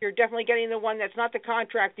 You're definitely getting the one that's not the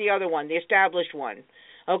contract, the other one, the established one.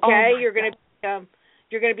 Okay, you're going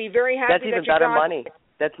to be very happy. That's even better money.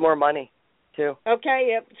 That's more money too. Okay,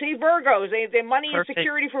 yep. See, Virgos, the money is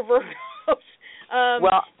security for Virgos.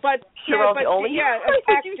 But CHERYL, in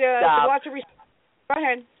fact, lots of go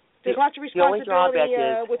ahead. There's lots of responsibility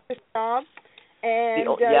with this job, and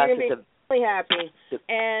you're going to be really happy.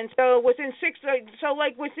 And so within 6,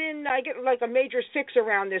 I get like a major 6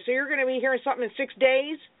 around this. So you're going to be hearing something in 6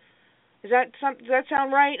 days. Does that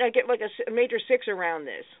sound right? I get like a major 6 around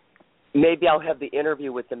this. Maybe I'll have the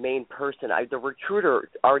interview with the main person. The recruiter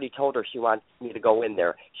already told her she wants me to go in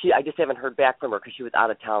there. I just haven't heard back from her because she was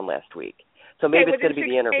out of town last week. So maybe it's going to be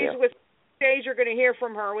the interview. Within 6 days, you're going to hear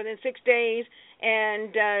from her within 6 days,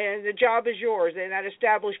 and the job is yours in that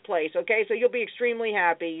established place. Okay, so you'll be extremely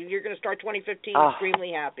happy. You're going to start 2015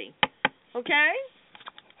 extremely happy. Okay.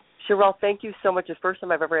 CHERYL, thank you so much. It's the first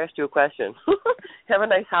time I've ever asked you a question. Have a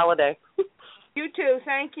nice holiday. You too.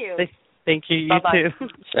 Thank you. Thank you. You Bye-bye. too.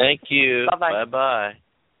 Thank you. Bye-bye. Bye-bye.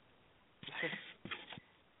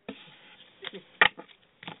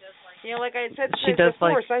 Like I had said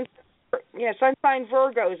before, sun sign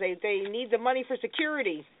Virgos, they need the money for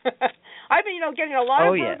security. I've been, getting a lot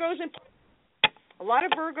of Virgos and a lot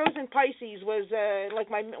of Virgos and Pisces was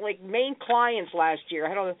my main clients last year.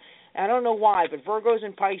 I don't know why, but Virgos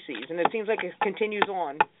and Pisces, and it seems like it continues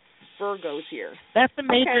on. Virgos here. That's a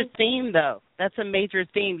major theme, though. That's a major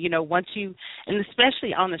theme. Once you, and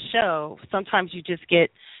especially on the show, sometimes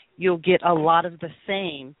you'll get a lot of the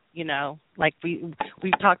same. Like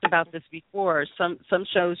we've talked about this before. Some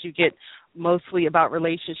shows you get mostly about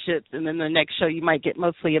relationships, and then the next show you might get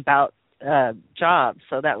mostly about jobs.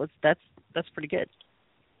 So that's pretty good.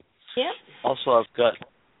 Yeah. Also, I've got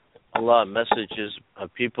a lot of messages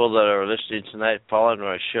of people that are listening tonight, following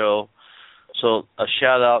our show. So a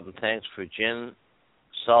shout out and thanks for Jen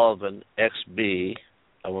Sullivan XB.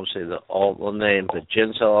 I won't say the name, but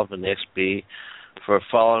Jen Sullivan XB for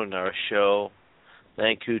following our show.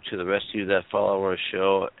 Thank you to the rest of you that follow our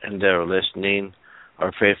show and that are listening,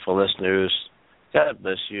 our faithful listeners. God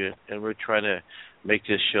bless you. And we're trying to make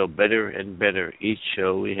this show better and better each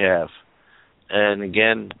show we have. And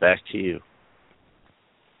again, back to you.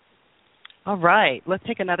 All right. Let's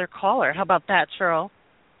take another caller. How about that, CHERYL?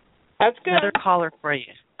 That's good. Another caller for you.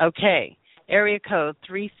 Okay. Area code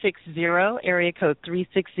 360. Area code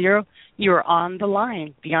 360. You are on the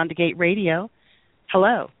line. Beyond the Gate Radio.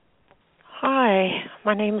 Hello. Hi.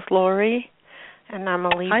 My name's Lori, and I'm a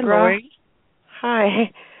Libra. Hi, Lori.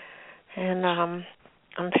 Hi. And I'm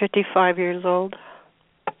 55 years old.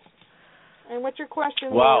 And what's your question,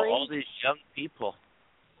 wow, Lori? all these young people.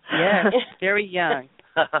 Yes, very young.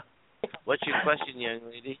 What's your question, young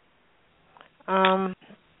lady? I'm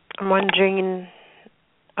wondering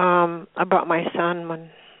about my son,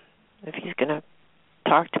 if he's going to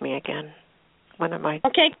talk to me again. When am I?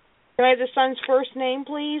 Okay. Can I have the son's first name,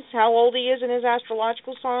 please? How old he is and his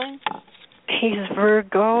astrological sign? He's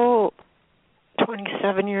Virgo,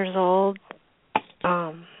 27 years old.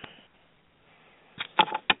 And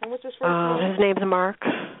what's his first name? His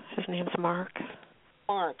name's Mark.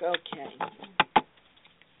 Mark, okay.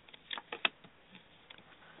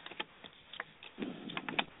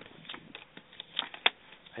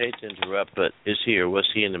 I hate to interrupt, but is he or was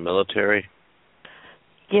he in the military?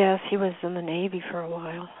 Yes, he was in the Navy for a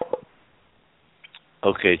while.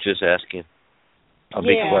 Okay, just asking. I'll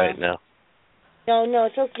be quiet now. No,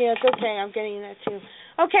 it's okay. It's okay. I'm getting that too.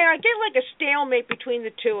 Okay, I get like a stalemate between the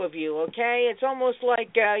two of you. Okay, it's almost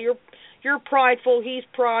like you're prideful, he's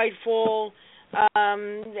prideful.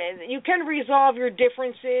 You can resolve your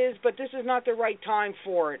differences, but this is not the right time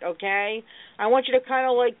for it. Okay, I want you to kind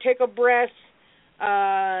of like take a breath.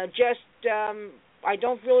 I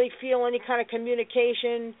don't really feel any kind of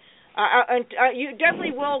communication. You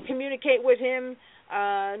definitely will communicate with him.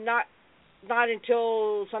 Not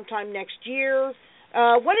until sometime next year.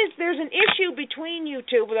 There's an issue between you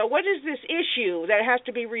two. What is this issue that has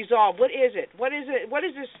to be resolved? What is it? What is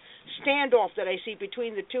this standoff that I see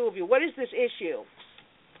between the two of you? What is this issue?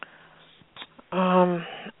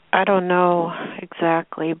 I don't know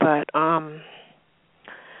exactly, but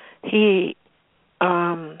he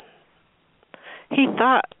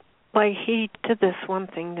thought, like, he did this one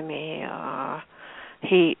thing to me.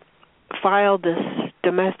 He filed this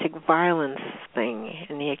domestic violence thing,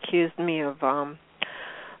 and he accused me of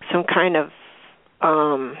some kind of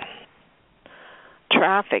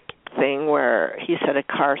traffic thing where he said a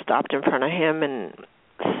car stopped in front of him,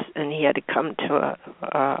 and he had to come to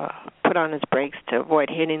put on his brakes to avoid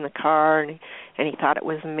hitting the car, and he thought it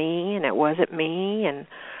was me, and it wasn't me, and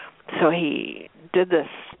so he did this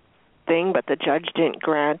thing, but the judge didn't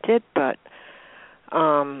grant it, but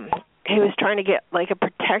he was trying to get like a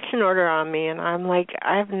protection order on me, and I'm like,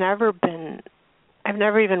 I've never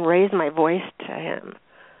even raised my voice to him,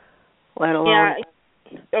 let alone.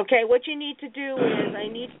 Yeah. Okay, what you need to do is I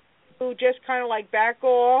need to just kind of like back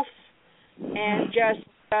off and just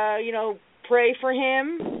pray for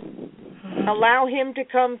him. Allow him to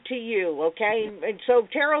come to you, okay? And so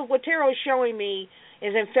what Tarot is showing me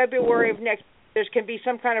is in February of next there can be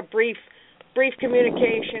some kind of brief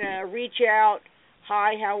communication, reach out,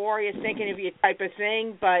 hi, how are you, thinking of you type of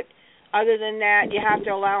thing. But other than that, you have to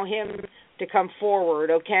allow him to come forward,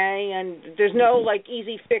 okay? And there's no, like,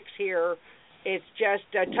 easy fix here. It's just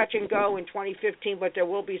touch and go in 2015, but there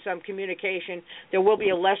will be some communication. There will be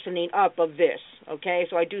a lessening up of this, okay?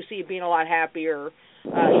 So I do see you being a lot happier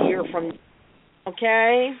a year from,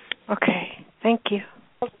 okay? Okay, thank you.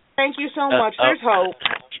 Thank you so much. There's hope.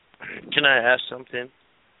 Can I ask something?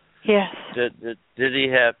 Yes. Did he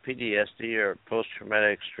have PTSD or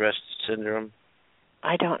post-traumatic stress syndrome?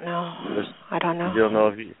 I don't know. I don't know. You don't know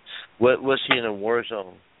if was he in a war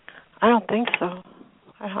zone? I don't think so.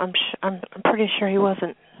 I'm pretty sure he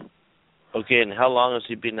wasn't. Okay, and how long has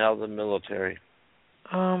he been out of the military?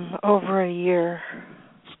 Over a year.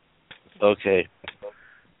 Okay,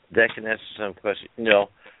 that can answer some questions.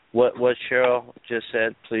 What Cheryl just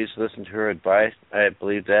said, please listen to her advice. I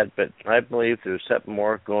believe that, but I believe there's something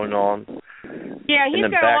more going on. Yeah,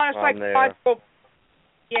 he's got a lot of psychological.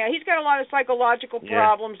 Yeah, he's got a lot of psychological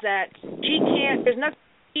problems that there's nothing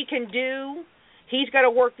he can do. He's got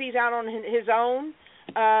to work these out on his own.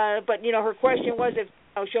 But her question was if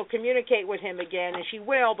she'll communicate with him again, and she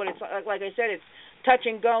will. But it's like I said, it's touch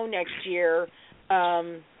and go next year.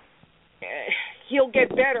 He'll get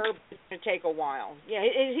better, but it's going to take a while. Yeah,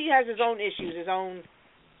 he has his own issues, his own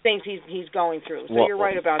things he's going through. So you're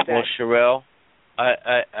right about that. Well, Cheryl,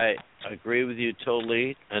 I agree with you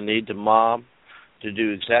totally. I need the mom to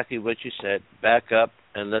do exactly what you said, back up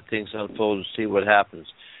and let things unfold and see what happens.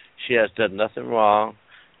 She has done nothing wrong.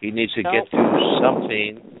 He needs to get through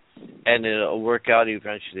something, and it'll work out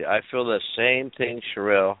eventually. I feel the same thing,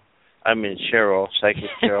 Cheryl. I mean Cheryl, psychic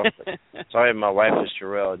Cheryl. Sorry, my wife is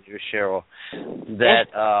Cheryl and you're Cheryl.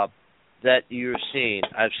 That you're seeing.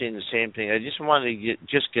 I've seen the same thing. I just wanted to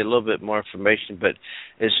get a little bit more information, but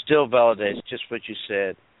it still validates just what you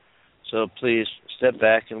said. So please step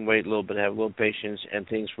back and wait a little bit, have a little patience, and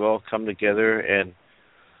things will all come together. And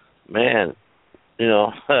man,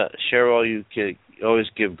 Cheryl, you can always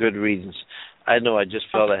give good reasons. I know I just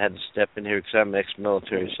felt I had to step in here because I'm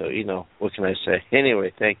ex-military, so, what can I say?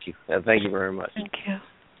 Anyway, thank you. Thank you very much. Thank you.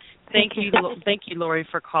 Thank you, Lori,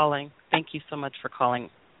 for calling. Thank you so much for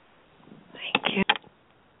calling. Thank you.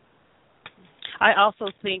 I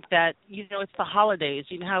also think that, it's the holidays.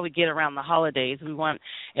 You know how we get around the holidays. We want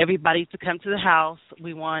everybody to come to the house.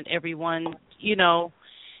 We want everyone,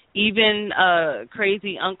 even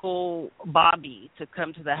crazy Uncle Bobby to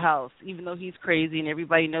come to the house, even though he's crazy and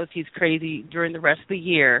everybody knows he's crazy during the rest of the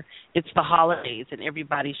year. It's the holidays and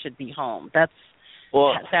everybody should be home. That's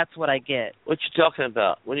what I get. What you talking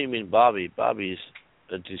about? What do you mean Bobby? Bobby's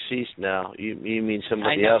deceased now. You mean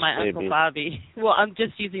somebody else? Else? My maybe. Uncle Bobby. Well, I'm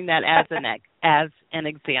just using that as an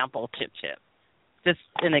example, Chip. Just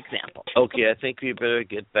an example. Okay, I think we better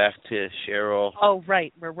get back to Cheryl. Oh,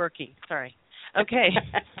 right. We're working. Sorry. Okay.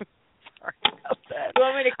 Sorry about that. You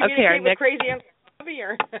want me to communicate with crazy Uncle Bobby?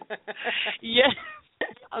 Or? Yes.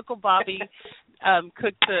 Uncle Bobby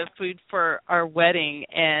cooked the food for our wedding,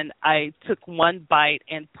 and I took one bite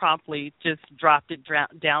and promptly just dropped it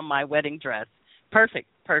down my wedding dress. Perfect.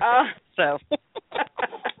 So,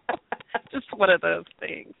 just one of those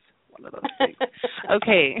things.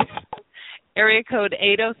 Okay. Area code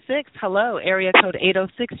 806. Hello. Area code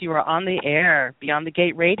 806. You are on the air. Beyond the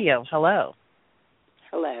Gate Radio. Hello.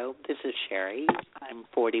 Hello. This is Sherry. I'm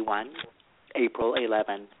 41. April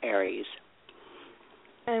 11. Aries.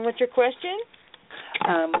 And what's your question?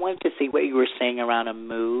 Wanted to see what you were saying around a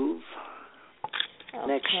move.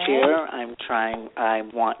 Next year, I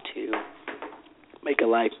want to make a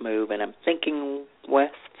life move, and I'm thinking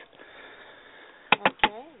west.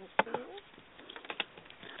 Okay, let's see.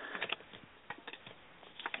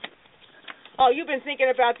 Oh, you've been thinking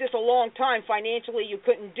about this a long time. Financially, you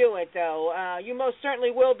couldn't do it, though. You most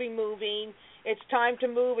certainly will be moving. It's time to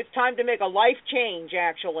move. It's time to make a life change,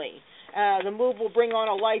 actually. The move will bring on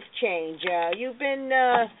a life change. You've been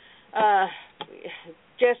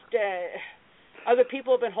other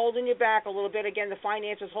people have been holding you back a little bit. Again, the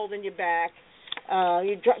finances holding you back.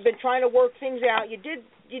 You've been trying to work things out. You did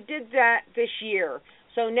that this year.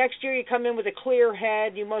 So next year you come in with a clear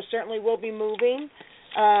head. You most certainly will be moving.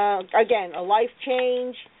 Again, a life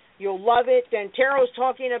change. You'll love it. Then Tarot's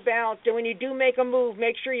talking about when you do make a move,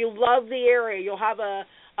 make sure you love the area. You'll have a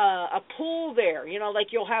pull there, like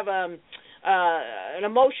you'll have an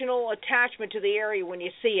emotional attachment to the area when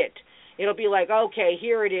you see it. It'll be like, okay,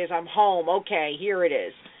 here it is, I'm home. Okay, here it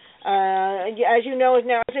is. As you know,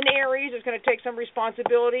 now it's in Aries. It's going to take some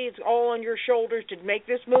responsibility. It's all on your shoulders to make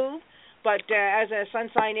this move. But as a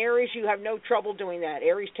sun sign Aries, you have no trouble doing that.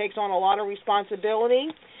 Aries takes on a lot of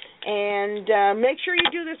responsibility. And make sure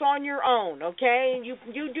you do this on your own, okay? You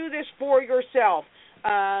do this for yourself.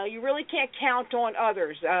 You really can't count on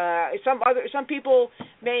others. Some people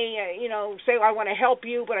may, say, I want to help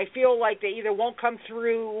you, but I feel like they either won't come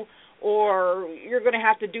through or you're going to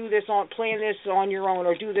have to plan this on your own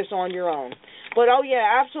or do this on your own. But, oh,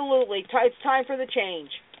 yeah, absolutely. It's time for the change,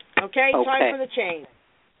 okay? Time for the change.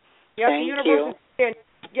 Yep, Thank the universe is,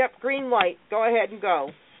 yep, green light. Go ahead and go,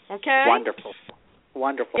 okay?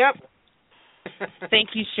 Wonderful. Yep.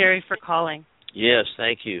 Thank you, Sherry, for calling. Yes,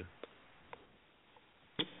 thank you.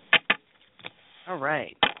 All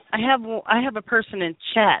right. I have a person in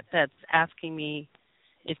chat that's asking me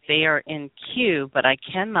if they are in queue, but I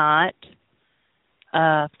cannot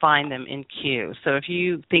find them in queue. So if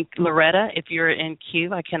you think, Loretta, if you're in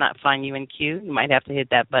queue, I cannot find you in queue. You might have to hit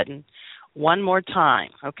that button one more time,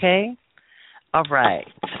 okay? All right.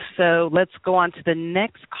 So let's go on to the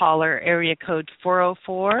next caller, area code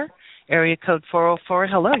 404. Area code 404.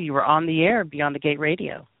 Hello, you were on the air, Beyond the Gate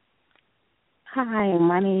Radio. Hi,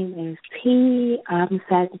 my name is T. I'm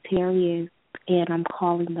Sagittarius, and I'm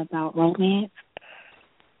calling about romance.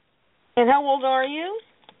 And how old are you?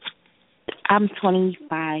 I'm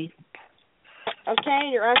 25. Okay,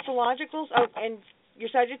 your astrologicals. Oh, and you're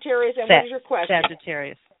Sagittarius. And what is your question?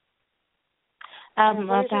 Sagittarius.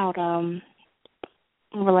 About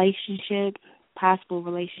relationship, possible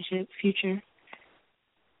relationship, future.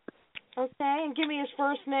 Okay, and give me his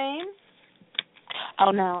first name.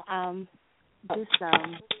 Oh no, I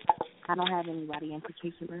don't have anybody in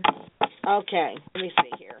particular. Okay, let me see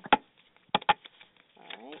here.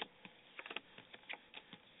 All right.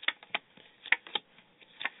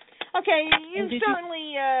 Okay, you've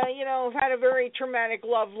certainly, had a very traumatic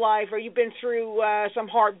love life, or you've been through some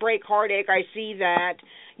heartbreak, heartache. I see that.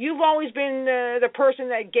 You've always been the person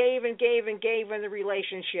that gave and gave and gave in the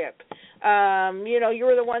relationship. You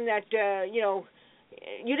were the one that,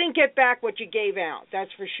 you didn't get back what you gave out.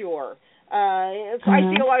 That's for sure. I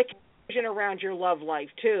see a lot of confusion around your love life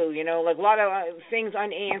too. Like a lot of things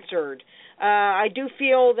unanswered. I do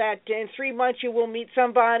feel that in 3 months you will meet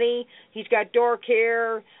somebody. He's got dark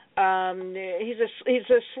hair. He's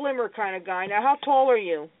a slimmer kind of guy. Now, how tall are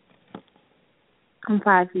you? I'm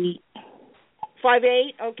 5 feet.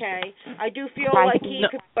 5'8"? Okay. I do feel like he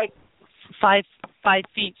could like 5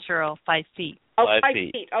 feet, Cheryl. 5 feet. Oh, 5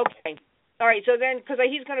 feet. Okay. All right. So then, because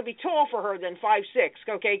he's going to be tall for her, then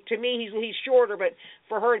 5'6". Okay. To me, he's shorter, but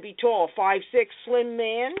for her to be tall, 5'6", slim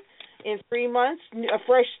man. In 3 months, a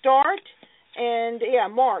fresh start. And,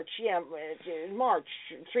 March.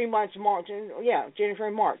 3 months, March.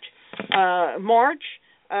 January, March.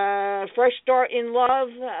 Fresh start in love.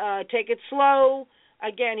 Take it slow.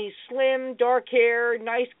 Again, he's slim, dark hair,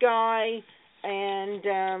 nice guy. And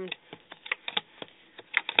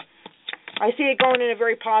I see it going in a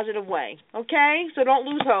very positive way. Okay? So don't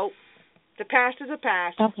lose hope. The past is a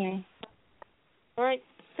past. Okay. All right.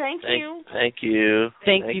 Thank you. Thank you.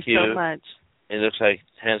 Thank you so much. It looks like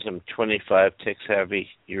handsome 25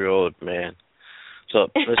 tech-savvy-year-old man. So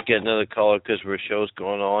let's get another caller because our show's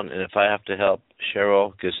going on, and if I have to help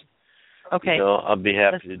Cheryl, because I'll be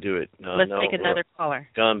happy to do it. Let's take another caller.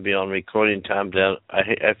 Going to be on recording time.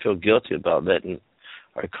 I feel guilty about letting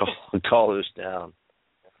our callers down.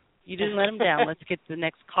 You didn't let them down. Let's get to the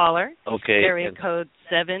next caller. Okay. Area code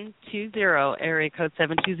 720. Area code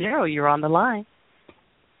 720. You're on the line.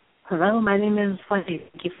 Hello, my name is Wendy.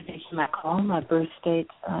 Thank you for taking my call. My birth date,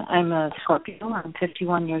 I'm a Scorpio. I'm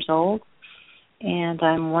 51 years old. and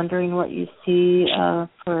I'm wondering what you see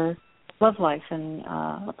for love life and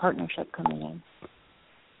a partnership coming in.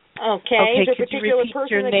 Okay. Is there a particular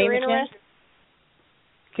person that you're interested in?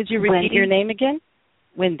 Could you repeat your name again?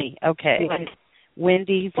 Wendy. Okay.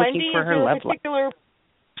 Wendy's looking for her love life.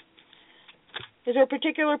 Is there a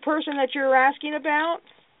particular person that you're asking about?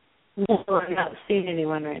 No, I'm not seeing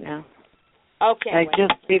anyone right now. Okay. I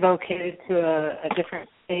just relocated to a different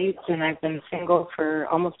state, and I've been single for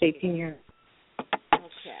almost 18 years.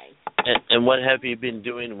 Okay. And what have you been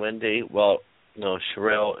doing, Wendy? Well,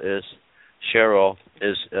 Cheryl is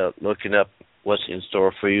looking up what's in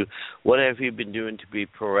store for you. What have you been doing to be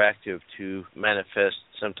proactive to manifest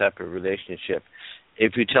some type of relationship?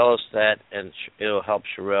 If you tell us that, and it'll help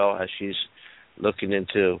Cheryl as she's looking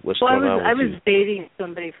into what's going on with I was dating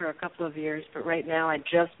somebody for a couple of years, but right now I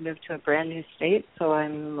just moved to a brand new state, so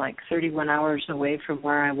I'm like 31 hours away from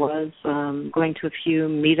where I was, going to a few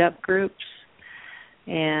meetup groups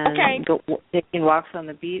and taking walks on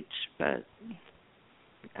the beach, but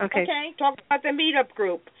okay. Okay, talk about the meetup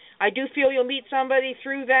group. I do feel you'll meet somebody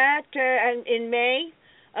through that in May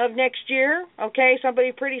of next year, okay,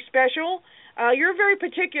 somebody pretty special. You're very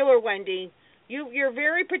particular, Wendy. You're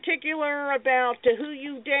very particular about who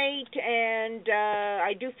you date, and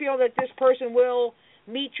I do feel that this person will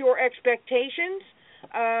meet your expectations.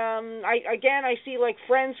 I see like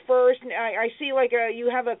friends first. I see like you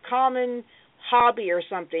have a common hobby or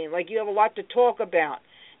something, like you have a lot to talk about.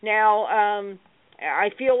 Now, I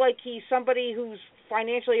feel like he's somebody who's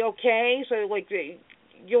financially okay, so like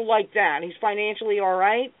you'll like that. He's financially all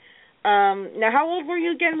right. Now, how old were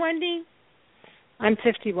you again, Wendy? I'm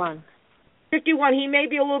 51. 51. He may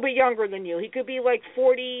be a little bit younger than you. He could be like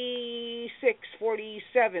 46,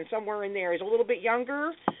 47, somewhere in there. He's a little bit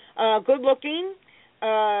younger, good looking.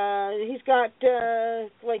 He's got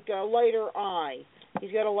like a lighter eye.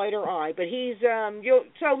 He's got a lighter eye, but he's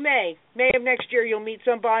so May of next year you'll meet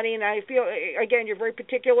somebody, and I feel again you're very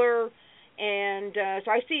particular, and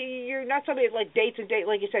so I see you're not somebody that like dates and dates,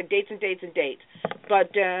 like you said, dates and dates and dates.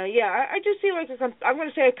 But I just see like I'm going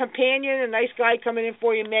to say a companion, a nice guy coming in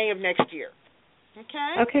for you May of next year.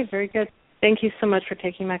 Okay. Okay, very good. Thank you so much for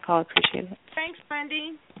taking my call. I appreciate it. Thanks,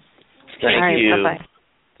 Wendy. Thank you. Bye-bye.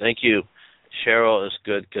 Thank you. Cheryl is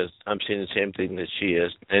good because I'm seeing the same thing that she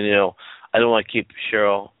is. And, I don't want to keep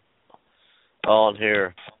Cheryl on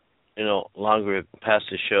here, longer past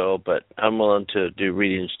the show, but I'm willing to do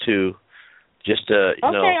readings too, just to,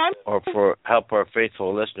 or for help our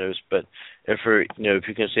faithful listeners. But if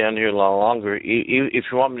you can stay on here a lot longer, if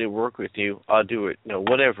you want me to work with you, I'll do it.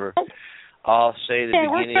 Whatever. I'll say the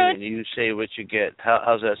beginning and you say what you get.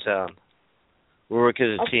 How's that sound? We work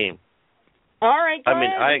as a team. All right, go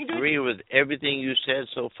ahead. I agree with everything you said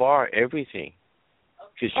so far, everything.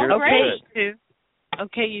 Because you're good.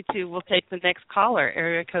 Okay, you two. We'll take the next caller,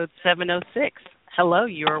 area code 706. Hello,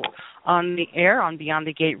 you're on the air on Beyond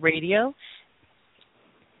the Gate Radio.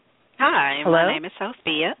 Hi, hello? My name is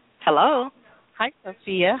Sophia. Hello. Hi,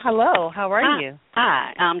 Sophia. Hello, how are you?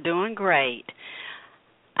 Hi, I'm doing great.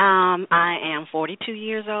 I am 42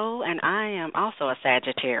 years old, and I am also a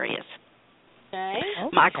Sagittarius. Okay.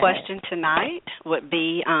 My question tonight would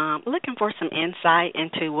be looking for some insight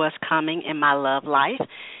into what's coming in my love life,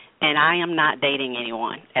 and I am not dating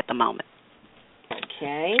anyone at the moment.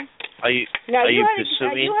 Okay. Are you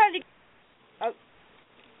pursuing?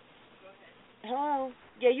 Hello.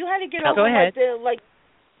 Yeah, you had to get over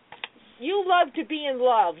you love to be in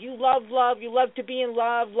love. You love love. You love to be in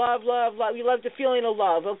love. Love. You love the feeling of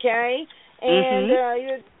love. Okay. And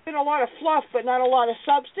there's been a lot of fluff, but not a lot of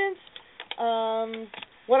substance.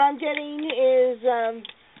 What I'm getting is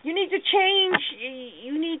you need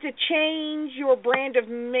to change your brand of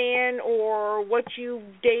man or what you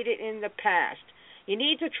dated in the past. You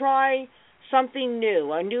need to try something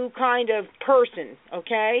new, a new kind of person,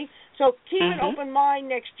 okay? So keep an open mind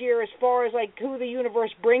next year as far as like who the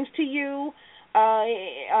universe brings to you.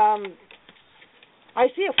 I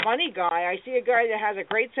see a funny guy. I see a guy that has a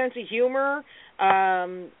great sense of humor.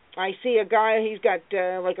 I see a guy. He's got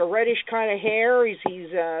like a reddish kind of hair.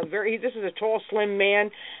 This is a tall, slim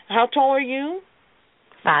man. How tall are you?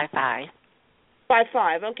 5'5".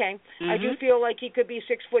 5'5". Okay. I do feel like he could be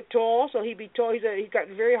 6 foot tall. So he'd be tall. He's got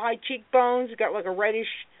very high cheekbones. He's got like a reddish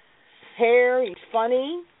hair. He's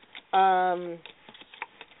funny.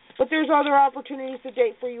 But there's other opportunities to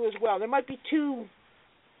date for you as well. There might be two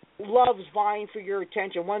loves vying for your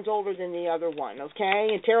attention. One's older than the other one. Okay.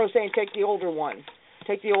 And Tarot's saying take the older one.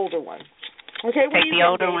 Take the older one. Okay, what Take the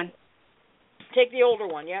older one? Take the older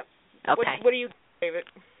one, yep. Okay. What do you, David?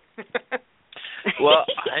 Well,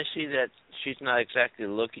 I see that she's not exactly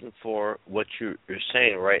looking for what you're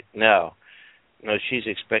saying right now. she's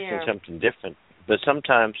expecting something different. But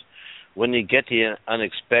sometimes when you get the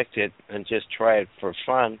unexpected and just try it for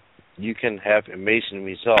fun, you can have amazing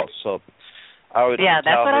results. So I would that's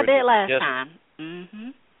tell what her I did last just time. Mm-hmm.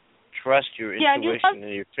 Trust your intuition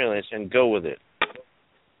and your feelings and go with it.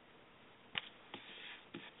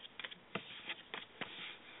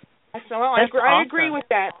 So I agree with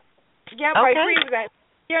that. Yeah, I agree with that.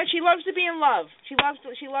 Yeah, she loves to be in love. She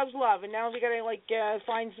loves love, and now we gotta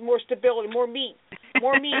find some more stability, more meat.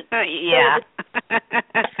 Yeah.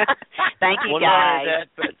 Thank you, guys.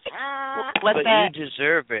 But you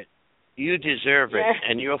deserve it. You deserve it,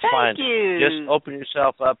 and you'll find. You. Just open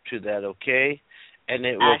yourself up to that, okay? And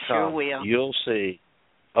it will come. Sure will. You'll see.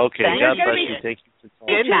 Okay, God bless you. Thank you for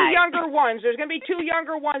calling. Two younger ones. There's gonna be two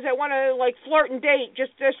younger ones that want to flirt and date.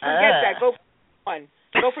 Just forget that. Go for one.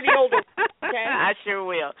 Go for the older one. Okay. I sure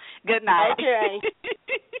will. Good night. Okay.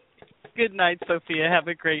 Good night, Sophia. Have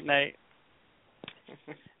a great night.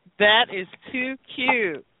 That is too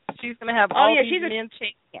cute. She's going to have all these men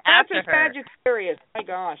chasing after her. That's a Sagittarius. My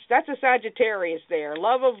gosh. That's a Sagittarius there.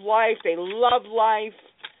 Love of life. They love life.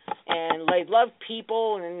 And they love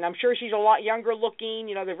people. And I'm sure she's a lot younger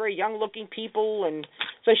looking. They're very young looking people. And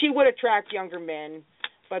so she would attract younger men.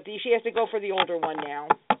 But she has to go for the older one now.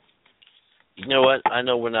 You know what? I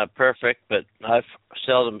know we're not perfect, but I've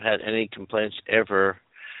seldom had any complaints ever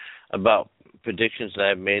about predictions that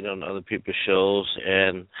I've made on other people's shows.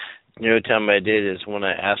 And the only time I did is when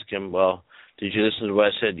I asked him, well, did you listen to what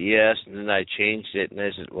I said? Yes. And then I changed it, and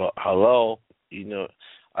I said, well, hello.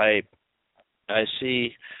 I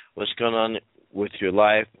see what's going on with your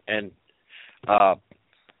life. And,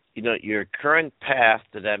 your current path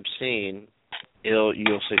that I'm seeing,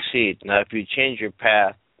 you'll succeed. Now, if you change your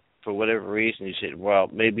path, for whatever reason, you say, well,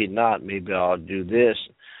 maybe not, maybe I'll do this,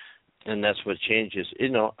 and that's what changes.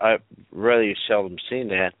 I've really seldom seen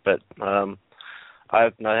that, but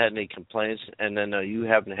I've not had any complaints, and then you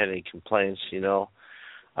haven't had any complaints,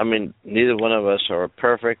 I mean, neither one of us are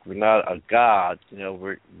perfect. We're not a God,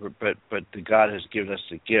 but the God has given us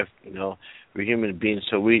the gift, we're human beings,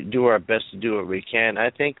 so we do our best to do what we can.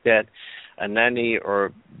 I think that a 90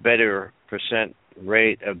 or better %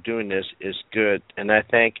 rate of doing this is good, and I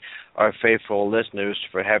thank our faithful listeners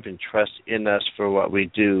for having trust in us for what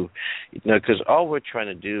we do, because all we're trying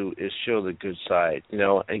to do is show the good side,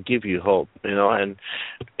 and give you hope,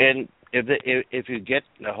 and if you get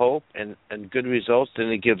the hope and good results, then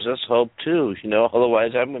it gives us hope too,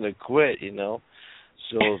 otherwise I'm going to quit,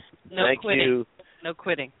 so thank you. No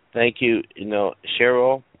quitting. Thank you,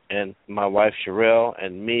 Cheryl, and my wife CHERYL,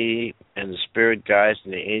 and me, and the spirit guides,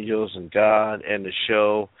 and the angels, and God, and the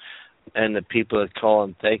show, and the people that call,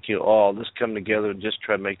 and thank you all. Let's come together and just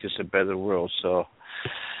try to make this a better world. So,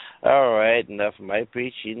 all right, enough of my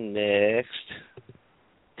preaching. Next.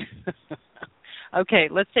 Okay,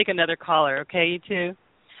 let's take another caller, okay, you two?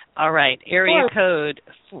 All right, area code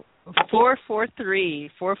 443.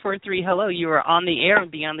 443, hello, you are on the air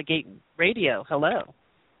and Beyond the Gate Radio. Hello.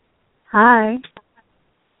 Hi.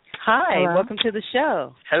 Hi, hello. Welcome to the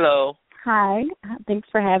show. Hello. Hi, thanks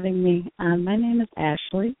for having me. My name is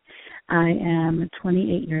Ashley. I am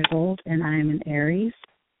 28 years old, and I am an Aries.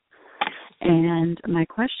 And my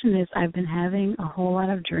question is, I've been having a whole lot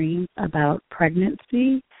of dreams about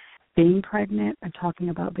pregnancy, being pregnant, or talking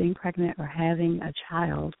about being pregnant or having a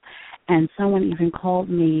child. And someone even called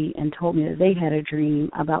me and told me that they had a dream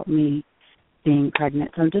about me being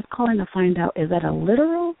pregnant. So I'm just calling to find out, is that a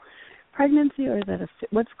literal pregnancy, or is that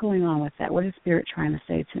what's going on with that? What is Spirit trying to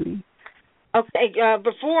say to me? Okay,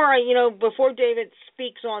 before David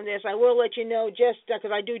speaks on this, I will let you know, just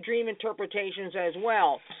because I do dream interpretations as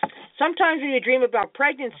well. Sometimes when you dream about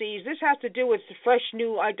pregnancies, this has to do with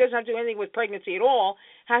it doesn't have to do anything with pregnancy at all.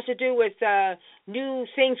 It has to do with new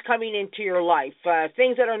things coming into your life,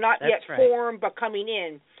 things that are not yet formed but coming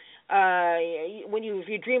in. If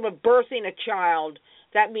you dream of birthing a child,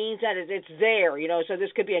 that means that it's there, so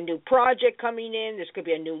this could be a new project coming in, this could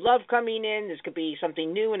be a new love coming in, this could be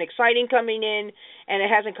something new and exciting coming in, and it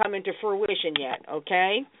hasn't come into fruition yet,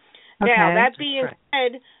 okay? Now, that being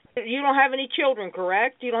said, you don't have any children,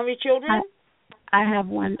 correct? You don't have any children? I have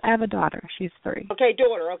one. I have a daughter. She's 3. Okay,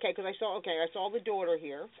 daughter, okay, because I saw the daughter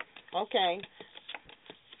here. Okay.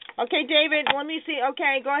 Okay, David, let me see.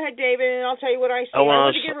 Okay, go ahead, David, and I'll tell you what I see. I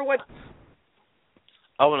want to give her what...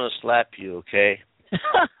 I want to slap you, okay?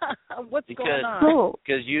 What's going on?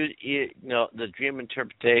 Because you the dream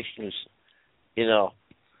interpretations,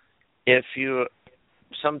 if you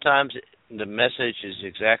sometimes the message is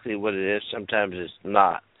exactly what it is, sometimes it's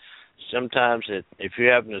not. Sometimes if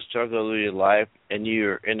you're having a struggle with your life and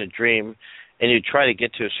you're in a dream and you try to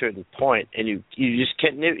get to a certain point, and you just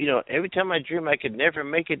can't. Every time I dream, I could never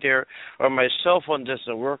make it there, or my cell phone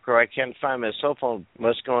doesn't work, or I can't find my cell phone.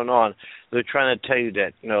 What's going on? They're trying to tell you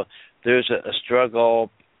that there's a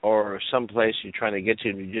struggle or someplace you're trying to get to,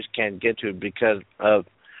 and you just can't get to it because of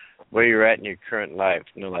where you're at in your current life.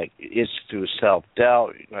 Like it's through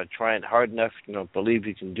self-doubt, you're not trying hard enough, believe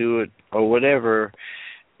you can do it, or whatever.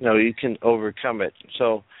 You can overcome it.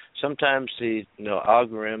 So sometimes the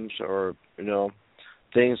algorithms or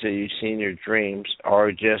things that you see in your dreams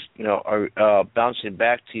are just are bouncing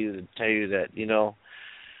back to you to tell you that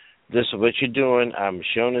this is what you're doing. I'm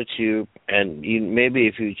showing it to you, and maybe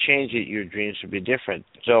if you change it, your dreams would be different.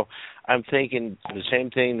 So I'm thinking the same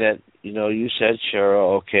thing that you said,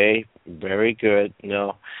 Cheryl. Okay, very good.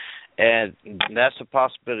 And that's a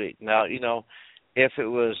possibility. Now if it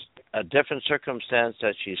was a different circumstance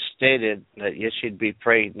that she stated that yes, she'd be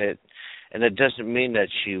pregnant, and it doesn't mean that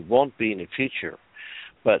she won't be in the future.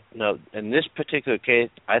 But in this particular case,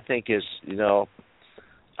 I think is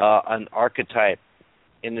an archetype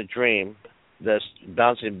in the dream that's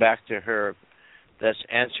bouncing back to her, that's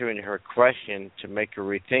answering her question to make her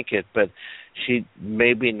rethink it. But she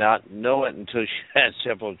maybe not know it until she had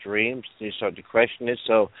several dreams and you start to question it.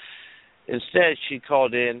 So instead, she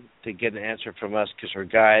called in to get an answer from us because her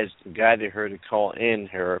guides guided her to call in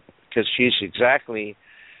her, because she's exactly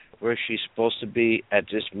where she's supposed to be at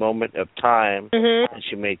this moment of time, and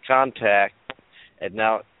she made contact. And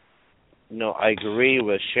now, I agree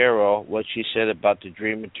with Cheryl, what she said about the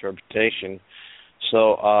dream interpretation.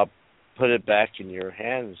 So put it back in your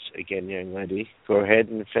hands again, young lady. Go ahead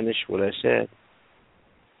and finish what I said.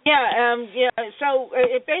 Yeah. So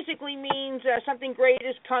it basically means something great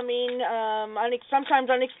is coming, sometimes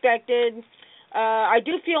unexpected. I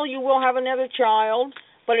do feel you will have another child,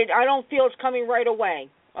 but I don't feel it's coming right away.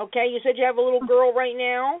 Okay, you said you have a little girl right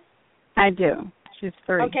now? I do. She's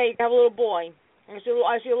 3. Okay, you have a little boy. I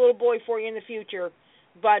see a little boy for you in the future,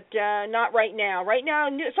 but not right now. Right now,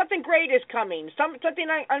 something great is coming, something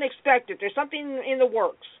unexpected. There's something in the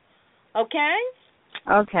works. Okay?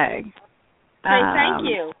 Okay. Thank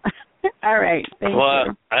you. All right. Thank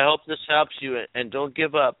you. I hope this helps you, and don't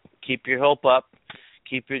give up. Keep your hope up.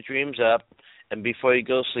 Keep your dreams up. And before you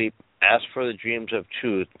go to sleep, ask for the dreams of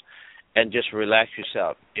truth and just relax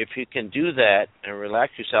yourself. If you can do that and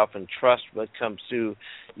relax yourself and trust what comes through,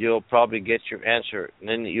 you'll probably get your answer. And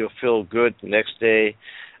then you'll feel good the next day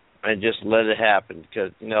and just let it happen.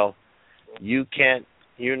 Because,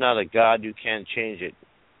 you're not a God. You can't change it.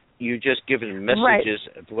 You're just giving messages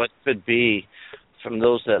of what could be from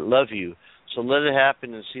those that love you. So let it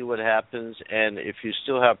happen and see what happens. And if you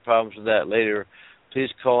still have problems with that later, please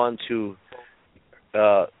call on to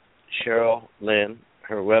CHERYL LYNN,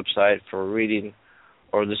 her website, for a reading,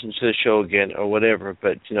 or listen to the show again, or whatever.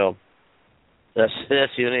 But that's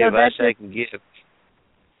the only advice I can give.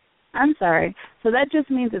 I'm sorry. So that just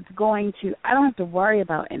means it's going to. I don't have to worry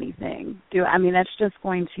about anything. That's just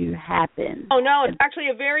going to happen. Oh no, it's actually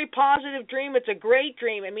a very positive dream. It's a great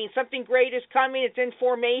dream. It means something great is coming. It's in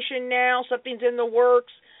formation now. Something's in the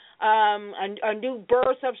works. A new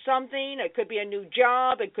birth of something. It could be a new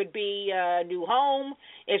job. It could be a new home.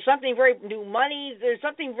 It's something very new money. There's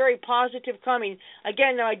something very positive coming.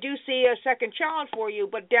 Again, I do see a second child for you,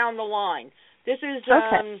 but down the line. This is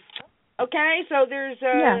okay. So there's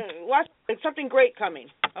something great coming.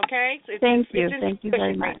 Okay. Thank you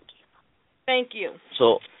very much. Thank you.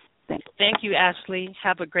 So, thank you, Ashley.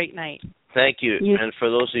 Have a great night. Thank you. And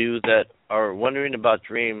for those of you that are wondering about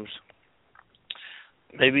dreams,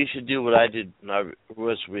 maybe you should do what I did when I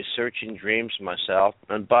was researching dreams myself,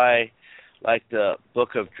 and buy like the Book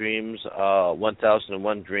of Dreams,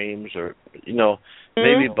 1001 Dreams, or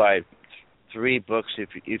maybe buy 3 books if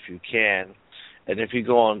you can. And if you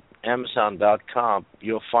go on Amazon.com,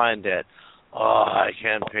 you'll find that I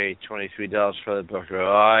can't pay $23 for the book, or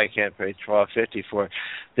I can't pay $12.50 for it.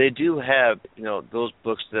 They do have those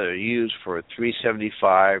books that are used for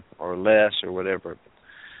 $3.75 or less or whatever.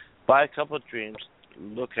 Buy a couple of dreams.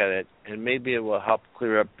 Look at it, and maybe it will help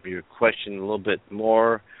clear up your question a little bit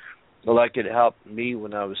more, like it helped me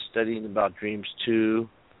when I was studying about dreams too.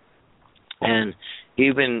 And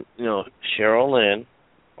even CHERYL LYNN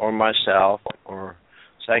or myself or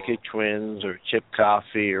Psychic Twins or Chip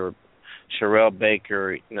Coffey or Cheryl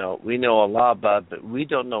Baker, we know a lot about it, but we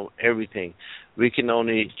don't know everything. We can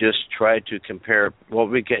only just try to compare what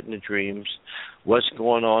we get in the dreams, what's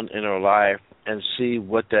going on in our life, and see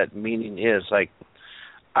what that meaning is. Like,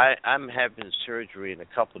 I'm having surgery in a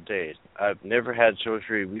couple of days. I've never had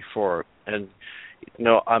surgery before, and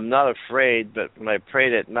I'm not afraid. But when I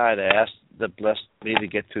prayed at night, I asked to bless me to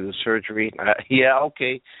get through the surgery.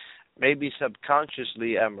 maybe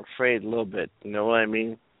subconsciously I'm afraid a little bit. You know what I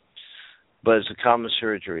mean? But it's a common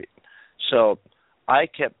surgery. So I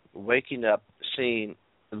kept waking up seeing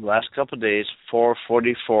the last couple of days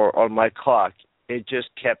 4:44 on my clock. It just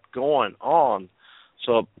kept going on.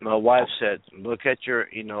 So my wife said, look at your,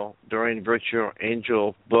 Doreen Virtue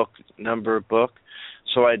Angel book, number book.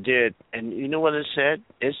 So I did. And you know what it said?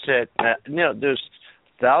 It said, there's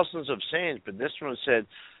thousands of sayings, but this one said,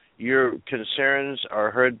 your concerns are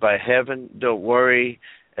heard by heaven. Don't worry.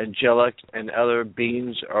 Angelic and other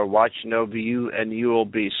beings are watching over you, and you will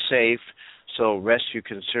be safe. So rest your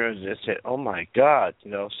concerns. And it said, oh, my God.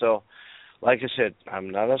 So like I said, I'm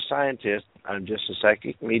not a scientist. I'm just a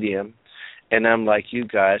psychic medium. And I'm like you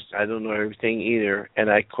guys. I don't know everything either, and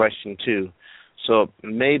I question too. So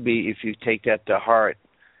maybe if you take that to heart,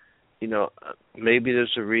 maybe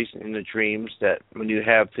there's a reason in the dreams that when you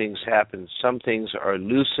have things happen, some things are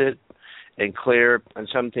lucid and clear, and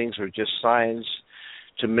some things are just signs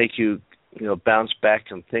to make you, bounce back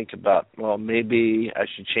and think about, well, maybe I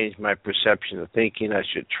should change my perception of thinking, I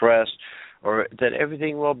should trust, or that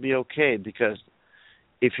everything will be okay. Because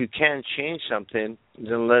if you can change something,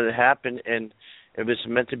 then let it happen, and if it's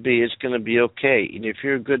meant to be, it's going to be okay. And if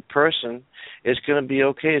you're a good person, it's going to be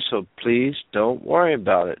okay. So please don't worry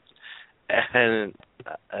about it. And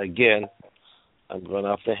again, I'm going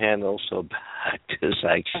off the handle, so back to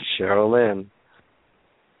CHERYL LYNN.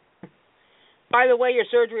 By the way, your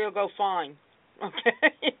surgery will go fine.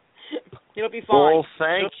 Okay? It'll be fine. Well,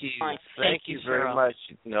 thank you. Thank you very much.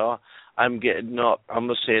 I'm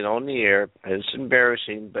gonna say it on the air. It's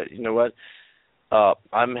embarrassing, but you know what?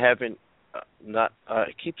 I'm having I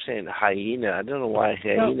keep saying hyena. I don't know why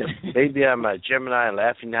hyena. Maybe I'm a Gemini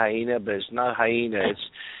laughing hyena, but it's not hyena.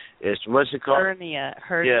 It's what's it called?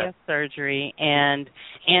 Hernia surgery and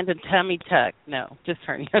a tummy tuck. No, just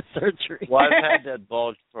hernia surgery. Well, I've had that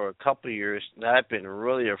bulge for a couple of years, and I've been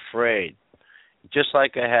really afraid. Just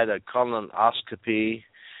like I had a colonoscopy,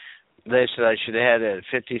 they said I should have had it at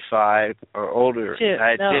 55 or older. And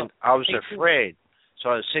I didn't. I was afraid. So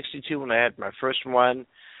I was 62 when I had my first one.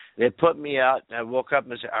 They put me out, and I woke up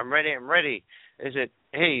and said, I'm ready. They said,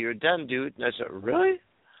 hey, you're done, dude. And I said, really?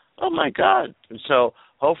 Oh, my God. And so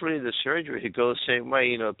hopefully the surgery could go the same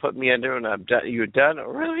way, put me under and I'm done. You're done? Oh,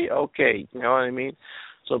 really? Okay. You know what I mean?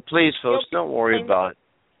 So please, folks, don't worry about it.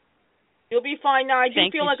 You'll be fine. Now I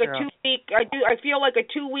feel like I feel like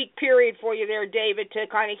a 2-week period for you there, David, to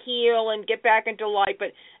kind of heal and get back into life.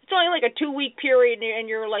 But it's only like a 2-week period, and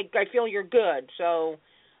you're like, I feel you're good. So,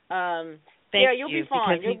 you'll be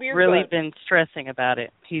fine. Because he's really been stressing about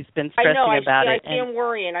it. He's been stressing about it. I see him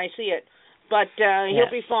worrying. I see it. But he'll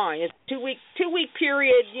be fine. It's a 2-week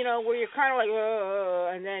period, where you're kind of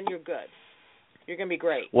like, and then you're good. You're gonna be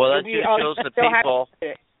great. Well, that just shows the people.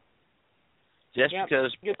 Just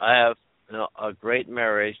because I have a great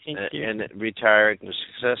marriage and retired and a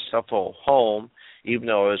successful home, even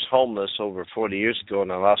though I was homeless over 40 years ago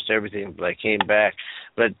and I lost everything, but I came back.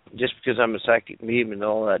 But just because I'm a psychic medium and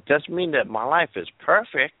all that doesn't mean that my life is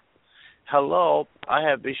perfect. Hello, I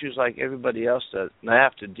have issues like everybody else that I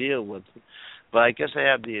have to deal with. But I guess I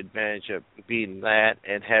have the advantage of being that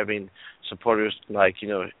and having supporters like,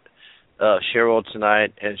 Cheryl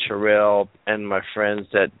tonight and CHERYL and my friends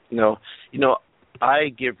that, I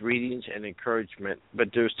give readings and encouragement, but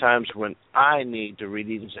there's times when I need the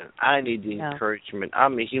readings and I need the encouragement.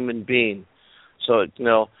 I'm a human being. So,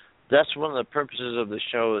 that's one of the purposes of the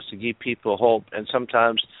show is to give people hope. And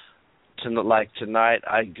sometimes, like tonight,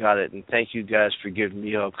 I got it. And thank you guys for giving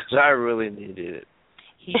me hope because I really needed it.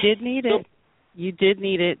 He did need it. You did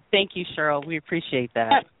need it. Thank you, CHERYL. We appreciate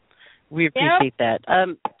that. We appreciate that.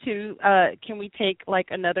 Can we take like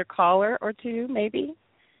another caller or two, maybe?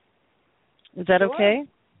 Is that okay?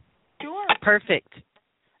 Sure. Perfect.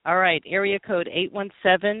 All right. Area code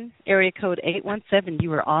 817. Area code 817.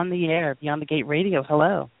 You are on the air. Beyond the Gate Radio.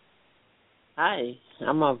 Hello. Hi.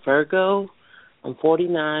 I'm a Virgo. I'm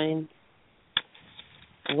 49.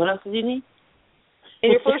 And what else do you need?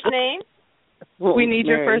 And your first name? We need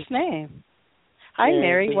Mary. your first name. Hi,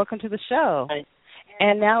 Mary. Welcome to the show. Hi.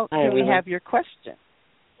 And now, can we have your question?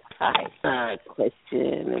 Hi.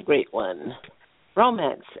 Question, a great one.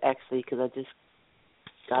 Romance, actually, because I just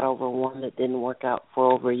got over one that didn't work out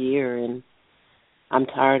for over a year, and I'm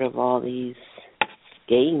tired of all these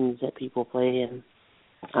games that people play, and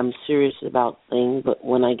I'm serious about things, but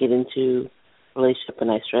when I get into a relationship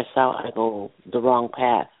and I stress out, I go the wrong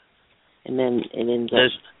path, and then it ends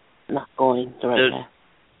up not going the right path.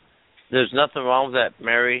 There's nothing wrong with that,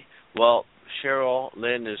 Mary. Well, CHERYL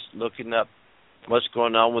LYNN is looking up what's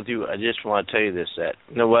going on with you. I just want to tell you this, that,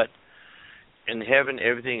 you know what? in heaven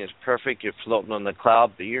everything is perfect. You're floating on the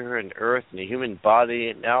cloud, but you're here on earth in the human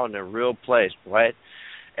body now in a real place, right?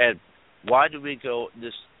 And why do we go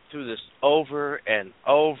through this over and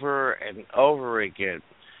over and over again?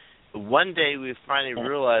 One day we finally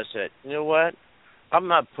realize that, you know what? I'm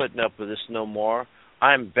not putting up with this no more.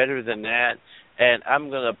 I'm better than that, and I'm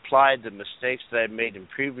going to apply the mistakes that I made in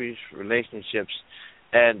previous relationships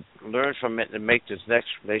and learn from it and make this next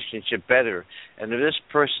relationship better. And if this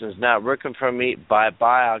person is not working for me,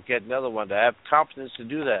 bye-bye, I'll get another one. I have confidence to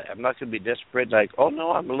do that. I'm not going to be desperate like, oh,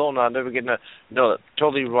 no, I'm alone. I'll never get another. No,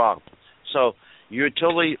 totally wrong. So you're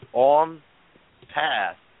totally on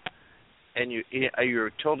path, and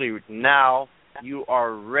you're totally, now you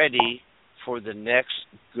are ready for the next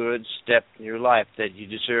good step in your life that you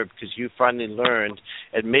deserve because you finally learned,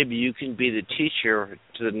 and maybe you can be the teacher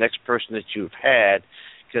to the next person that you've had,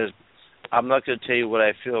 because I'm not going to tell you what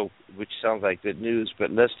I feel, which sounds like good news, but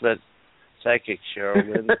let's let Psychic CHERYL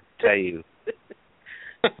LYNN tell you.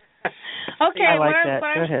 Okay, what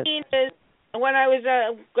I'm seeing is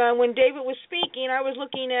when David was speaking, I was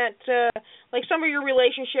looking at like some of your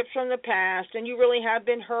relationships from the past, and you really have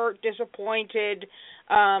been hurt, disappointed.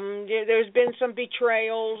 There's been some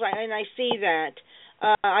betrayals, and I see that.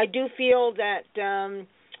 I do feel that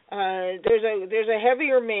there's a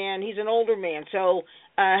heavier man. He's an older man. So,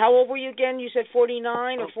 how old were you again? You said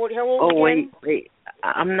 49 or 40. How old? Oh, again? wait.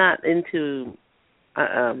 I'm not into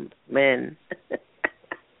men.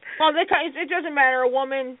 Well, it doesn't matter. A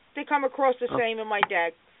woman, they come across the same in my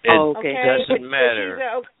deck. Okay. It doesn't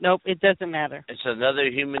matter. Nope, it doesn't matter. It's another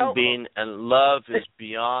human being, and love is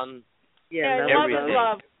beyond everything. Love is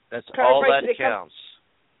love. That's all that counts.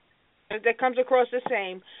 That comes across the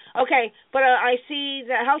same. Okay, but I see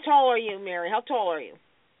that. How tall are you, Mary? How tall are you?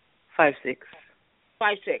 5'6".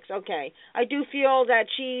 5'6". Okay. I do feel that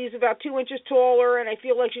she's about 2 inches taller, and I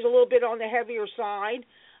feel like she's a little bit on the heavier side.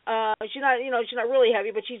 She's not really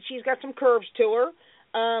heavy, but she's got some curves to her.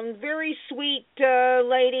 Very sweet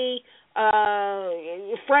lady,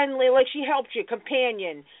 friendly, like she helps you,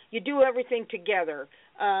 companion. You do everything together.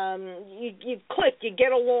 You click, you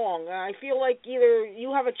get along. I feel like either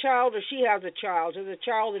you have a child or she has a child. There's a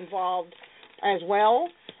child involved as well.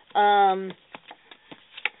 And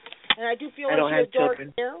I do feel like she has dark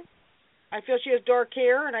hair. I feel she has dark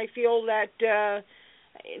hair, and I feel that.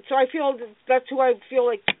 So I feel that's who I feel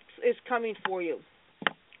like is coming for you.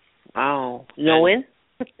 Wow. You know when?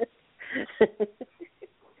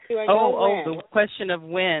 The question of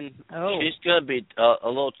when. Oh. She's going to be a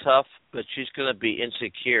little tough, but she's going to be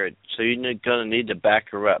insecure. So you're going to need to back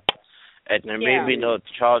her up. And there may be no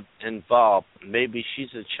child involved. Maybe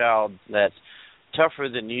she's a child that's tougher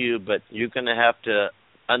than you, but you're going to have to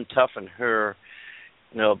untoughen her,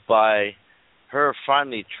 by her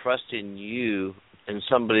finally trusting you and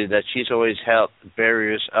somebody that she's always held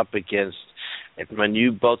barriers up against. And when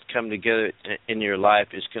you both come together in your life,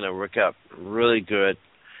 it's going to work out really good.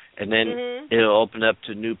 And then it'll open up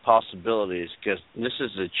to new possibilities because this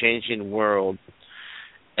is a changing world.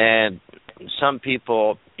 And some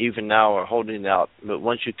people, even now, are holding out. But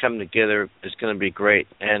once you come together, it's going to be great.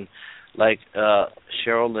 And like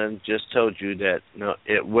CHERYL LYNN just told you that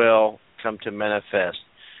it will come to manifest.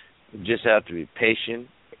 You just have to be patient.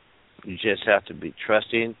 You just have to be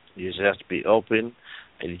trusting. You just have to be open.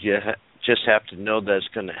 And you just have to know that it's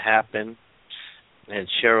going to happen. And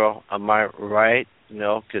Cheryl, am I right?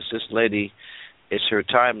 Because this lady, it's her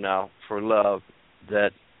time now for love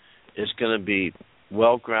that is going to be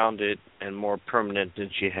well-grounded and more permanent than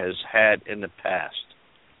she has had in the past.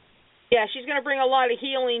 Yeah, she's going to bring a lot of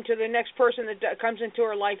healing to the next person that comes into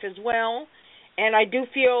her life as well. And I do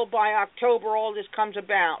feel by October all this comes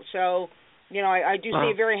about. So, I do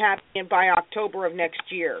see it very happening by October of next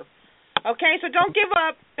year. Okay, so don't give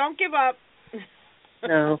up. Don't give up.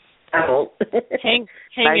 No, I won't. Hang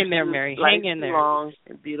in there, Mary. Hang in there. Long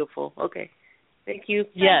and beautiful. Okay. Thank you.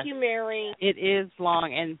 Yes. Thank you, Mary. It is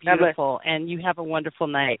long and beautiful, and you have a wonderful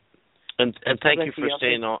night. And thank you for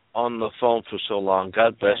staying on the phone for so long.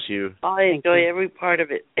 God bless you. I enjoy every part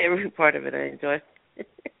of it. Every part of it I enjoy.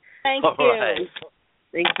 Thank All you. Right.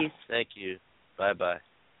 Thank you. Thank you. Bye-bye.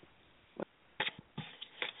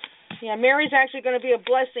 Yeah, Mary's actually going to be a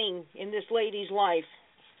blessing in this lady's life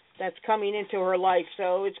that's coming into her life.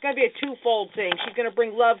 So it's going to be a twofold thing. She's going to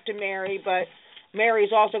bring love to Mary, but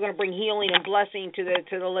Mary's also going to bring healing and blessing to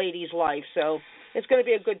the lady's life. So it's going to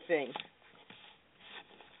be a good thing.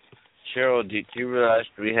 Cheryl, do you realize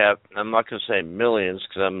we have, I'm not going to say millions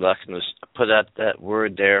because I'm not going to put out that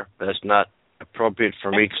word there. That's not appropriate for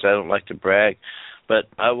me because I don't like to brag. But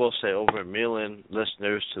I will say over 1 million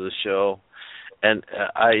listeners to the show. And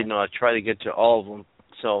I try to get to all of them.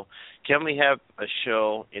 So can we have a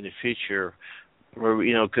show in the future where,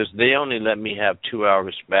 because they only let me have 2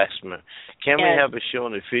 hours maximum. Can we have a show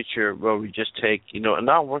in the future where we just take, and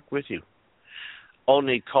I'll work with you.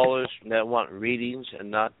 Only callers that want readings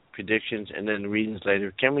and not predictions and then readings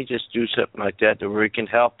later. Can we just do something like that where we can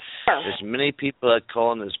help as many people that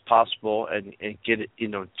call in as possible and get it,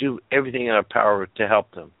 do everything in our power to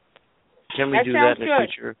help them? Can we do that in the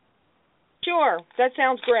future? Sure. That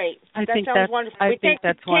sounds great. I think that's wonderful. I think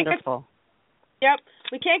that's wonderful. Yep.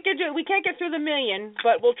 We can't get through the million,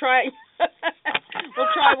 but we'll try.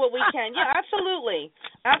 We'll try what we can. Yeah, absolutely.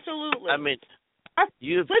 I mean,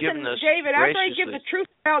 you've given us David, graciously. after I give the truth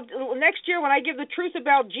about next year, when I give the truth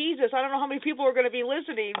about Jesus, I don't know how many people are going to be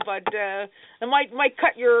listening, but it might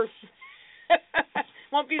cut your.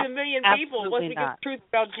 Won't be the million people once we give the truth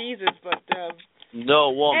about Jesus, but.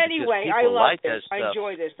 No, it won't. Anyway, I love this. I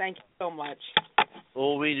enjoy this. Thank you so much.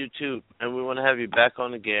 Well, we do too, and we want to have you back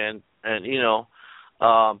on again. And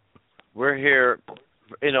we're here.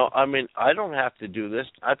 I mean, I don't have to do this.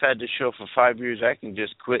 I've had this show for 5 years. I can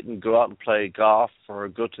just quit and go out and play golf or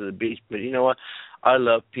go to the beach. But you know what? I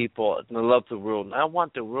love people and I love the world, and I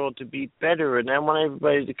want the world to be better, and I want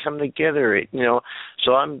everybody to come together.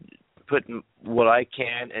 So I'm putting what I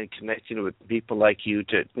can and connecting with people like you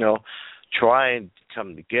to try and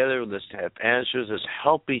come together. Let's have answers. Let's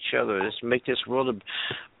help each other. Let's make this world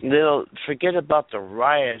forget about the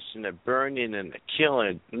riots and the burning and the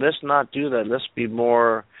killing. Let's not do that. Let's be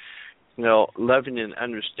more, loving and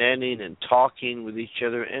understanding and talking with each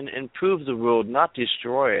other and improve the world, not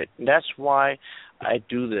destroy it. And that's why I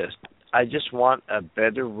do this. I just want a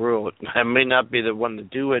better world. I may not be the one to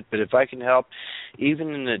do it, but if I can help,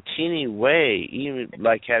 even in a teeny way, even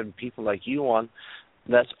like having people like you on,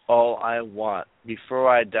 that's all I want. Before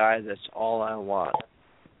I die, that's all I want.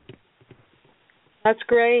 That's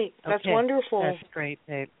great. That's wonderful. That's great,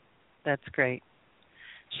 babe. That's great.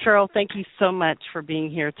 Cheryl, thank you so much for being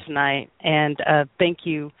here tonight, and thank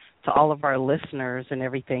you to all of our listeners and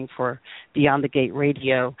everything for Beyond the Gate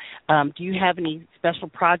Radio. Do you have any special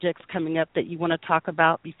projects coming up that you want to talk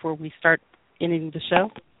about before we start ending the show?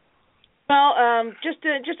 Well, just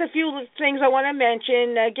a few things I want to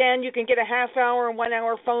mention. Again, you can get a half-hour and 1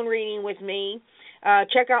 hour phone reading with me.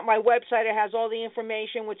 Check out my website. It has all the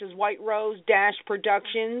information, which is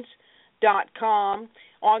whiterose-productions.com.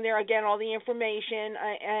 On there, again, all the information.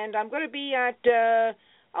 And I'm going to be at a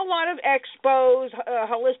lot of expos,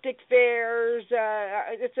 holistic fairs.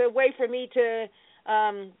 It's a way for me to,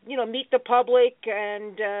 meet the public.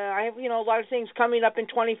 And I have, a lot of things coming up in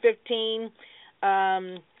 2015.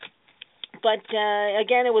 But,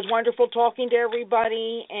 again, it was wonderful talking to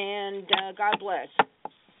everybody, and God bless.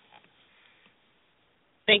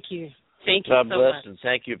 Thank you. Thank you God so bless, much. and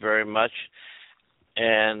thank you very much.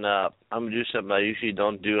 And I'm going to do something I usually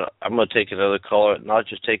don't do. I'm going to take another caller, and I'll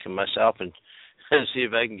just take it myself and see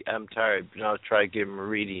if I can. I'm tired, but I'll try to give him a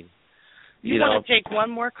reading. You want to take one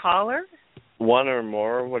more caller? One or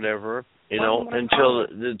more, or whatever. Until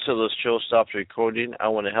the show stops recording, I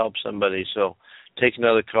want to help somebody, so... Take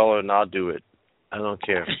another caller and I'll do it. I don't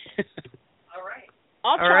care. All right.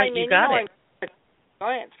 I'll try. You got it. Go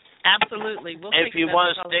ahead. Absolutely. If you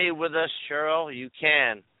want to stay with us, Cheryl, you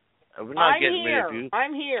can. We're not getting rid of you.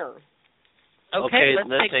 I'm here. Okay,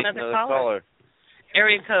 let's take another caller.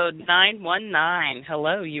 Area code 919.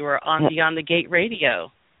 Hello, you are on Beyond the Gate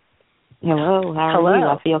Radio. Hello, how are you?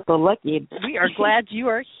 I feel so lucky. We are glad you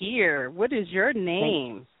are here. What is your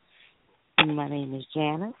name? My name is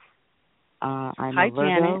Janice. I'm Hi, a Virgo.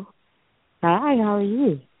 Janet. Hi, how are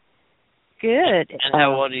you? Good. And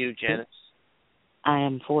how old are you, Janice? I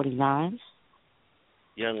am 49.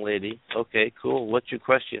 Young lady. Okay, cool. What's your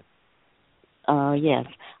question? Yes.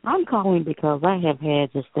 I'm calling because I have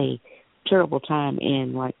had just a terrible time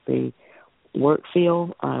in, the work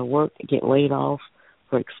field. I get laid off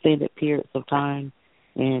for extended periods of time,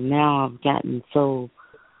 and now I've gotten so,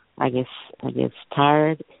 I guess,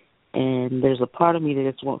 tired, and there's a part of me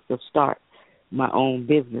that just wants to start my own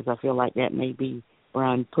business. I feel like that may be where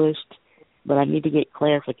I'm pushed, but I need to get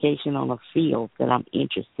clarification on a field that I'm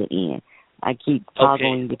interested in. I keep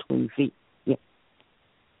toggling between feet. Yeah.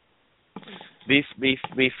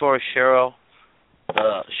 Before Cheryl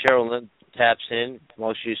Lynn taps in,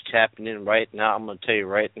 while she's tapping in right now, I'm going to tell you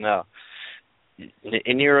right now,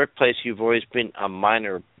 in your workplace, you've always been a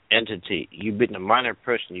minor entity. You've been a minor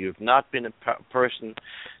person. You've not been a person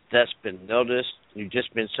that's been noticed. You've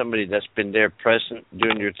just been somebody that's been there present,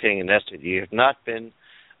 doing your thing, and that's it. You have not been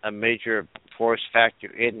a major force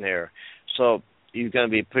factor in there. So you're going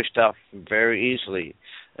to be pushed out very easily.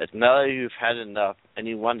 Now that you've had enough and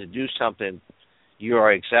you want to do something, you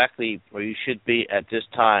are exactly where you should be at this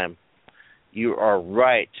time. you are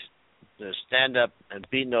right to stand up and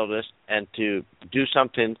be noticed and to do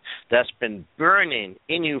something that's been burning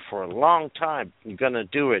in you for a long time. You're going to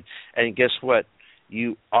do it. And guess what?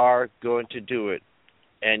 You are going to do it.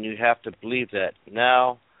 And you have to believe that.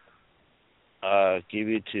 Now, give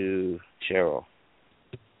you to Cheryl.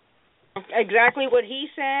 Exactly what he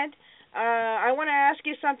said. I want to ask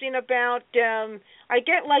you something about, I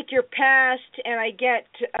get like your past and I get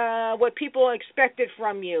what people expected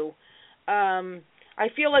from you. I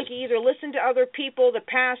feel like you either listened to other people, the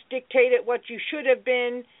past dictated what you should have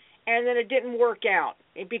been, and then it didn't work out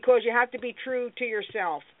because you have to be true to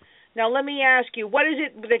yourself. Now let me ask you, what is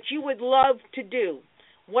it that you would love to do?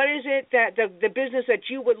 What is it that the business that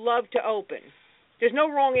you would love to open? There's no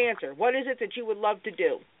wrong answer. What is it that you would love to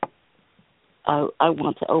do? I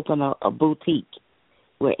want to open a boutique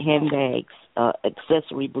with handbags,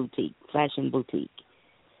 accessory boutique, fashion boutique.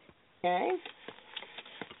 Okay.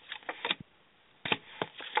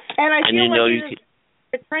 And I feel like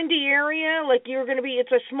a trendy area, like you're going to be,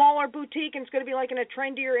 it's a smaller boutique and it's going to be like in a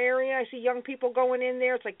trendier area. I see young people going in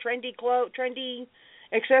there. It's like trendy trendy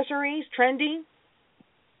accessories, trendy.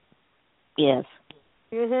 Yes.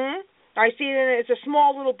 I see that it's a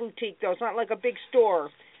small little boutique though. It's not like a big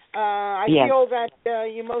store. I feel that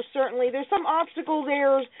you most certainly, there's some obstacle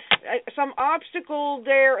there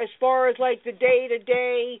as far as like the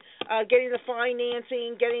day-to-day, getting the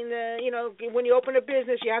financing, getting the, when you open a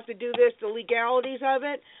business, you have to do this, the legalities of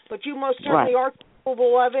it, but you most certainly are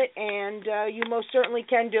capable of it, and you most certainly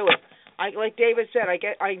can do it. Like David said,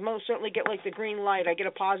 I most certainly get like the green light. I get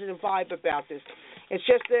a positive vibe about this. It's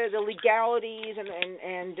just the legalities,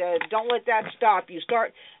 and don't let that stop you.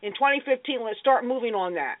 Start in 2015. Let's start moving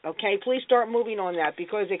on that. Okay, please start moving on that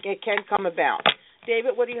because it can come about.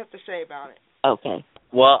 David, what do you have to say about it? Okay.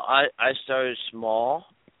 Well, I started small,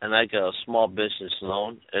 and I got a small business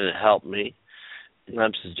loan, and it helped me. And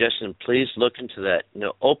I'm suggesting please look into that.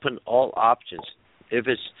 Open all options. If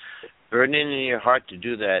it's burning in your heart to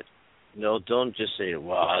do that, don't just say,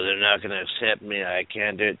 well, they're not going to accept me. I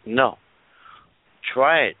can't do it. No.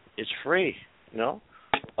 Try it. It's free.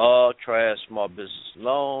 Try a small business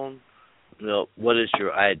loan. What is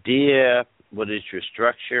your idea? What is your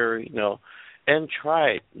structure? And try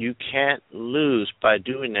it. You can't lose by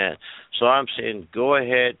doing that. So I'm saying go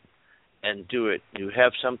ahead and do it. You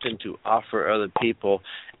have something to offer other people,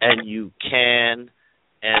 and you can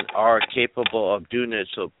and are capable of doing it.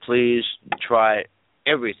 So please try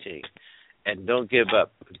everything, and don't give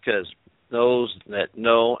up, because those that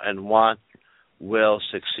know and want will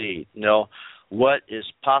succeed. What is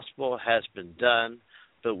possible has been done,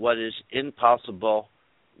 but what is impossible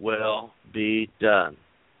will be done.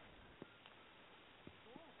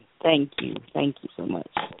 Thank you. Thank you so much.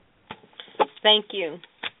 Thank you.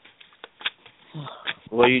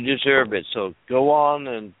 Well, you deserve it. So go on,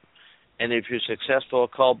 and if you're successful,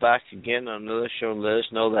 call back again on another show and let us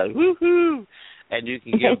know that. Woohoo! And you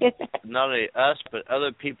can give not only us, but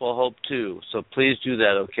other people hope too. So please do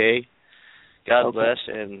that, okay? God bless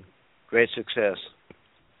and great success.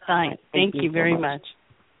 Fine. Thank you very much.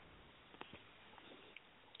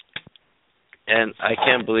 And I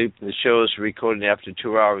can't believe the show is recording after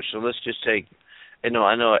 2 hours. So let's just take, I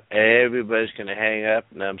know everybody's going to hang up,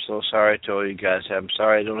 and I'm so sorry to all you guys. I'm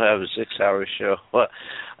sorry I don't have a 6-hour show.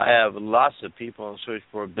 I have lots of people on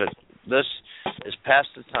switchboard, but it's past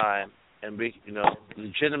the time, and we,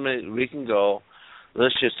 legitimately we can go.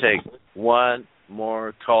 Let's just take one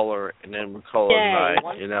more caller, and then we'll call it a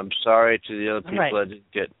night. And I'm sorry to the other people I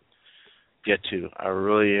didn't get to. I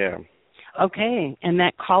really am. Okay, and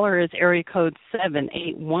that caller is area code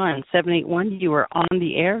 781. 781, you are on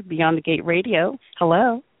the air, Beyond the Gate Radio.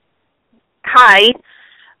 Hello. Hi,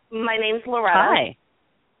 my name's Loretta. Hi.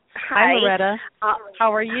 Hi, Loretta.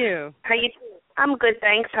 How are you? How you? I'm good,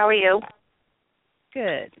 thanks. How are you?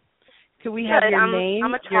 Good. Could we have your name?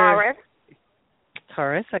 I'm a Taurus.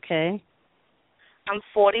 Taurus, okay. I'm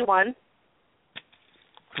 41.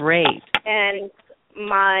 Great. And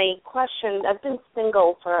my question, I've been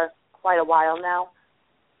single for quite a while now,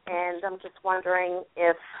 and I'm just wondering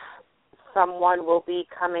if someone will be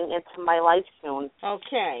coming into my life soon.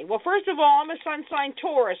 Okay. Well, first of all, I'm a sun sign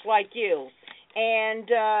Taurus like you. And,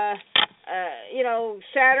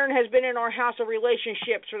 Saturn has been in our house of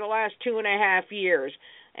relationships for the last 2.5 years.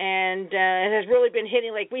 And it has really been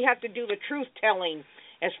hitting, like, we have to do the truth-telling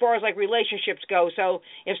as far as, like, relationships go. So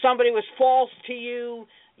if somebody was false to you,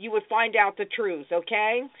 you would find out the truth,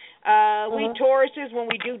 okay? We Tauruses, when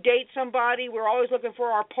we do date somebody, we're always looking for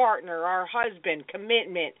our partner, our husband,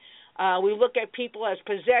 commitment. We look at people as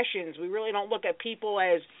possessions. We really don't look at people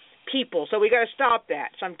as people. So we got to stop that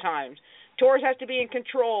sometimes. Taurus has to be in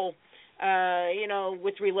control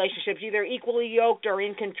with relationships, either equally yoked or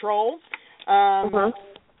in control.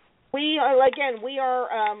 We are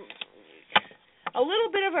a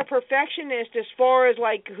little bit of a perfectionist as far as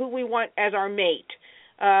like who we want as our mate.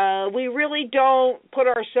 We really don't put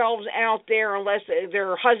ourselves out there unless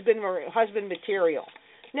they're husband material.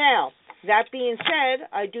 Now, that being said,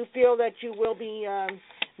 I do feel that you will be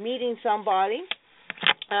meeting somebody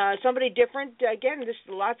different. Again, this is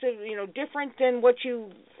lots of different than what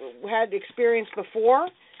you had experienced before.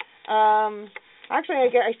 Actually,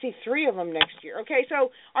 I see 3 of them next year. Okay,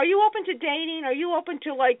 so are you open to dating? Are you open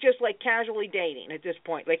to just casually dating at this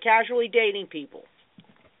point, like casually dating people?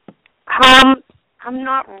 I'm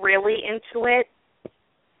not really into it.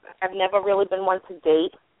 I've never really been one to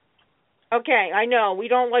date. Okay, I know we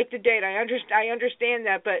don't like to date. I understand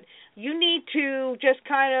that, but you need to just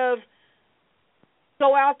kind of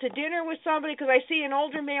go out to dinner with somebody, because I see an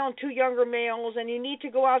older male and 2 younger males, and you need to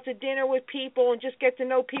go out to dinner with people and just get to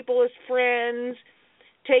know people as friends.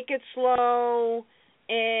 Take it slow,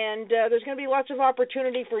 and there's going to be lots of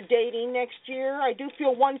opportunity for dating next year. I do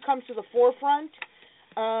feel one comes to the forefront.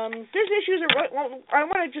 There's issues. I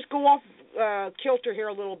want to just go off kilter here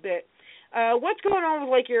a little bit. What's going on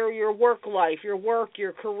with your work life, your work,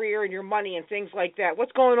 your career, and your money and things like that?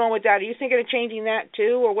 What's going on with that? Are you thinking of changing that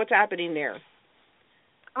too, or what's happening there?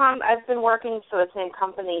 I've been working for the same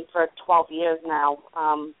company for 12 years now.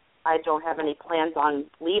 I don't have any plans on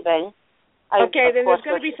leaving. Okay, then there's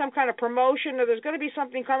going to be some kind of promotion, or there's going to be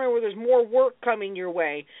something coming where there's more work coming your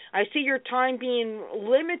way. I see your time being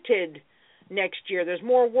limited next year. There's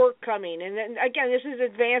more work coming. And then, again, this is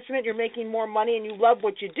advancement. You're making more money, and you love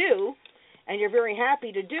what you do, and you're very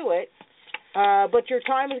happy to do it. But your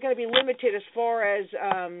time is going to be limited as far as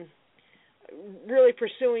really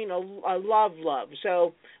pursuing a love.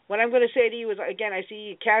 So what I'm going to say to you is, again, I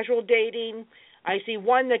see casual dating. I see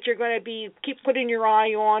one that you're going to keep putting your eye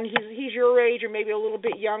on. He's your age or maybe a little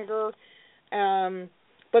bit younger.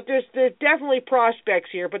 But there's definitely prospects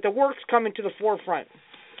here, but the work's coming to the forefront.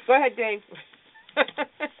 Go ahead, Dave.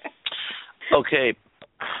 Okay.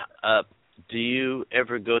 Do you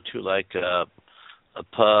ever go to like a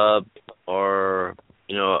pub or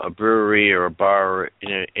a brewery or a bar or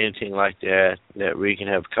anything like that where you can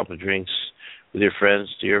have a couple of drinks with your friends?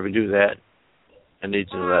 Do you ever do that? I need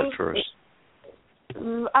to know that first.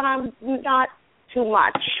 Not too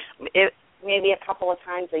much. Maybe a couple of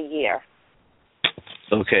times a year.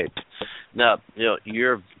 Okay. Now,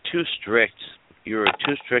 you're too strict. You're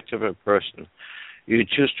too strict of a person. You're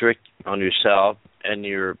too strict on yourself, and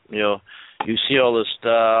you see all this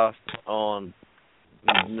stuff on,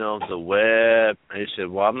 the web, and you say,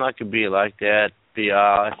 well, I'm not going to be like that,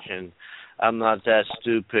 biatch, and I'm not that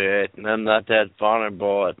stupid, and I'm not that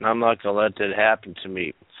vulnerable, and I'm not going to let that happen to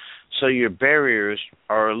me. So your barriers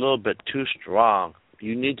are a little bit too strong.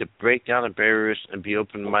 You need to break down the barriers and be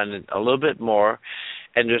open-minded a little bit more.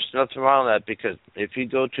 And there's nothing wrong with that, because if you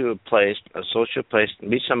go to a place, a social place, and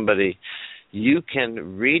meet somebody, you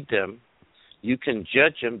can read them, you can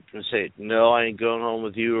judge them and say, no, I ain't going home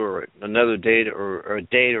with you, or another date, or a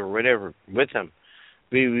date, or whatever with them.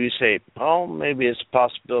 We say, oh, maybe it's a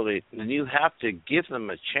possibility. And you have to give them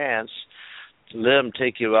a chance to let them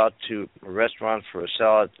take you out to a restaurant for a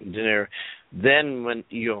salad dinner. Then when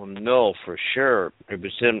you'll know for sure if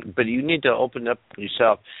it's in, but you need to open up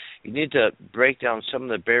yourself. You need to break down some of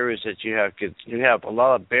the barriers that you have, because you have a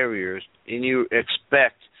lot of barriers and you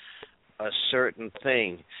expect a certain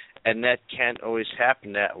thing, and that can't always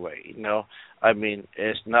happen that way. I mean,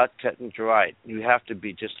 it's not cut and dry. You have to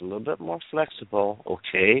be just a little bit more flexible,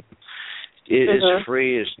 okay? It is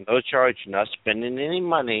free. It's no charge. You're not spending any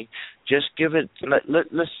money. Just give it.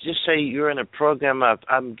 Let's just say you're in a program of,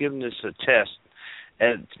 I'm giving this a test,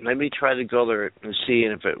 and let me try to go there and see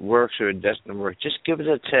if it works or it doesn't work. Just give it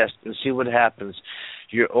a test and see what happens.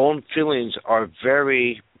 Your own feelings are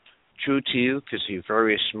very true to you because you're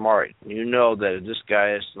very smart. You know that this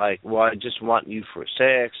guy is like, well, I just want you for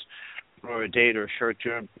sex or a date or short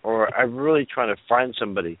term, or I'm really trying to find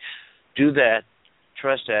somebody. Do that.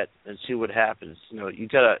 Trust that and see what happens. You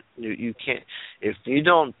can't, if you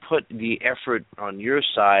don't put the effort on your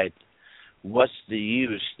side, what's the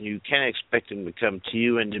use? You can't expect them to come to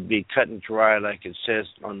you and to be cut and dry like it says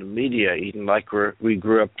on the media, even like we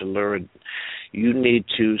grew up to learn. You need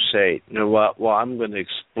to say, you know what, well, I'm going to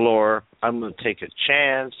explore. I'm going to take a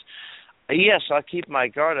chance. Yes, I'll keep my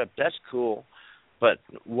guard up. That's cool. But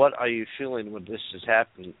what are you feeling when this is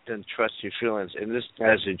happening? Then trust your feelings. And this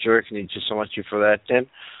guy's a jerk and he just wants you for that, then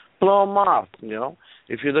blow him off,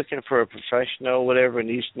 If you're looking for a professional or whatever and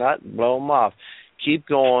he's not, blow him off. Keep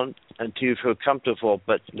going until you feel comfortable.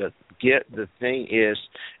 But the thing is,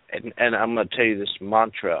 and I'm going to tell you this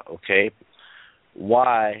mantra, okay?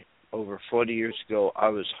 Why, over 40 years ago, I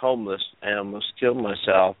was homeless and almost killed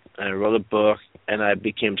myself, and I wrote a book, and I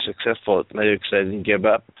became successful at later because I didn't give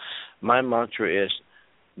up. My mantra is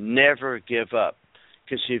never give up,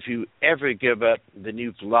 because if you ever give up, then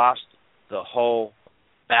you've lost the whole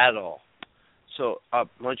battle. So I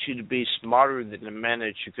want you to be smarter than the man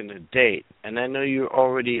that you're going to date, and I know you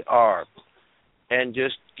already are, and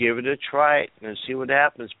just give it a try and see what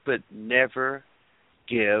happens, but never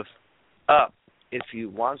give up. If you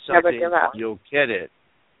want something, you'll get it.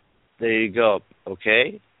 There you go.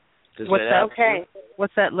 Okay? What's that? Okay.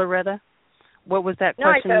 What's that, Loretta? What was that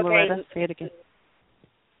question, Loretta? Say it again.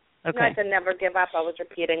 Okay. No, I said never give up. I was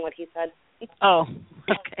repeating what he said. Oh,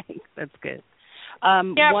 okay. That's good. Yeah,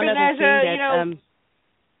 one but other as thing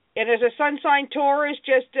and as a sun sign Taurus,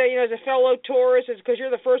 just as a fellow Taurus, it's because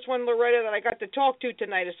you're the first one, Loretta, that I got to talk to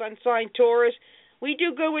tonight. A sun sign Taurus. We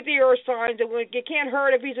do good with the earth signs, and it can't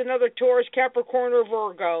hurt if he's another Taurus, Capricorn, or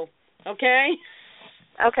Virgo. Okay?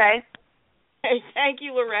 Okay. Hey, thank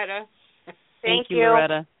you, Loretta. Thank you,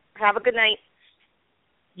 Loretta. Have a good night.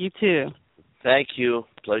 You too. Thank you.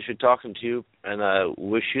 Pleasure talking to you, and I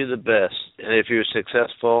wish you the best. And if you're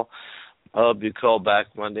successful, I hope you call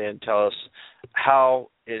back one day and tell us how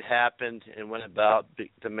it happened and went about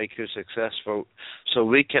to make you successful, so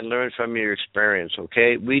we can learn from your experience,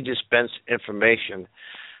 okay? We dispense information,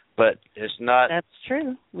 but it's not... That's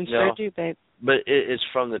true. We sure do, babe. But it's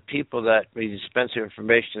from the people that we dispense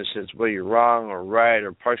information that says, well, you're wrong or right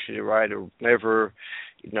or partially right or whatever,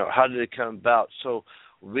 how did it come about? So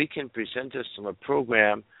we can present this on a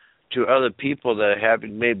program to other people that have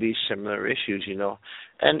maybe similar issues,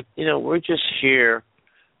 And, we're just here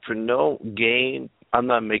for no gain. I'm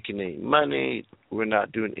not making any money. We're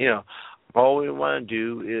not doing, all we want to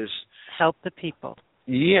do is... help the people.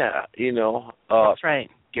 Yeah, That's right.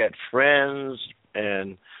 Get friends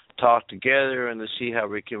and talk together and to see how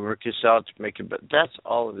we can work this out to make it. But that's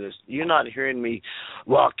all it is. You're not hearing me,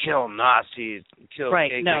 kill Nazis, kill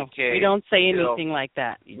right, KKK. No, we don't say anything like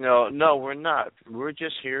that. No, we're not. We're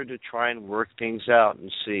just here to try and work things out and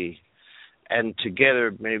see. And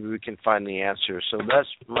together, maybe we can find the answer. So that's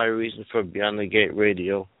my reason for Beyond the Gate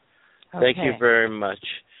Radio. Okay. Thank you very much.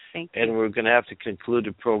 Thank you. And we're going to have to conclude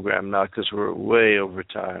the program now because we're way over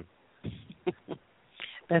time.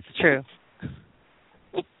 That's true.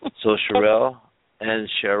 So, CHERYL and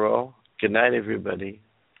Cheryl, good night, everybody.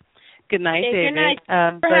 Good night, David. Good night.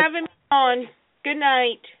 For having me on. Good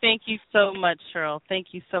night. Thank you so much, Cheryl. Thank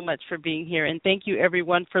you so much for being here. And thank you,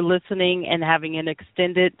 everyone, for listening and having an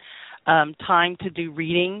extended time to do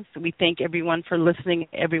readings. We thank everyone for listening,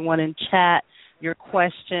 everyone in chat, your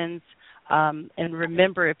questions. And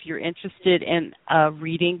remember, if you're interested in a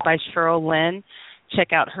reading by CHERYL LYNN,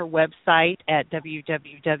 check out her website at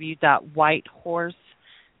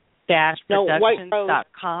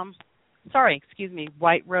www.whiterose-productions.com.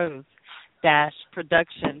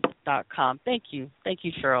 whiterose-productions.com. Thank you,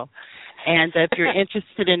 Cheryl. And if you're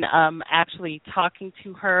interested in actually talking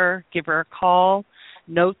to her, give her a call.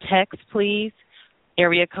 No text, please.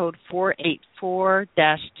 Area code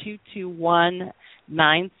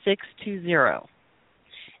 484-221-9620.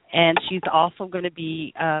 And she's also going to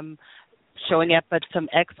be showing up at some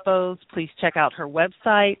expos. Please check out her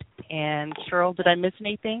website. And Cheryl, did I miss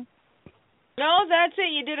anything? No, that's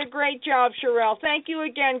it. You did a great job, CHERYL. Thank you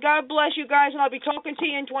again. God bless you guys, and I'll be talking to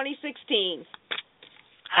you in 2016.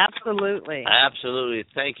 Absolutely.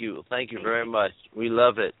 Thank you very much. We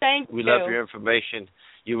love it. We love your information.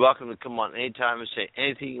 You're welcome to come on anytime and say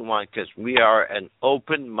anything you want, because we are an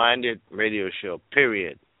open-minded radio show,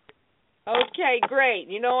 period. Okay, great.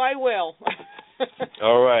 I will.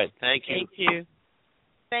 All right. Thank you. Thank you.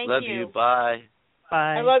 Thank you. Love you. Bye.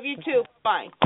 Bye. I love you too. Bye.